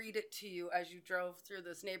would read it to you as you drove through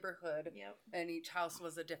this neighborhood. Yep. And each house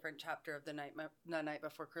was a different chapter of the night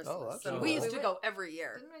before Christmas. that's and cool. we used We to went- go every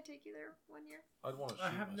year. Didn't I take you there one year? I'd want to shoot I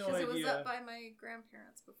have no Because it was idea. up by my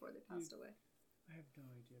grandparents before they passed away. I have no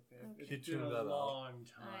idea, babe. Okay. He It's been tuned a that out. long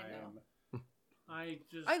I know. time. I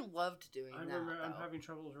loved doing that. I'm having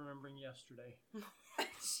troubles remembering yesterday.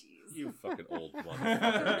 Jeez. You fucking old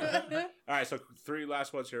motherfucker. All right, so 3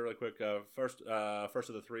 last ones here, really quick. First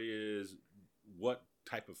of the 3 is, what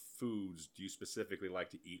type of foods do you specifically like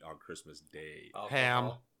to eat on Christmas Day?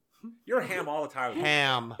 Ham. You're ham all the time.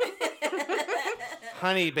 Ham.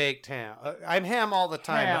 Honey baked ham. I'm ham all the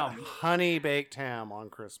time. Ham. But honey baked ham on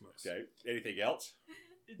Christmas. Okay. Anything else?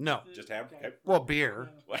 No. Just ham? Okay. Well, beer.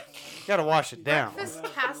 Gotta wash it down. Breakfast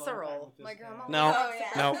casserole. My grandma. No. loves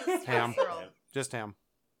No. breakfast Ham. casserole. Just ham.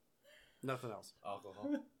 Nothing else.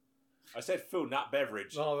 Alcohol. I said food, not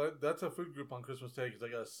beverage. No, that's a food group on Christmas Day because I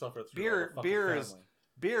gotta suffer through all the fucking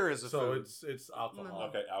Beer is a so food. it's alcohol.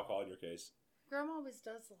 Okay, alcohol in your case. Grandma always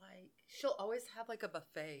does she'll always have like a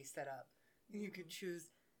buffet set up. You can choose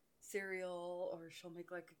cereal, or she'll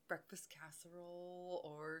make like breakfast casserole,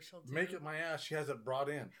 or she'll Make it my ass. She has it brought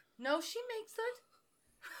in. No, she makes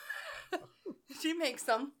it. She makes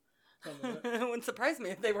them. It wouldn't surprise me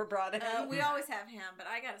if they were brought in. We always have ham, but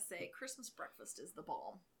I gotta say, Christmas breakfast is the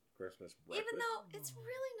bomb. Christmas breakfast. Even though it's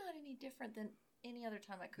really not any different than any other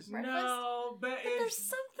time I cook breakfast. No, but there's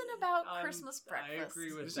something about Christmas breakfast. I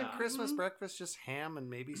agree with Isn't that. Christmas breakfast just ham and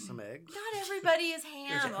maybe some eggs? Not everybody is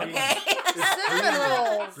ham, There's okay? Cinnamon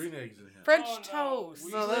rolls, Green eggs in ham. French Oh, no. toast.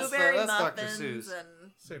 No, that's Blueberry Dr. muffins Seuss.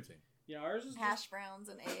 and Same thing. Yeah, ours is hash browns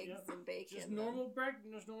and eggs Yep. and bacon. just normal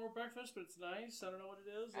breakfast, but it's nice. I don't know what it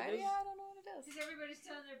is. I don't know what it is. Because everybody's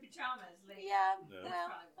still in their pajamas. Like, Yeah, Yeah.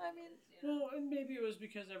 well, I mean, Well, and maybe it was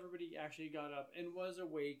because everybody actually got up and was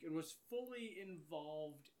awake and was fully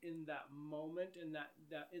involved in that moment, in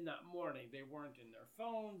that morning. They weren't in their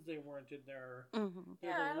phones. They weren't in their Mm-hmm. Yeah,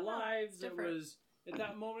 I their don't know. lives. It's It different. was at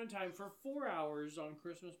that moment in time for 4 hours on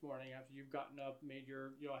Christmas morning after you've gotten up, made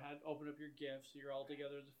your had opened up your gifts. You're all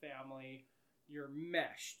together as a family. You're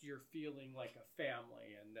meshed. You're feeling like a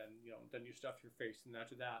family, and then you stuff your face, and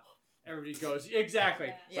after that, everybody goes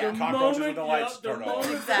exactly. Yeah. The Cockroaches moment, when the lights the turn on.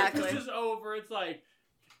 moment Exactly. Christmas is over, it's like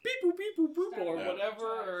beep boop beep boop boop or Yeah. whatever,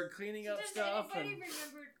 or cleaning up Does stuff. anybody And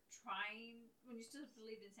remember trying, when you still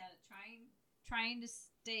believed in Santa, trying to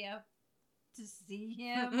stay up to see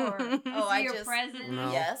him or see your present?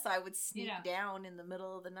 No. Yes, I would sneak Yeah. down in the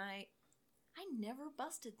middle of the night. I never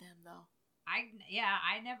busted them though.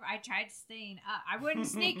 I tried staying up. I wouldn't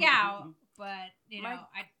sneak out, but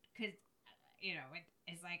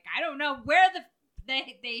it's like I don't know where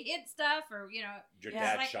they hid stuff or Your Yeah,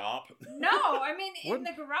 dad's like- shop. No, I mean in Wouldn't-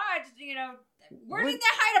 the garage, where wouldn't- did they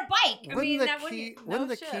hide a bike? I Wouldn't mean the that key, wouldn't. wouldn't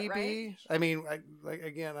no the shit, key right? be? I mean, I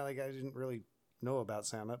didn't really know about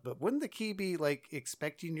Santa, but wouldn't the key be like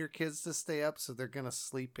expecting your kids to stay up so they're gonna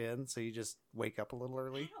sleep in, so you just wake up a little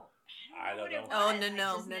early? I don't what it know. was. Oh I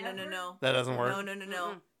no. just never- That doesn't work.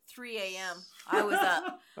 No. 3 a.m. I was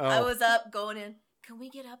up. Oh. I was up going in. Can we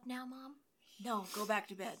get up now, Mom? No, go back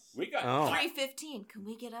to bed. We got Oh. 3:15. Can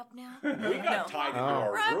we get up now? we got No. tied into Oh.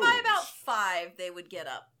 our Right rooms. by about 5, they would get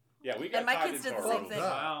up. Yeah, we got And my tied kids into did the our same rooms. thing.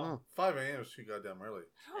 Wow. 5 a.m. is too goddamn early.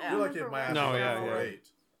 Yeah. You're lucky if my ass No, was yeah, up yeah. for 8.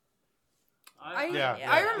 Yeah,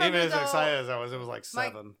 I remember even as though, excited as I was, it was like my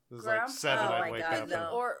 7. It was like grandpa- 7. Oh I'd my wake God, up. no. and-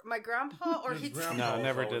 or my grandpa, or His he'd. grandpa No, was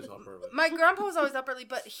never always did. up early. My grandpa was always up early,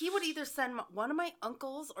 but he would either send one of my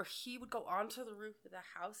uncles, or he would go onto the roof of the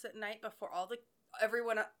house at night before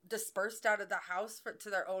everyone dispersed out of the house to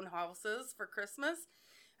their own houses for Christmas,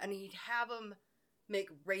 and he'd have them make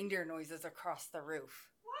reindeer noises across the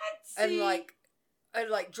roof. What? And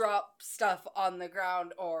like drop stuff on the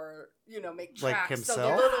ground, or make Like tracks so the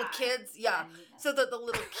himself? little kids, so that the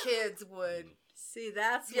little kids would. See,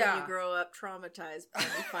 that's when Yeah. you grow up traumatized when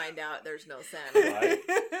you find out there's no Santa. Right?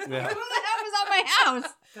 Yeah. Who the hell was on my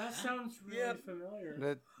house? That sounds really Yep. familiar.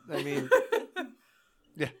 That, I mean,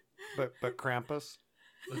 yeah, but Krampus.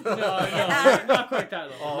 No, not quite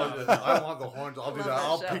that low. Oh, No. I want the horns. I'll do Love that. that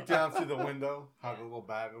I'll show. peek down through the window, have a little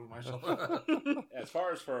bag over my shoulder. As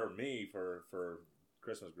far as for me, for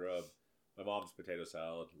Christmas grub, my mom's potato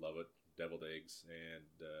salad, love it, deviled eggs,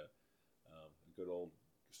 and a good old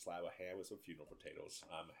slab of ham with some funeral potatoes.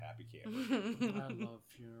 I'm a happy camper. I love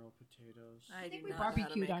funeral potatoes. I I do think we not know how to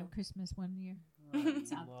barbecued make on 'em. Christmas one year. I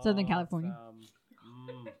Southern love California. them.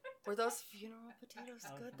 Were those funeral potatoes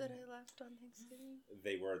good that I left on Thanksgiving?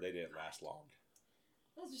 They didn't last long.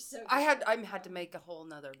 Those are so. I had to make a whole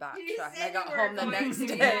nother batch. You And I said got you were home the going next to,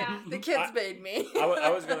 day. yeah. The kids made me. I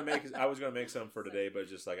was gonna make some for today, but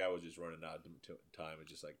just like I was just running out of time.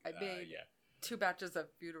 It's just like I made yeah. 2 batches of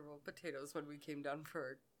funeral potatoes when we came down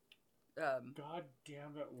for God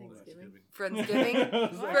damn it, woman.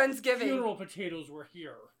 Friendsgiving. Friendsgiving. Funeral potatoes were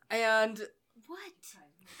here. And What?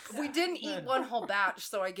 we didn't eat one whole batch,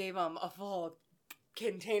 so I gave them a full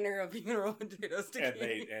container of funeral potatoes to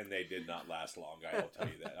keep. And they did not last long. I will tell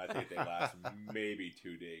you that. I think they last maybe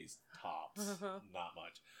 2 days tops. Not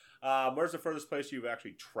much. Where's the furthest place you've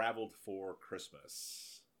actually traveled for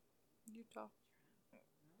Christmas? Utah.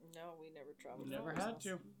 No, we never traveled. Never had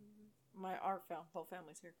to. Our whole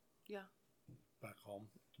family's here. Yeah. Back home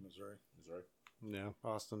to Missouri. Yeah,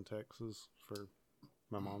 Austin, Texas for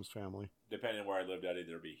my mom's family. Depending on where I lived at,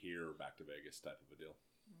 either be here or back to Vegas type of a deal.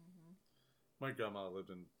 Mm-hmm. My grandma lived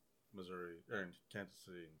in Missouri or in Kansas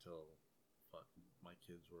City until my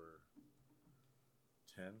kids were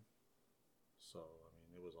 10. So I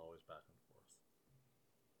mean, it was always back and forth.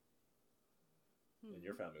 And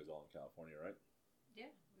your family was all in California, right? Yeah,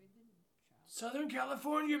 we did. Southern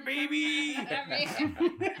California, baby.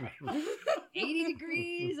 80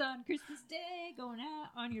 degrees on Christmas Day, going out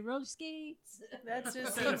on your roller skates. That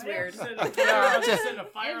just seems weird. Setting a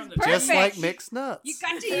fire on the Perfect. Just like mixed nuts. You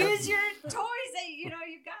got to use your toys that you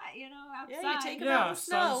got outside. Yeah, you take 'em out in the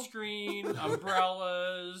snow. Sunscreen,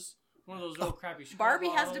 umbrellas, one of those little crappy. Barbie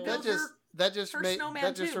has to bottles. build That just her snowman,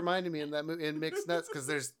 that just too. reminded me in that movie in Mixed Nuts because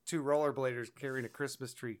there's 2 rollerbladers carrying a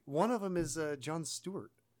Christmas tree. One of them is Jon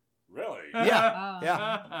Stewart. Really? Yeah, Oh.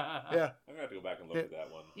 yeah. I'm gonna have to go back and look at that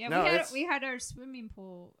one. Yeah, No, we had our swimming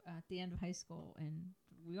pool at the end of high school, and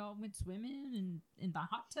we all went swimming and in the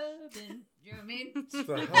hot tub, and you know what I mean? What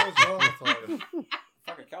the hell's wrong with all this?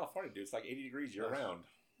 Fucking California, dude. It's like 80 degrees year round,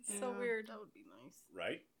 So weird. That would be nice.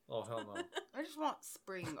 right? Oh hell no! I just want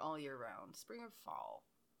spring all year round. Spring or fall.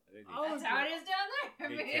 That's how it is down there.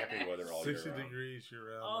 Need camping weather all year 60 round. degrees year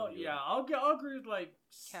round. Oh I'm yeah, good. I'll agree with like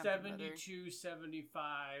Camping 72,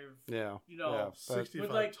 75. Yeah. You know, Yeah, but- 65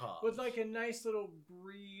 with like tops. with like a nice little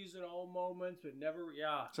breeze at all moments, but never.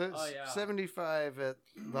 Yeah. So Oh yeah. 75 at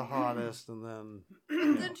the hottest, and then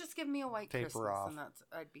Then just give me a white Taper Christmas, off. and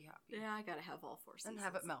I'd be happy. Yeah, I gotta have all 4 seasons. And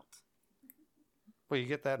have it melt. well, you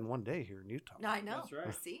get that in one day here in Utah. No, I know. That's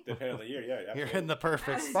right. See? Depending on the year, yeah. You're absolutely. in the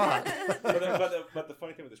perfect spot. but the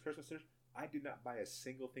funny thing with this Christmas is, I did not buy a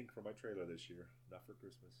single thing for my trailer this year. Not for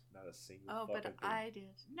Christmas. Not a single Oh, fucking but thing. I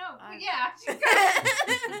did. No, I- yeah.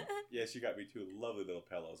 Yes, you got me 2 lovely little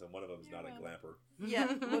pillows, and one of them is not a glamper.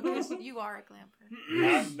 Yeah, because you are a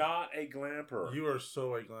glamper. I'm not a glamper. You are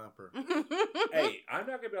so a glamper. Hey, I'm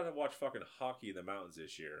not gonna be able to watch fucking hockey in the mountains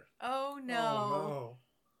this year. Oh no. Oh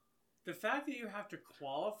The fact that you have to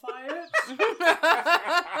qualify it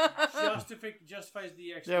justifies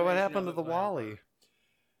the expiration. Yeah, what happened to of the glamper. Wally?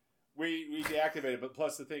 We deactivated, but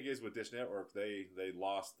plus the thing is with Dish Network, they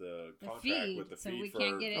lost the The contract feed, with the so feed we for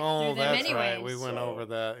can't get it Oh, through them that's anyways. right. We went So- over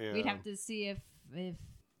that. Yeah. We'd have to see if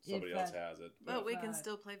somebody else has it. But we can But-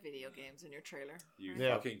 still play video games in your trailer. You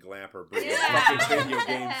Yeah. fucking glamper, bring Yeah. fucking video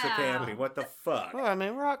games to camping. What the fuck? Well, I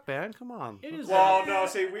mean, Rock Band. Come on. It is. Well, no,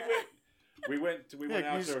 see, we went Yeah,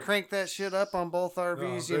 out you just there. crank that shit up on both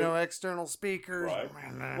RVs. No, you they- know, external speakers. Right.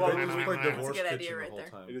 Well, they just played That's a Divorce good idea Kitchen right the whole there.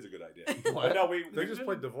 time. It is a good idea. But no, They just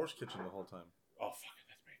played Divorce Kitchen the whole time. Oh fuck,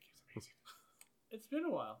 that's amazing. It's been a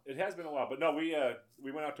while. It has been a while, but no, we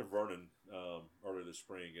went out to Vernon earlier this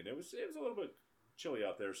spring, and it was a little bit chilly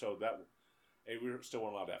out there, so that. And we still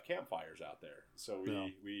weren't allowed to have campfires out there, so we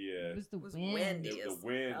it was the was wind. windy. it was as the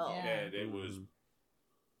wind, hell. Yeah. and it was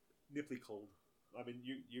nipply cold. I mean,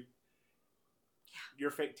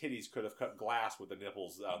 your fake titties could have cut glass with the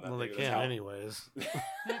nipples on that. Well, they thing. That's can how- anyways.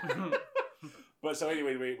 But so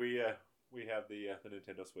anyway, we have the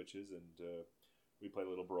Nintendo Switches, and we played a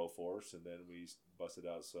little Broforce, and then we busted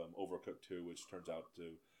out some Overcooked 2, which turns out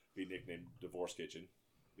to be nicknamed Divorce Kitchen.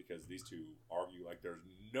 Because these two argue like there's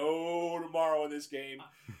no tomorrow in this game.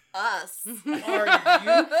 Us. Are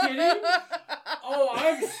you kidding? Oh,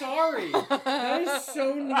 I'm sorry. That is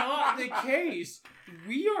so not the case.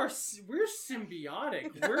 We're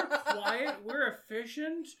symbiotic. We're quiet. We're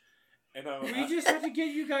efficient. And We just have to get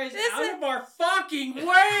you guys This out is- of our fucking way.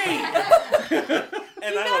 and You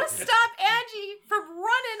I gotta look, stop Angie from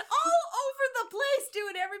running all over the place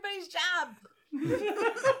doing everybody's job.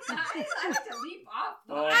 I have to leap off.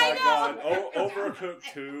 oh I my know. god, Overcooked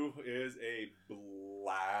 2 is a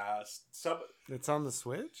blast. It's on the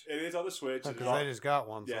Switch? It is on the Switch. Because I just got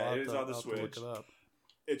one. So Yeah, I'll it have is to- on the I'll have to look Switch. it up.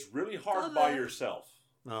 It's really hard Oh, by no. yourself.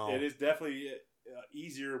 No. It is definitely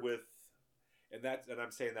easier with, and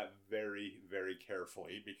I'm saying that very, very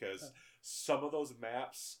carefully because some of those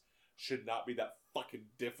maps should not be that fucking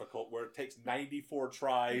difficult where it takes 94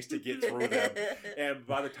 tries to get through them. And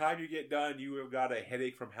by the time you get done, you have got a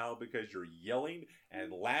headache from hell because you're yelling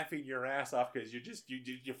and laughing your ass off because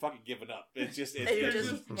you're fucking giving up. It's just, You're just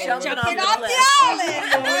Jumping jumping Jumping off off the the cliff.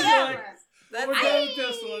 island. Whatever. Whatever. We're done with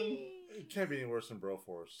this one. It can't be any worse than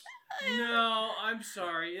Broforce. No, I'm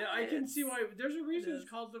sorry. I can see why. There's a reason it's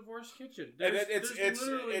called Divorce Kitchen.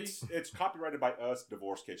 It's copyrighted by us,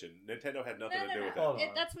 Divorce Kitchen. Nintendo had nothing to do with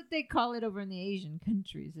that. That's what they call it over in the Asian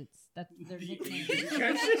countries. That's their nickname.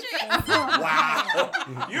 Wow,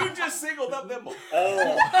 you just singled up them all.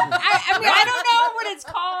 I mean, I don't know what it's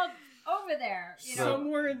called over there. You know,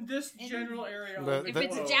 somewhere in this general area. If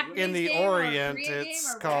it's a Japanese in the game Orient, or a Korean it's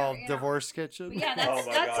game or called whatever, you know. Divorce Kitchen. But yeah,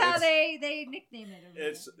 that's how they nickname it.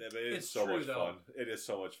 Over It's so true, much though. fun. It is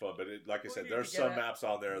so much fun. But like I said, We there's need to some get it. maps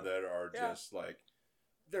on there that are just like,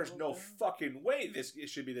 there's no fucking way it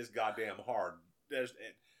should be this goddamn hard.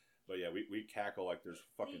 But yeah, we cackle like there's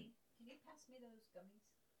fucking. Hey, can you pass me those gummies?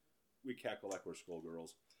 We cackle like we're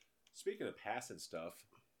schoolgirls. Speaking of passing stuff,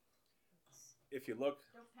 if you look,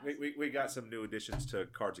 we got some new additions to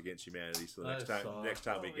Cards Against Humanity. So next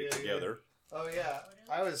time we get together. Oh yeah,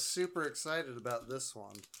 I was super excited about this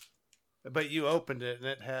one, but you opened it and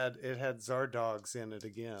it had Zardogs in it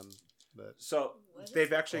again. But so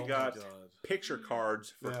they've actually got God. picture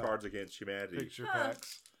cards for Cards Against Humanity. picture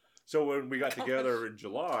packs. So when we got together in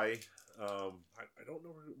July, I don't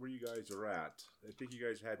know where you guys are at. I think you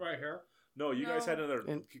guys had Right here. No, you guys had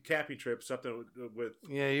another camping trip, something with.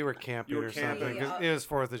 Yeah, you were camping or something. Yeah. It was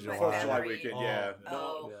 4th of July. 4th of July weekend, yeah.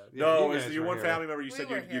 Oh. No, you it was guys your were one here. family member. You said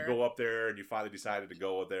We were you'd here. go up there, and you finally decided to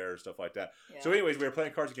go there and stuff like that. Yeah. So, anyways, we were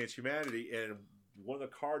playing Cards Against Humanity, and one of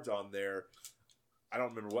the cards on there, I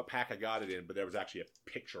don't remember what pack I got it in, but there was actually a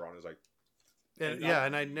picture on it. It was like,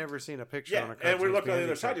 And I'd never seen a picture on a and we looked on the Humanity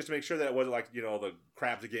other side card. just to make sure that it wasn't like, the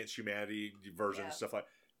Crabs Against Humanity version and stuff like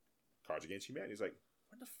Cards Against Humanity. It's like,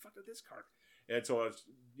 what the fuck is this card? And so I was,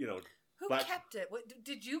 Who Black- kept it? What,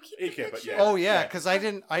 did you keep He the kept it, picture? yeah. Oh yeah, because I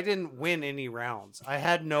didn't win any rounds. I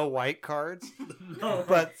had no white cards,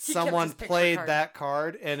 but someone his picture played card. that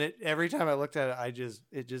card, and every time I looked at it,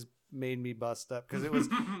 it just made me bust up because it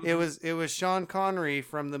was Sean Connery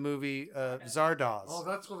from the movie Zardoz. Oh,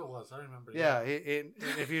 that's what it was. I remember. Yeah,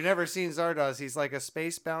 if you've never seen Zardoz, he's like a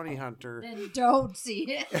space bounty hunter. Then don't see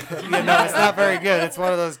it. It's not very good. It's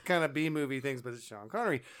one of those kind of B movie things, but it's Sean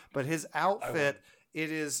Connery. But his outfit, it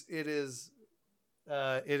is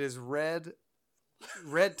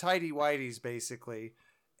red tighty whities basically,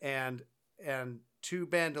 and two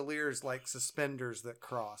bandoliers like suspenders that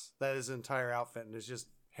cross. That is his entire outfit, and it's just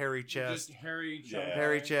hairy chest, Just hairy,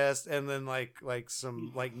 hairy chest, and then like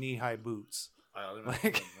some like knee high boots. I don't remember.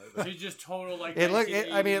 Like, He's just total like. it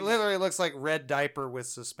it literally looks like red diaper with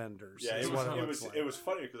suspenders. Yeah, is what looks like. it was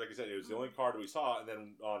funny because, like I said, it was the only card we saw, and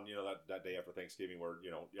then on that day after Thanksgiving, where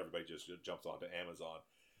everybody just jumps onto Amazon,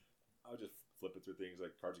 I was just flipping through things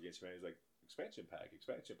like Cards Against Humanity, like expansion pack,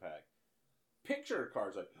 picture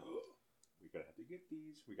cards, like we gotta have to get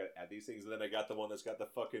these, we gotta add these things, and then I got the one that's got the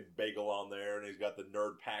fucking bagel on there, and he's got the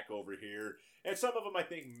nerd pack over here, and some of them I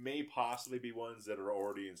think may possibly be ones that are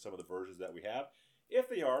already in some of the versions that we have. If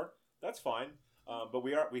they are, that's fine. But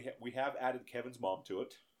we have added Kevin's mom to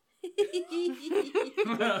it.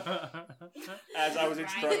 As I was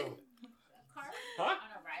instructed. Huh?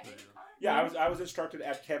 Yeah, I was instructed to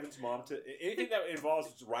add Kevin's mom to anything that involves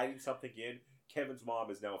writing something in. Kevin's mom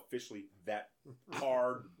is now officially that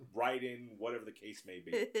card, write-in, whatever the case may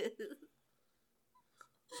be.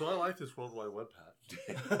 So I like this World Wide Web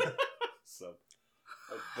pack. So,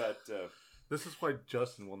 this is why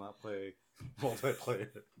Justin will not play multiplayer.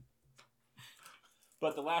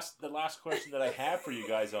 But the last question that I have for you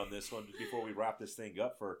guys on this one before we wrap this thing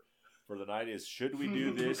up for the night is: should we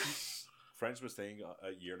do this Friendsmas thing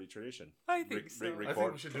a yearly tradition? I think so. I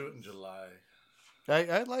think we should do it in July.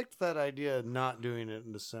 I liked that idea of not doing it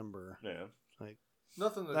in December. Yeah. Like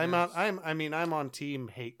Nothing. I'm on team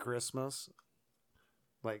hate Christmas.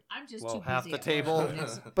 Like I'm just well, too half busy the at table,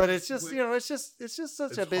 work. but it's just it's just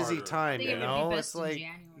such It's a busy harder. time, I think you it would be know. best It's in like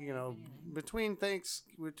January, between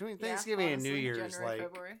Yeah, Thanksgiving and New honestly, Year's, January, like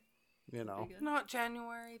February. you know. Be good. Not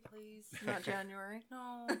January, please. Not January.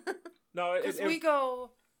 No. No, Because we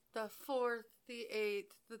go the 4th, the 8th,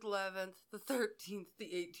 the 11th, the 13th, the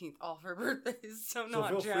 18th, all for birthdays. So So not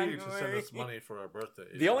feel January. free to send us money for our birthday.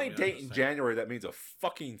 the only date in January that means a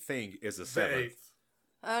fucking thing is the 7th.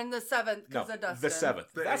 And the 7th, No, because of Dustin. the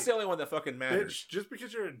 7th. The That's 8th. the only one that fucking matters. Bitch, just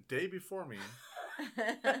because you're a day before me,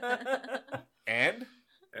 And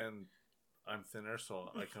and I'm thinner,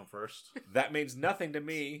 so I come first. that means nothing to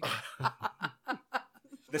me.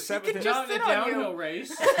 The 7th can is just Not in a sit on you. downhill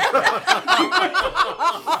race.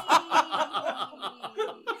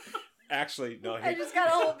 actually no. I just got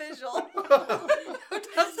a whole visual.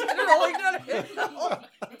 Dustin rolling down a hill,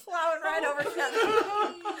 plowing right over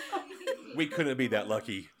Kevin. We couldn't be that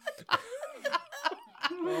lucky.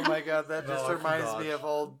 Oh my god, that No, just I reminds forgot. me of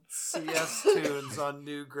old CS tunes on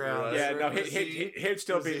new ground. Yeah, no, he'd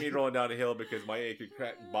still be me rolling down the hill because my aching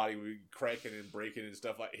body would be cracking and breaking and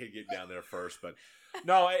stuff. Like he'd get down there first, but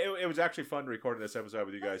no, it was actually fun recording this episode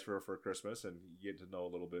with you guys for Christmas and get to know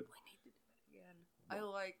a little bit. I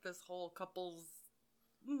like this whole couple's.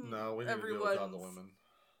 No, we need to do it without the women.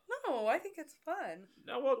 No, I think it's fun.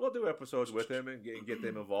 No, we'll do episodes with them and get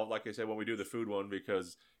them involved. Like I said, when we do the food one,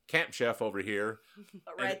 because Camp Chef over here,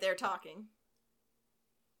 Right there talking.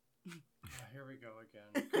 Here we go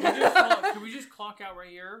again. Can we just clock out right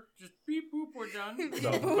here? Just beep boop, we're done.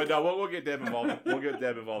 But no, we'll get Deb involved. We'll get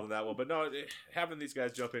Deb involved in that one. But no, having these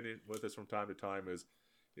guys jump in with us from time to time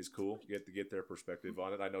is cool. Get their perspective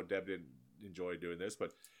on it. I know Deb didn't enjoy doing this,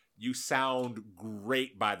 but you sound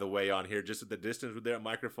great, by the way, on here. Just at the distance with their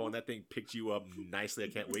microphone, that thing picked you up nicely. I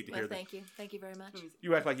can't wait to hear that. Thank you. Thank you very much.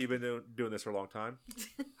 You act like you've been doing this for a long time.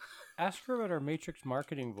 Ask her about our Matrix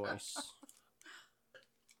marketing voice.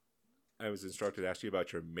 I was instructed to ask you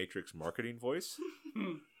about your Matrix marketing voice.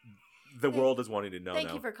 The world is wanting to know Thank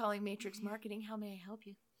now. you for calling Matrix Marketing. How may I help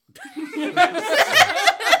you?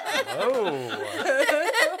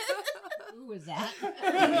 Who was that?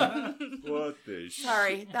 What the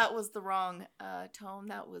Sorry, that was the wrong tone.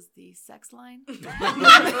 That was the sex line.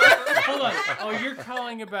 Hold on. Oh, you're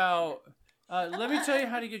calling about... let me tell you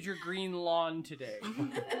how to get your green lawn today.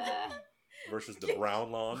 Versus the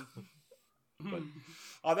brown lawn. But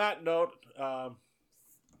on that note,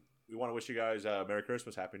 we want to wish you guys Merry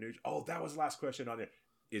Christmas, Happy New Year. Oh, that was the last question on there.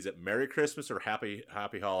 Is it Merry Christmas or Happy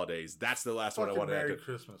Holidays? That's the last one I wanted to Merry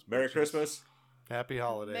Christmas. Merry Christmas. Happy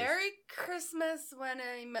holidays. Merry Christmas when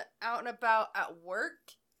I'm out and about at work.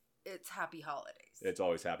 It's Happy Holidays. It's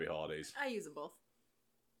always Happy Holidays. I use them both.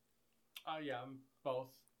 Yeah, both.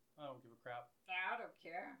 I don't give a crap. I don't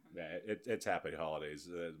care. Yeah, it's Happy Holidays.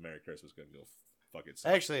 Merry Christmas gonna go fuck it.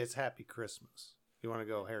 Actually, it's Happy Christmas. You want to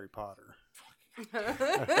go Harry Potter?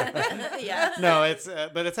 Yeah. No, it's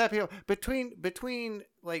but it's happy between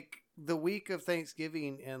like the week of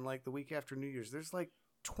Thanksgiving and like the week after New Year's. There's like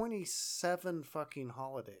 27 fucking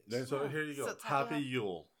holidays. Then so here you go. So it's Happy happy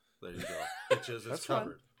Yule. There you go. Bitches, it's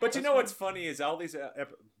covered. But you know what's funny is all these, and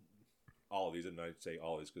I'd say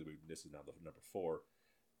all these because this is now the number 4.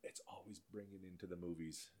 It's always bringing into the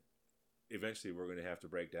movies. Eventually, we're going to have to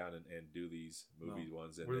break down and do these movie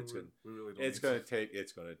ones, and it's going to take.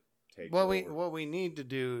 What over. we need to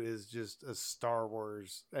do is just a Star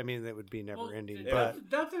Wars. I mean, that would be never ending. Well, but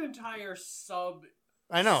that's an entire sub.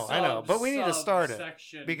 I know. But we need to start it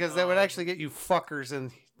because that would actually get you fuckers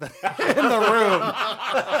in the room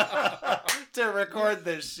to record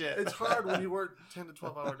this shit. It's hard when you work 10 to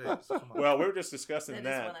 12 hour days. Come on. Well, we were just discussing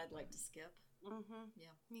That is one I'd like to skip. Mm-hmm. Yeah,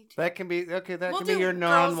 me too. That can be okay. That We'll can be do your girls'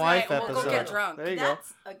 non-wife night. episode. We'll go get drunk. There you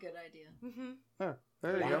That's a good idea. Mm-hmm. go.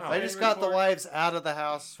 There you Wow. go. I just got the wives out of the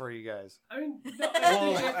house for you guys. I mean, and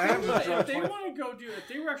if they want to go if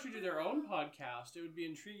they were actually do their own podcast, it would be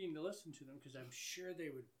intriguing to listen to them because I'm sure they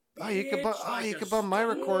would. Oh, you could bitch like you a could bum my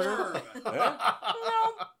recorder. storm.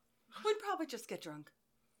 No, we'd probably just get drunk.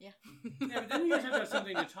 Yeah, but then you guys have to have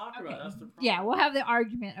something to talk about. That's the problem. Yeah, we'll have the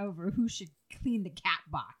argument over who should clean the cat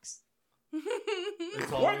box.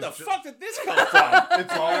 Where the fuck did this come from?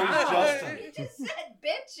 It's always Justin. You just said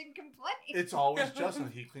bitch and complain. It's always Justin.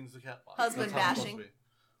 He cleans the cat box. Husband That's how it's bashing. supposed to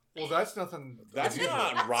be. Well, that's nothing. That's unusual.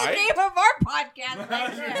 not That's right. the name of our podcast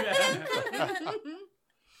right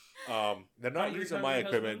there. They're not using my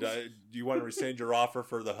equipment. Do you want to rescind your offer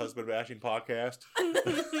for the husband bashing podcast?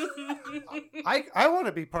 I want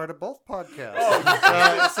to be part of both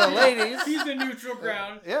podcasts. So ladies, He's the neutral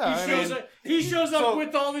ground. Yeah, He shows up so-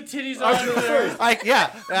 with all the titties I on was gonna there. say, I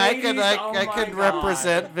Ladies, can oh I my can God.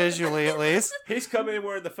 represent visually at least. He's coming in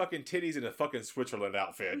wearing the fucking titties in a fucking Switzerland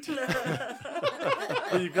outfit.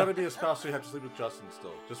 But you've got to be a spouse, so you have to sleep with Justin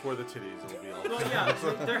still. Just wear the titties and it'll be all Well,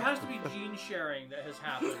 yeah, there has to be gene sharing that has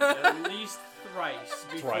happened at least thrice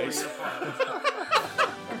before Twice. you're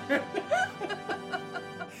part.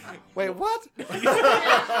 Wait, what? He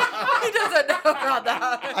doesn't know about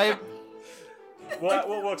that.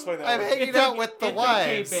 We'll explain that. I'm later. hanging out with the It's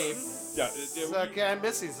wives. okay, babe. Yeah, It's okay, I'm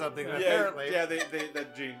missing something Yeah, apparently. yeah,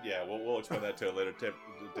 that gene. Yeah, we'll explain that to a later,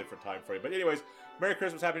 different time frame. But anyways, Merry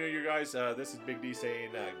Christmas, Happy New Year, guys. This is Big D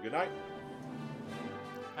saying good night.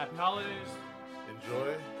 Happy holidays.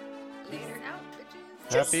 Enjoy. Later out,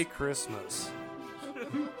 bitches. Happy Christmas.